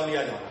ကံအကြောင်းတ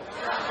ရားကြောင့်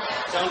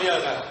အကြောင်းတရား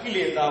ကကိ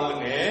လေသာဝ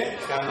နဲ့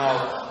ကံမော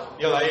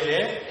ပြောပါရဲ့လေ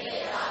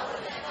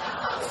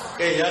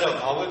ကဲရတော့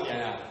ဘာဝဲပြန်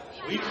ရ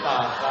ဝိပါ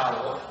ကရော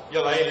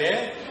ပြောပါရဲ့လေ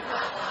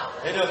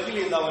အဲ့တော့ကိ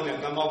လေသာဝနဲ့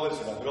ကံမောဝဲ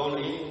ဆိုတာဘယ်လို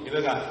လဲဒီဘ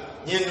က်က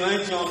ညင်နွ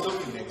မ်းကြောင်းတုတ်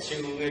ပြီးနဲ့ချ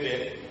င်းကုန်ခဲ့တဲ့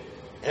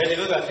ဒီ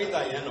ဘက်ကအိတ်တ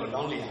ရန်တော်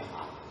လောင်းလျာ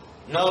ဟာ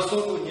နောက်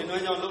ဆုံးကိုညင်နွ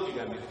မ်းကြောင်းတုတ်ပြီးက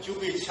မယ်ကျုပ်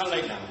ပြချလို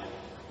က်တာ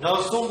နော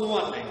က်ဆုံးဘဝ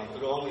နိုင်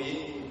တော့ဘယ်လို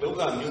လဲဒုက္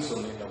ခမျိုးစုံ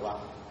နဲ့တော့ဒါ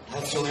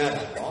ကြုံရ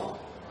တာပေါ့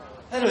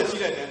အဲ့တော့ကြ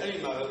ည့်လိုက်တယ်အဲ့ဒီ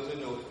မှာပဲဦးဇ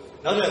င်းတို့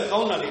နောက်ထပ်ကော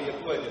င်းတာလေးတစ်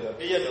ခုပဲကျတော့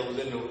တရက်တော်ဦးဇ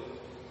င်းတို့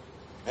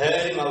အဲ့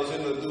ဒီမှာဦးဇ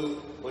င်းတို့သူ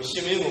ရှ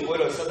င်မင်းကိုပွဲ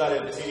တော်ဆက်တာ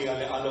တဲ့ပစ္စည်းတွေက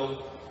လည်းအလုံး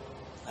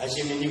အရှ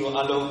င်မင်းကြီးကို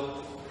အလုံး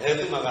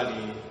သူ့မှာကဒီ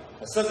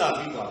ဆက်တာ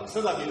ပြီးတော့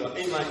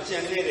အိမ်မှာကြံ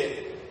နေတဲ့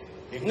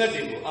ဒီငှက်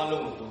တွေကိုအား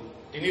လုံးကို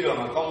ဒီနေ့တော့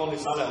မှကောင်းကောင်း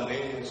လေးစားလိုက်မ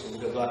ယ်ဆို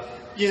ပြီးတော့သူက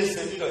ပြင်ဆ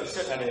င်ပြီးတော့ဆ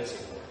က်ထားတဲ့အချိ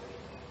န်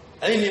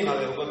အဲ့ဒီနေ့မှာ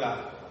ပဲဘုရားက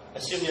အ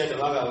ရှင်မြတ်တ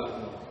ပါးကစွ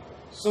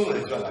န့်ဝ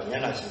င်ကြွလာည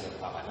နာရှင်တွေ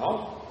ပါပါနော်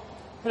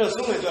အဲ့တော့စွ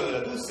န့်ဝင်ကြွ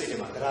လာသူ့စိတ်ထဲ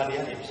မှာတရားတ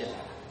ရားတွေဖြစ်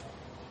လာ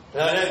တ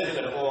ရားတွေဖြ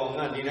စ်တော့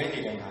ငါဒီတိုင်းက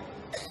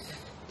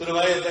သူတို့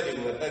ဘာရဲ့တက်တွေ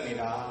ကိုတက်နေ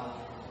တာ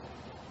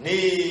နေ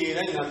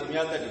တိုင်းငါသူ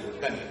များတက်တွေကို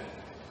တက်နေတာ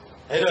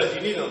အဲ့တော့ဒီ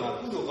နေ့တော့မှ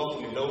ကုသိုလ်ကောင်းမှု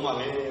တွေလုံးပါ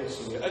ပဲ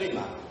ဆိုပြီးအဲ့ဒီ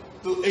မှာ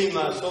သူအိမ်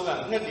မှာစောက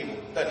ငှက်တွေကို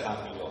တက်ထား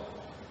ပြီးတော့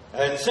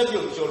ချက်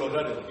ပြုတ်ကြော်တော်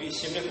တဲ့ဒီ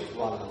ရှင်မြတ်ကို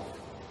သွားလာ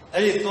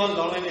အဲ့ဒီသွား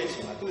လောင်းလိုက်တဲ့အချိ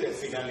န်မှာသူ့ရဲ့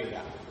စိတ်ဓာတ်လေးက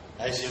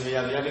အရှင်ဘု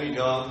ရားဗျာတိ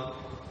တော်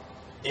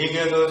ဧက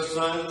သောစွ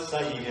မ်းစာ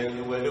ရည်တဲ့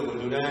လူဝဲတို့ကို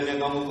လူတိုင်းနဲ့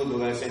ကောင်းမှုကုသို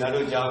လ်ကစေနာ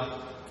တို့ကြောင့်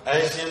အ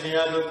ရှင်ဘု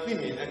ရားတို့သိ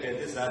မြင်တဲ့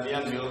သစ္စာတ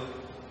ရားမျိုး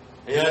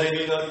ဘုရားတ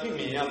တိတော်သိ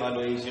မြင်ရပါ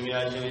လို့ရှင်ဘု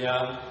ရား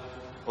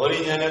ဘောဓိ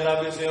ဉာဏ်နဲ့သာ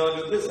ပစ္စယော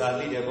လူသစ္စာ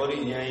သိတဲ့ဘောဓိ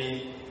ဉာဏ်ဤ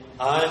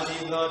အာရှိ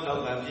သောနော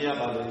က်ကပြရ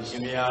ပါလို့ရှ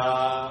င်ဘု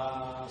ရား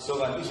ဆို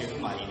ကသူရှင်ဥ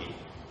မာကြီး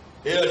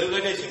တွေဒါတော့လူ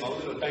တဲ့ရှင်မဟု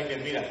တ်လို့တိုင်တ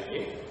ယ်ပြီးတာလေ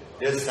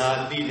သစ္စာ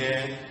သိတဲ့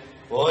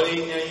ဘောဓိ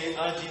ဉာဏ်ဤ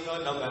အာရှိသော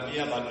နောက်ကပြ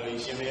ရပါလို့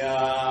ရှင်ဘု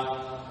ရား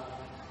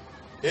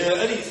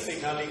အဲ့ဒီစိတ်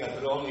ထားလေးက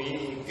တော်လေး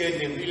ကဲ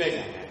တင်ပြီးလိုက်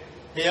တာ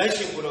ဘုရား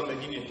ရှင်ကိုယ်တော်မ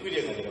ကြီးနဲ့တွေ့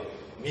တဲ့အခါကျတော့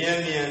မြန်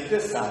မြန်သ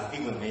စ္စာသိ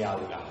မှမရ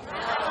ဘူးလား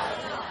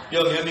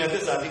ပြောမြန်မြန်သ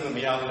စ္စာသိမှမ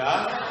ရဘူးလား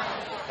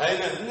ဒါပေ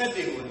မဲ့ငှက်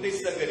တွေကိုသိ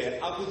စက်ခဲ့တဲ့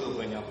အကုသိုလ်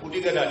ပညာပုတိ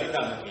ကတဒိဋ္ဌ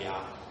မခင်ဟာ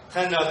ခ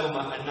န္ဓာကိုယ်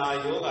မှာအနာ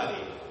ယောဂတွေ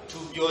ထူ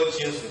ပြောခြ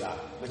င်းဆိုတာ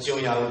မကြုံ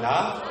ရဘူး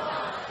လား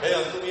ဒါ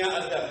ကြောင့်သူများ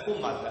အသက်ပု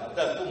မ္မာတာအသ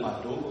က်ပုမ္မာ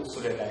တို့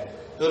ဆိုတဲ့အတိုင်း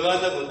သူတော်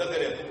သက်ကိုတက်ခဲ့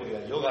တဲ့ပုဂ္ဂိုလ်တွေ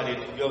ကယောဂတွေ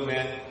ထူပြောမ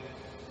ယ်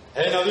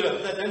နောက်ပြီးတော့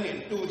သက်တမ်းတွေ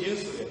တူခြင်း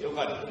ဆိုတဲ့ဒုက္ခ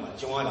တွေမှာ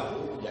ကြုံရတာဟု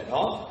တ်ပြန်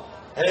နော်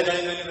တို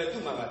င်းလည်း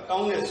သူ့မှာကတော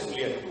င်းတဲ့ဆု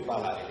လေးတစ်ခုပါ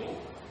လာတယ်လေ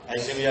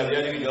ရှင်ဘုရားဗျာ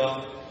တိတော်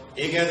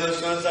ဧကသော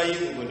စွမ်းစာရည်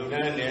ကိုလူတို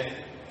င်းနဲ့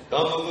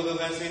တော်မကုသ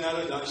ကံစေနာ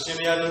တို့ကြောင့်ရှင်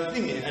ဘုရားတို့သိ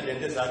မြင်တဲ့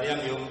သစ္စာတရား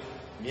မျိုး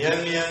မြန်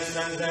မြန်ဆ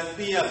န်းဆန်း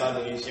သိရပါ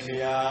လို့ရှင်ဘု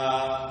ရား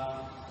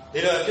ဒါ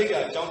တော့အတိတ်က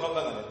အကြောင်းတစ်ပ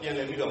တ်ကလည်းပြန်လ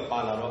ည်ပြီးတော့ပါ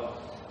လာတော့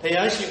ဘု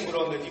ရားရှင်ကို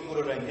ရောမြတ်ကြီးကို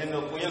ရောတိုင်းဉာဏ်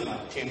တော်ကိုရမှာ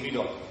ထင်ပြီး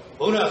တော့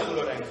ဘုရားကို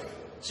ရောတိုင်း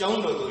ကျောင်း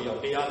တော်တို့ရော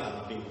က်တရားနာမ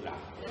သိဘူးလား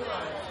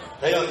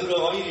ဒါကြောင့်သူ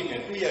တော်ကောင်းကြီးတွေ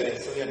နဲ့တွေ့ရတယ်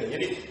ဆိုရတယ်ယ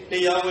နေ့တ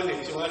ရားဝတ်တွေ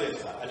ကြုံရတယ်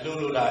ဆိုတာအလို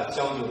လိုလားအ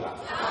ကြောင်းလိုလား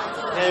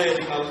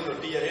ဒီမှာဦးဇင်းတို့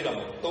တရားလေးတော့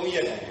3ရ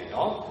က်တိုင်တယ်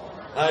နော်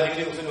ဒီ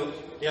နေ့ဦးဇင်းတို့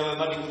တရားမှာ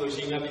မတိကုသိုလ်ရှ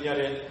င်များပြကြ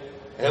တဲ့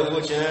ဝ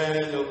ချ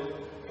မ်းတို့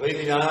ဝိ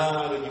သီရာ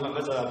တို့ဒီမှာမ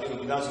ဆရာပြု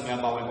လို့ဒီသားစုများ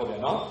ပါဝင်ပေါ့ဗျာ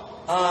နော်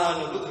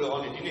လို့လူတော်ကော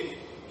င်းတွေဒီနေ့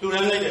လူရ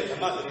န်လိုက်တဲ့ဓ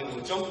မ္မသတင်း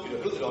ကိုကြောင်းပြီး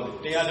တော့လူတော်တွေ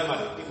တရားဓမ္မ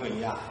တွေသိခွင့်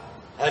ရ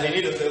ဒီ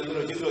နေ့လို့ဆိုဦးဇင်း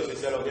တို့ကျေးဇူးတော်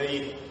ဆရာတော်ဘုရား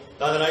ကြီး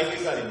သာသနာ့ကိ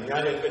စ္စတွေ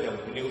များတဲ့အတွက်ကြောင့်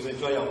ဒီနေ့ဦးဇင်း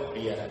ကြွရောက်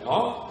ပေးရတာ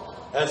နော်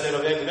ဆရာ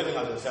တော်ဘုရားကြီးလက်ထက်က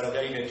ဆိုဆရာတော်ဘု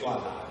ရားကြီးနဲ့ကြွ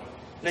လာ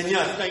နှစ်ည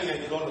တိုက်နေ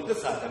ကြောလို့သစ္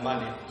စာဓမ္မ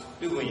နဲ့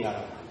ပြုခွင့်ရ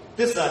တာသ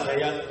စ္စာတ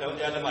ရား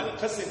ဓမ္မတွေ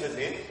ထပ်စစ်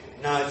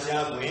နာ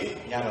ကြားခွင့်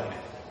ရတော့မ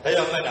ယ်ဒါ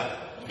ကြောင့်မှတ်တာ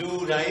လူ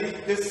တိုင်း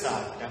သစ္စာ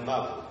ဓမ္မ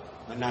ကို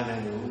မနာနို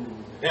င်ဘူးဒါ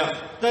ကြောင့်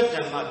တတ္တ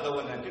မသဝ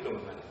နာတိလို့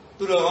မှ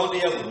သူတော်ကောင်းတ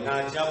ရားကိုနာ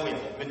ကြားဖို့ရ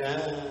တယ်မတန်း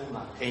မှ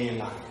ခရင်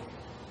လာ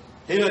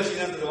ဒီလိုရှိ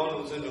တဲ့သူတော်ကောင်း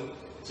လူစွန်းတို့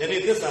ယ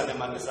နေ့သစ္စာဓမ္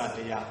မသစ္စာတ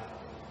ရား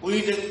ပုရိ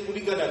ကတ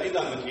ဒိဋ္ဌ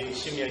မထေရ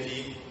ရှင်မြတ်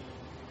ကြီး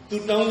သူ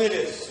တောင်းခဲ့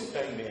တဲ့စု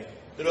တိုင်းပဲ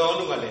သူတော်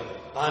တို့ကလည်း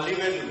ဘာလေး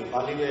ပဲလူဘာ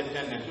လေးပဲတ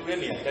က်နေလူတဲ့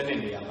နေရာတက်တဲ့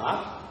နေရာမှာ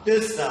သ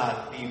စ္စာ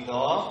တည်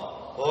သော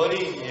ဘော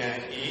ဓိဉာဏ်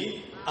ဤ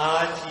အာ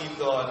ကြီး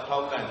သောထော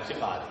က်ပံ့ဖြစ်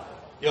ပါတယ်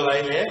ပြောပါ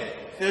လေ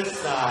သစ္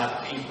စာ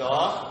တည်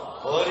သော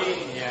ဘောဓိ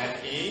ဉာဏ်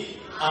ဤ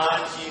အာ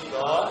ကြီး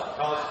သော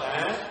ထောက်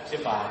ပံ့ဖြ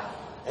စ်ပါ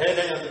တယ်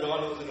ဒါကြောင့်သူတော်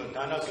တို့ဆို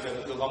ဒါနဆိုတဲ့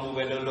ကုသိုလ်ကောင်းမှု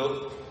ပဲလုပ်လို့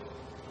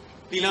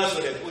သီလ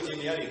ဆိုတဲ့ကိုယ်ကျင့်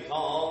တရားတွေ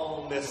ကော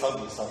င်းတဲ့စောင့်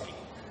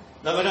ပြီး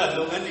သမဏ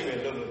လုပ်ငန်းတွေပဲ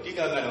လုပ်လို့တိကက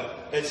တော့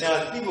တခြား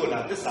သိဖို့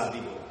လားသစ္စာသိ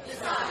ဖို့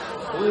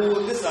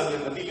သစ္စာ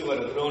မျိုးမသိလို့က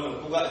တော့တော်တော်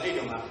ကိုကအတိတ်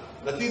တုန်းက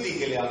မသိသိ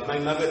ကြလေမို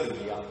င်မပဲသူ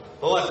ကြီးရ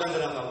ဘောကသံ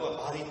ဃာမှာကိုက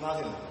ဘာဒီမှားတ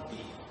ယ်မသိ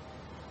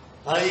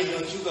ဘာဒီ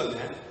လုံးချုပ်ကလ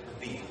ည်းမ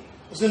သိ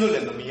ဦးစင်းတို့လ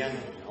ည်းမမြင်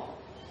နိုင်ဘူးနော်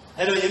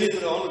အဲ့တော့ယနေ့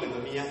တော်တို့လည်းမ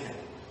မြင်နိုင်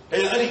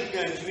အဲ့ဒီ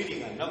ကံကျွေးတွေ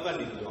ကနောက်က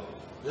နေပြီးတော့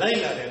လိုက်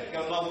လာတဲ့က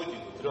မ္မဝိတ္တိ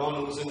ကိုတော်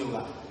တို့ဦးစင်းတို့က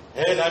ဒါ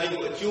တွေ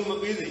ကိုအကျိုးမ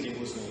ပေးစေချင်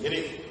ဘူးဆိုရင်ယ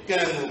နေ့ကံ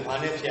ကိုဘာ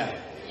နဲ့ဖြတ်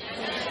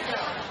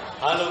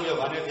အားလုံးပြော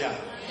ဘာနဲ့ဖြတ်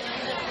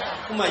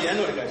ဥမာရန်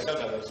တော်တွေကရှောက်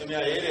တာတော့ရှင်မြ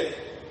တ်ရဲ့တဲ့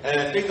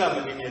တိတ်ကမ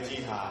င်းမြတ်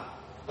ကြီးဟာ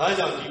ဘာ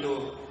ကြောင့်ဒီလို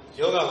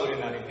ယောဂဝေဒ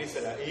နာတွေပြစ်စ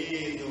တာ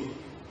သူ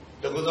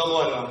တကုသောဘဝ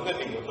တော်ငှက်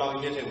တွေကိုတောင်း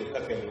ရတဲ့ကိုတ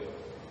တ်ခဲ့လို့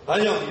ဘာ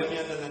ကြောင့်မြန်မြ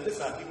န်တန်တန်သစ္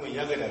စာသိခွင့်ရ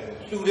ခဲ့တာလဲ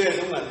လူတဲ့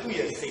တုန်းကသူ့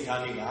ရဲ့စိတ်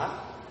ထားလေးက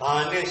ဘာ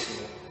နဲ့ရှင်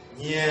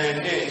ဉာဏ်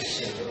နဲ့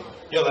ရှင်တယ်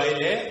ပြောပါ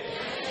လေ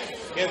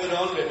ကဲဘု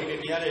ရားတို့ဒီ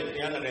တရားနဲ့တ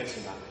ရားနဲ့ရှ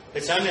င်တာတ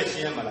ခြားနဲ့ရှ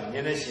င်ရမှာလားဉာ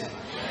ဏ်နဲ့ရှင်ရ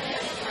မှာ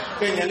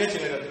ကဲဉာဏ်နဲ့ရှ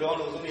င်တော့ဘုရား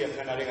တို့သူ့ရဲ့ခ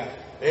န္ဓာတွေက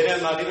ဘယ်ထဲ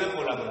မှာဒီပဲ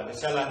ပေါ်လာမလားတ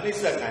ခြားလားနှိမ့်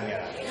ဆက်ခံရ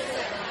တာ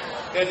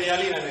ကဲတရား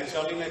လေးနဲ့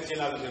ရှောင်းလေးနဲ့ကျင်း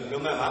လာလို့ဆို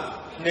လုံးမမှာ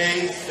နှိ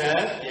မ့်ဆ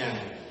က်ပြန်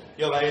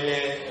ပြောပါ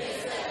လေ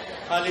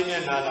ခါလေးမျ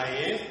က်နာလာရ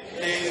င်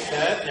နှိမ့်ဆ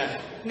က်ပြန်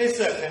နှိမ့်ဆ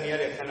က်ခံရ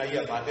တဲ့ခန္ဓာ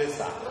ကြီးကဘာသစ္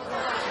စာ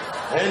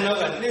နောက်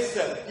ကနှိမ့်ဆ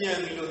က်ပြန်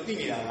ပြီးလို့သိ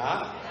နေတာက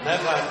မဂ္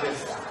ဂသစ္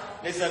စာ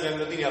နှိမ့်ဆက်ပြန်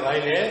ပြီးလို့သိနေတာဘာ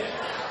လဲ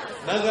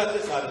မဂ္ဂသ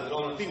စ္စာလို့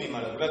တော်တော်သိနေမှာ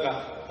လို့ဘက်က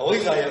အဝိ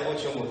ဇ္ဇာရဲ့အုပ်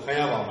ချုပ်မှုခံ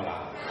ရပါမ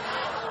လား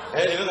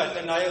ဒီဘက်ကတ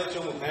ဏှာရဲ့အုပ်ချု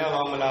ပ်မှုခံရ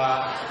ပါမလား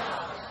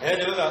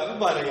ဒီဘက်ကဥ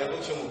ပါဒရဲ့အု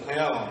ပ်ချုပ်မှုခံ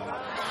ရပါမလား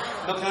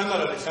nó khám mà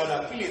rồi sao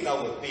là cái tao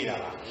của tì là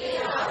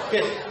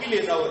cái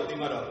tao của tì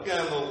mà rồi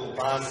cam màu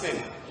ba sen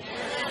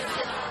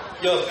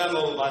giờ cam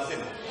màu ba sen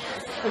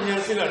con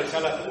nhân sinh là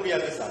sao là cái mũi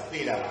tết tì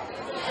là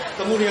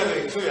cái mũi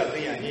về chơi là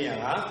tì như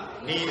vậy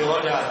đi đó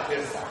là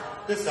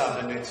tết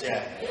là mình chơi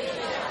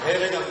thế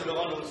là trong lúc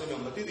ông sinh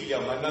mà tì là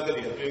mà cái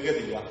gì là cái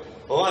gì là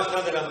họ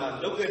sao là mà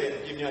lúc cái này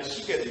chỉ là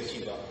xí cái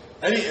gì đó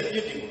ấy là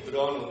cái gì cũng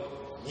đó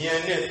nhà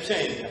này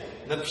chơi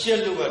nó chơi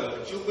lúc đó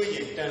chú bây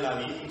giờ đang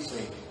làm gì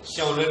sinh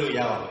xong rồi rồi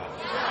vào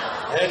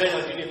thế là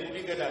trong cái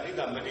này cái đó thì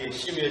ta mới đi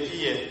xem cái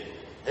gì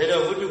thế đó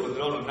vẫn được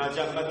đó nó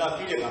chắc mà ta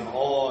biết là mà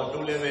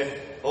đủ lên về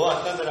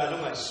họ sao là lúc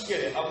mà xí cái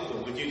này áp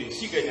dụng cái gì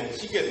xí cái này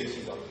xí cái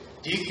gì đó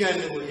đi cái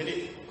này cái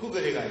gì cũng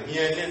cái này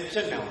nhà này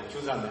chơi nào chú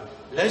sao mà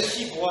lấy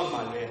xí qua mà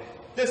lấy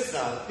tất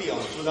cả tiêu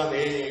chú sao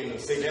đấy nó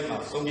xây lên mà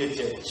xong việc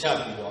chơi chả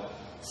bị đó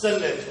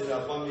sinh lên chú sao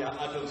bao nhiêu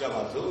áp dụng cho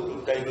vào rồi đủ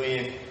cái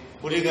đôi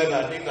bùi cái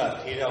là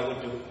thế ra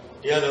vẫn được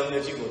dia đó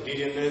mới chỉ có đi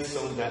đến nơi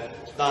sống ra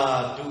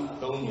ta tu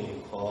đông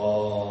niệm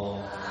khó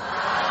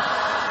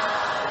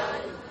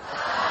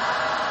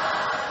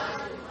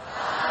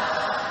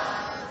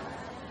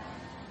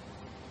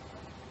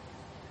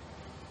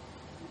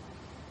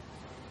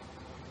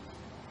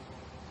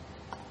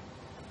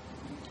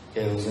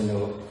cái ông sinh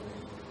đâu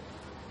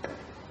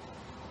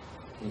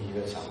nhiều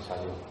cái sáng sao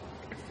rồi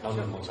lâu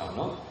năm một sáng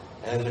nó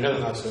mình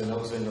đang nói chuyện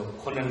ông sinh đâu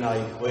con này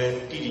quê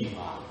đi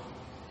mà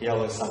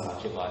Yawar sama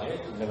kibare,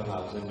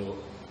 lepas itu tu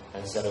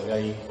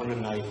serogai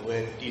kononai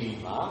kue diri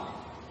ma,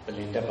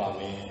 pelintas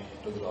bame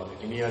tu tu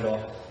orang. Ini ada,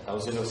 tahu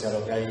seno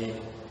serogai,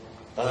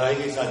 tagai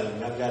kisah ni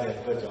nak jadi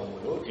kerja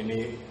mulu.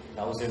 Ini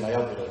tahu seno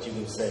ayam tu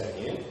cium saya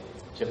ni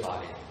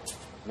kibare.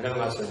 Mereka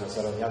masuk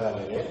serogai jaga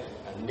lele,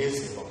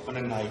 nasi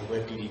kononai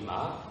kue diri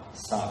ma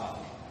sama.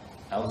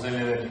 Tahu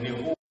seno ini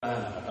bukan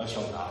tahu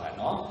siapa lah,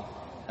 no.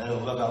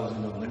 Kalau tahu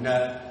seno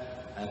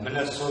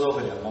mana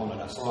solo kerja mau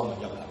nak solo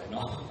macam apa,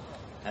 no.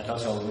 Đó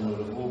sau cái nồi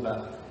lẩu bạc,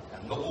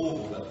 nó u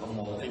bạc, có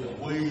màu thấy nó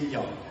quý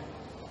dòng,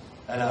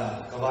 đây là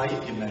cái váy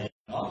kim này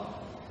nó,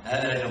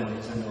 đây là một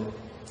cái nồi,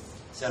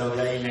 sau đó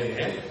cái này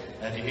đấy,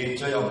 thì cái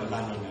cho dòng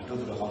làm gì nữa,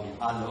 tôi họ đi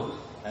ăn luôn,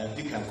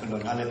 tất cả phần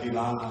lớn là bị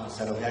bán,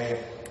 sau đó cái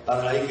ta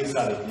lấy cái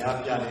sao để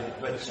nháp ra để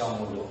vẽ trong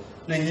một lỗ,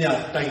 nên như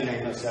tay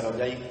này nó sau đó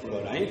cái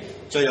phần này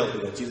cho dòng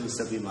thì chỉ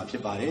là bị mà phía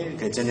bài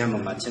cái chân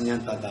nhân mà chân nhân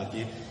ta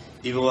biết,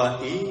 đi qua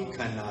ý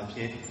khả năng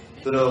biết.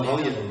 Tôi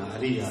nói những lời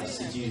này là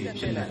sự chỉ để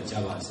truyền đạt cho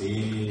bà sĩ.